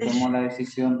si usted tomó la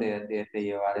decisión de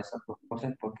llevar esas dos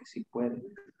cosas, porque sí puede.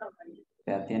 O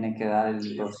sea, tiene que dar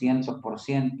el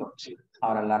 200%.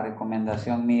 Ahora, la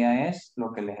recomendación mía es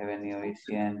lo que les he venido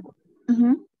diciendo.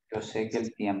 Yo sé que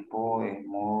el tiempo es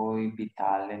muy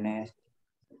vital en esto,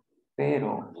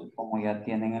 pero como ya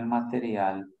tienen el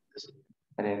material,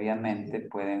 previamente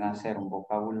pueden hacer un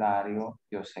vocabulario.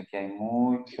 Yo sé que hay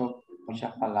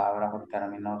muchas palabras o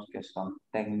términos que son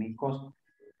técnicos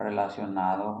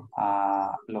relacionados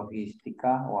a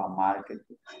logística o a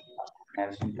marketing, a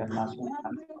comercio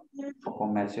internacional o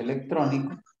comercio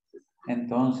electrónico.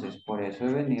 Entonces, por eso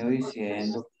he venido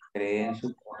diciendo que creen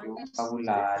su propio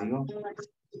vocabulario,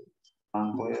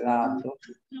 banco de datos,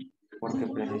 porque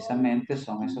precisamente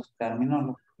son esos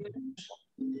términos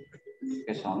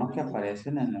que son los que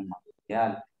aparecen en el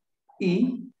material.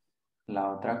 Y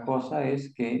la otra cosa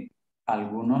es que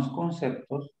algunos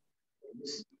conceptos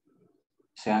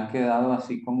se han quedado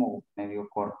así como medio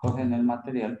cortos en el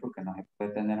material, porque no se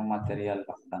puede tener un material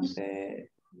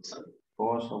bastante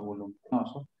gozo,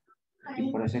 voluminoso.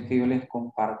 Y por eso es que yo les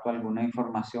comparto alguna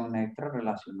información extra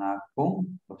relacionada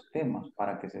con los temas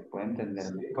para que se pueda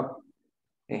entender mejor.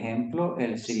 Ejemplo,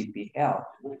 el 3PL.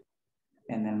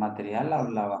 En el material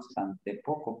habla bastante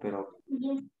poco, pero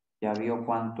ya vio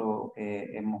cuánto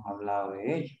hemos hablado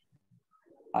de ello.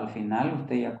 Al final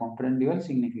usted ya comprendió el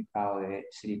significado de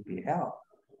 3PL.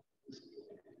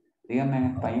 Dígame en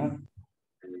español.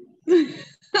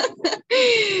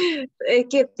 Es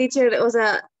que, teacher, o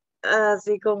sea,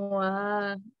 así como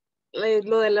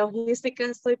lo de la logística,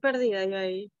 estoy perdida yo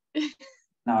ahí.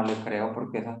 No, le creo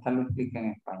porque eso hasta lo explica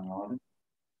en español.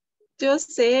 Yo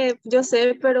sé,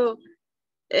 pero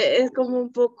es como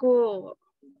un poco,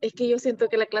 es que yo siento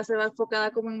que la clase va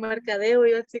enfocada como en mercadeo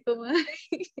y así como...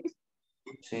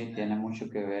 Sí, tiene mucho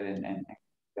que ver en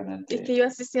Es que yo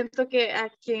así siento que a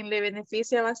quien le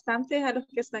beneficia bastante es a los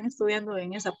que están estudiando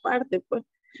en esa parte, pues.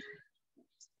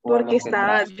 Porque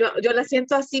yo la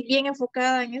siento así bien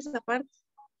enfocada en esa parte.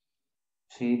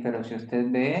 Sí, pero si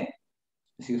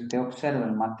usted observa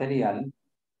el material,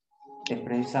 es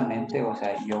precisamente, o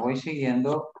sea, yo voy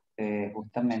siguiendo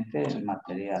justamente el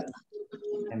material.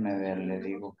 Déjeme ver, le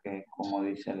digo que como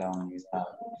dice la unidad.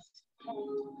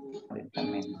 Ahorita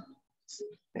mismo.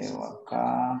 Veo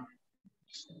acá.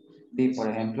 Sí, por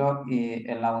ejemplo, y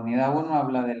en la unidad 1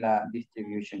 habla de la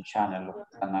distribution channel, los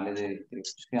canales de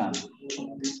distribución.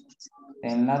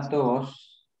 En la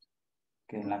 2,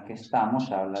 que es en la que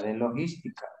estamos, habla de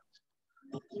logística.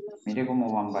 Mire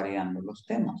cómo van variando los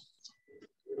temas.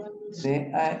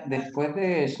 Después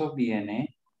de eso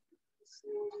viene,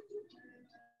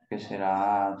 que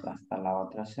será hasta la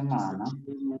otra semana.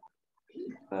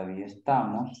 Todavía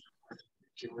estamos.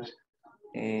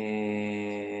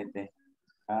 Dejar.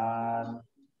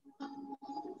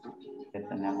 Ya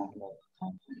tenemos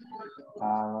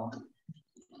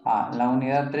la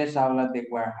unidad 3 habla de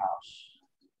warehouse.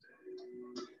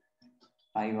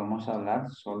 Ahí vamos a hablar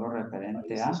solo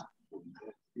referente a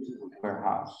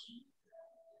warehouse.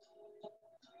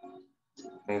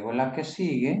 Luego la que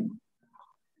sigue,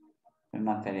 el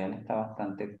material está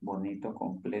bastante bonito,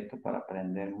 completo para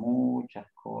aprender muchas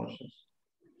cosas.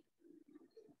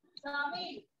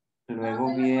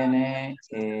 Luego viene,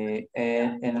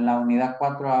 en la unidad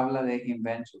 4 habla de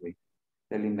inventory,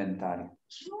 del inventario.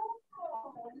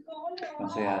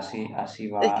 Entonces así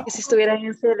va. Es que si estuviera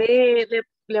en CD,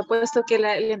 le apuesto que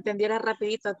le entendiera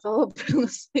rapidito a todo, pero no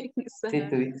sé.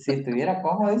 Si estuviera,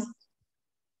 ¿cómo es?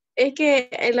 Es que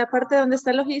en la parte donde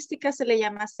está logística se le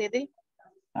llama CD.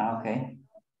 Ah,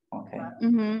 ok.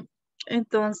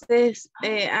 Entonces,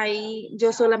 ahí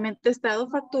yo solamente he estado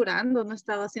facturando, no he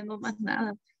estado haciendo más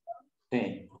nada.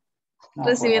 Sí. No,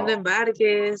 recibiendo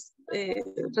embarques,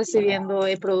 recibiendo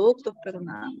productos, pero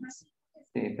nada más.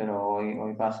 Sí, pero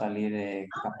hoy va a salir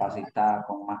capacitada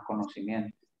con más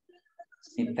conocimiento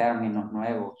y términos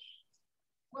nuevos.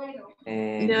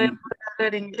 Ya voy a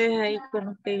hablar inglés ahí con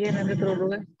los que vienen de otro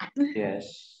lugar.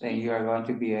 Yes, and you are going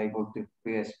to be able to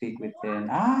speak with them.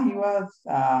 You was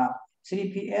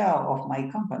CPL of my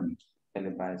company. ¿Qué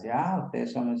le parece?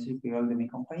 Ustedes son el CPL de mi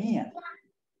compañía.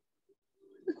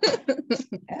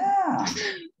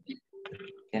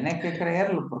 Tienes que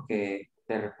creerlo porque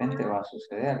de repente va a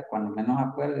suceder. Cuando menos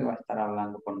acuerde va a estar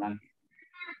hablando con alguien.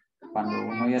 Cuando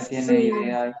uno ya tiene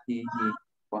idea y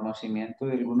conocimiento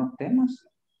de algunos temas,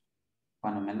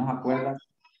 cuando menos acuerda,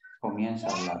 comienza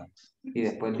a hablar. Y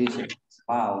después dice,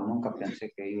 wow, nunca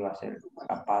pensé que iba a ser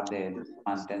capaz de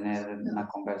mantener una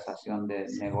conversación de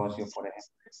negocio, por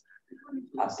ejemplo,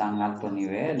 a tan alto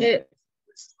nivel.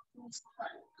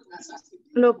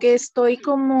 Lo que estoy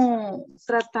como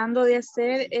tratando de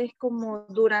hacer es como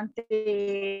durante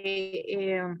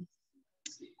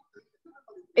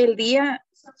el día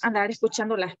andar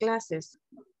escuchando las clases.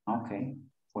 Ok,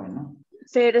 bueno.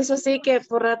 Pero eso sí que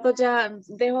por rato ya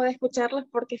dejo de escucharlas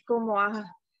porque es como,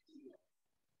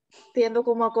 tiendo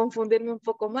como a confundirme un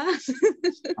poco más.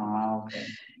 Okay.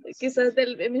 Quizás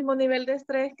el mismo nivel de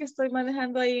estrés que estoy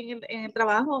manejando ahí en el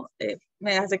trabajo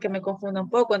me hace que me confunda un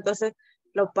poco. Entonces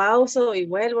lo pauso y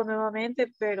vuelvo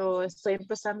nuevamente, pero estoy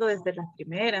empezando desde las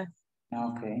primeras.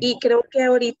 Okay. Y creo que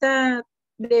ahorita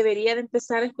debería de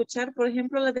empezar a escuchar, por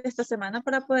ejemplo, las de esta semana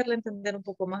para poderle entender un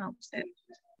poco más a usted.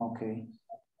 Ok.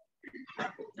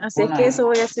 Así es que eso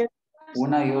voy a hacer.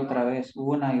 Una y otra vez,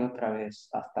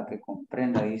 hasta que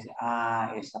comprenda y dice,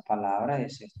 esa palabra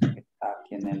es esta que está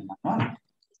aquí en el manual.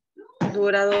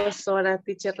 Dura 2 horas,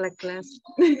 teacher, la clase.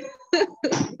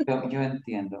 Yo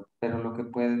entiendo, pero lo que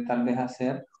puede tal vez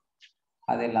hacer,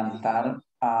 adelantar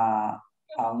a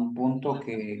un punto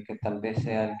que tal vez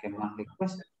sea el que más le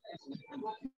cueste.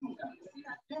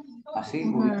 Así,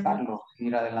 ubicarlo,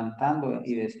 ir adelantando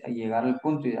y llegar al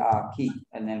punto y aquí,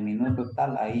 en el minuto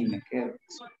tal, ahí me quedo.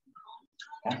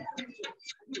 ¿Ya?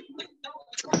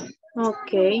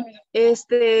 Ok,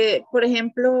 por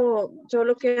ejemplo, yo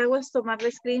lo que hago es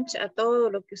tomarle screenshot a todo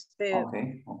lo que usted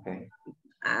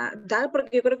da,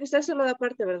 porque yo creo que usted se lo da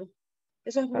aparte, ¿verdad?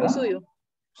 Eso es muy suyo.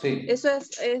 Sí. Eso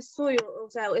es suyo, o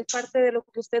sea, es parte de lo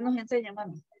que usted nos enseña,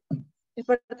 mami. Es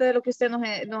parte de lo que usted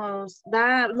nos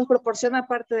da, nos proporciona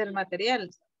parte del material.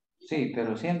 Sí,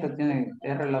 pero siempre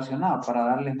es relacionado para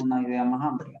darles una idea más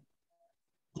amplia.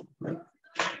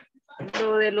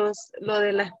 Lo de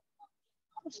las...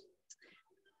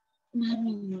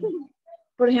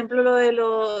 Por ejemplo, lo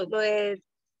de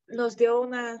nos dio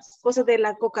unas cosas de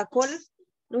la Coca-Cola,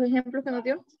 los ejemplos que nos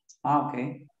dio. Ok,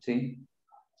 sí.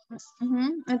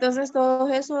 Entonces, todo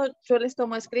eso yo les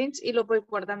tomo screens y lo voy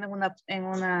guardando en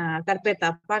una carpeta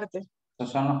aparte.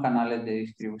 Esos son los canales de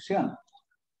distribución.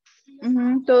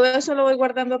 Todo eso lo voy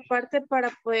guardando aparte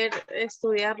para poder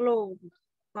estudiarlo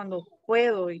cuando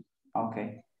puedo. Ok.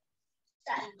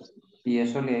 Y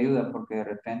eso le ayuda porque de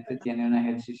repente tiene un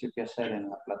ejercicio que hacer en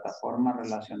la plataforma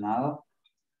relacionado.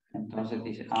 Entonces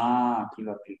dice, aquí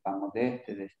lo aplicamos de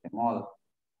este modo.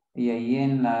 Y ahí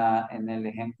en el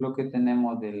ejemplo que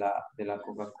tenemos de la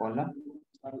Coca-Cola,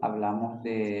 hablamos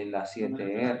de las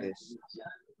 7 R's.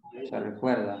 ¿Se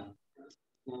recuerda?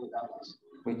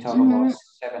 We talk about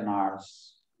 7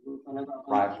 R's.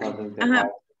 Right product, the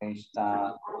right place,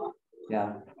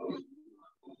 yeah.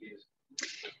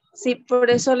 Sí, por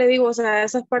eso le digo, o sea,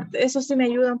 esas partes, eso sí me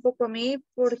ayuda un poco a mí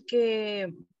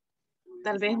porque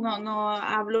tal vez no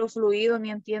hablo fluido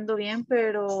ni entiendo bien,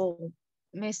 pero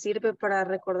me sirve para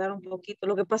recordar un poquito.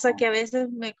 Lo que pasa es que a veces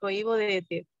me cohíbo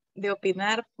de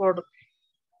opinar por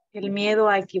el miedo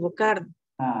a equivocar.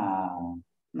 No.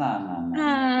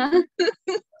 Ah.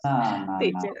 No.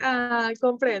 Teacher,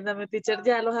 compréndame, teacher,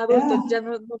 ya los adultos ya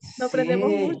no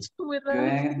aprendemos Sí, mucho, muy yo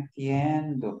rápido.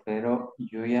 entiendo, pero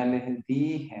yo ya les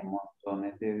dije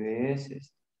montones de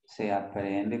veces, se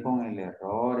aprende con el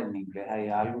error. En inglés hay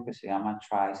algo que se llama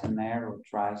tries and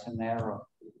error,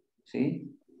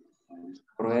 ¿sí?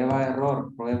 Prueba,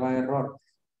 error.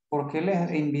 ¿Por qué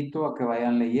les invito a que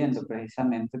vayan leyendo?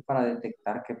 Precisamente para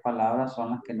detectar qué palabras son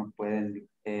las que no pueden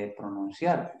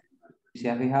pronunciar. Si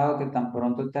has fijado que tan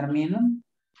pronto terminan,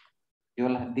 yo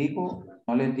las digo,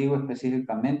 no les digo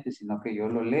específicamente, sino que yo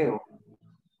lo leo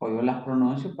o yo las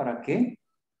pronuncio para que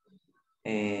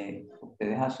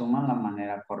ustedes asuman la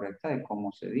manera correcta de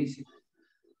cómo se dice.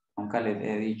 Nunca les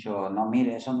he dicho, no,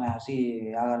 mire, eso no es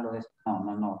así, hágalo de esta.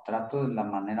 No, trato de la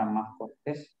manera más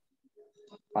cortés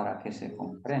para que se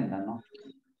comprenda, ¿no?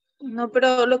 No,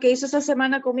 pero lo que hizo esa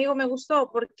semana conmigo me gustó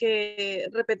porque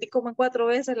repetí como en 4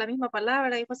 veces la misma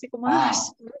palabra y fue así como, no me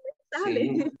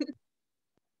sale.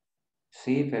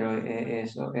 Sí, pero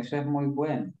eso es muy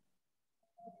bueno.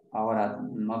 Ahora,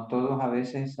 no todos a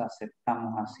veces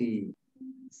aceptamos así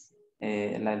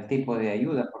el tipo de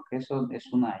ayuda, porque eso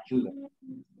es una ayuda.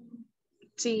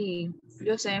 Sí,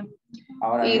 yo sé.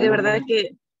 Ahora, Y yo de verdad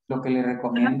que... Lo que le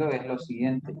recomiendo es lo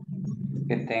siguiente,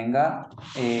 que tenga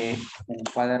un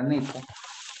cuadernito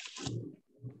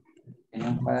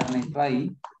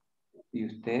ahí y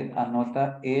usted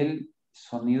anota el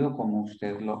sonido como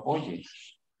usted lo oye.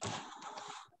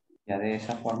 Ya de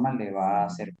esa forma le va a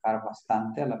acercar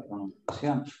bastante a la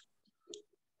pronunciación.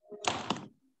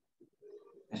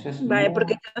 Eso es Vaya,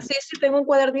 porque sí tengo un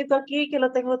cuadernito aquí que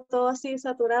lo tengo todo así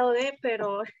saturado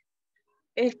pero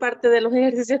es parte de los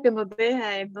ejercicios que nos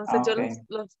deja, entonces yo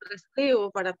los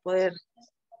escribo para poder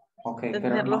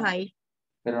tenerlos ahí.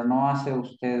 Pero no hace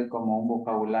usted como un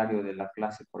vocabulario de la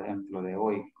clase, por ejemplo, de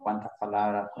hoy. ¿Cuántas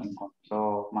palabras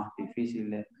encontró más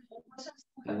difíciles?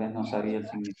 Tal vez no sabía el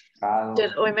significado.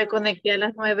 Hoy me conecté a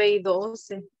las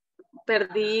 9:12.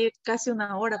 Perdí casi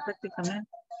 1 hora prácticamente.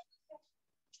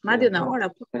 Más de 1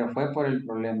 hora. Pero fue por el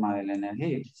problema de la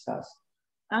energía, quizás.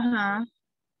 Ajá.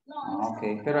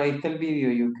 Ok, pero ahí está el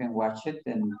video. You can watch it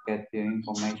and get the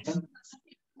information.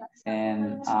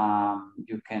 And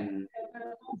you can,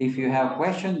 if you have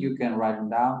questions, you can write them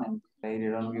down and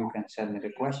later on you can send me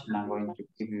the question. I'm going to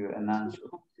give you an answer.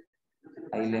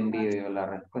 Ahí le envío yo la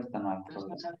respuesta, no hay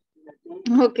problema.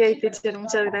 Ok, teacher,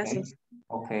 muchas gracias.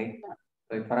 Ok,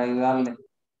 estoy para ayudarle.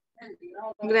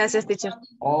 Gracias, teacher.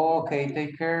 Ok,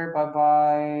 take care, bye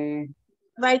bye.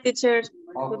 Bye, teacher.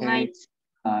 Okay. Good night.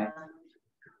 Night.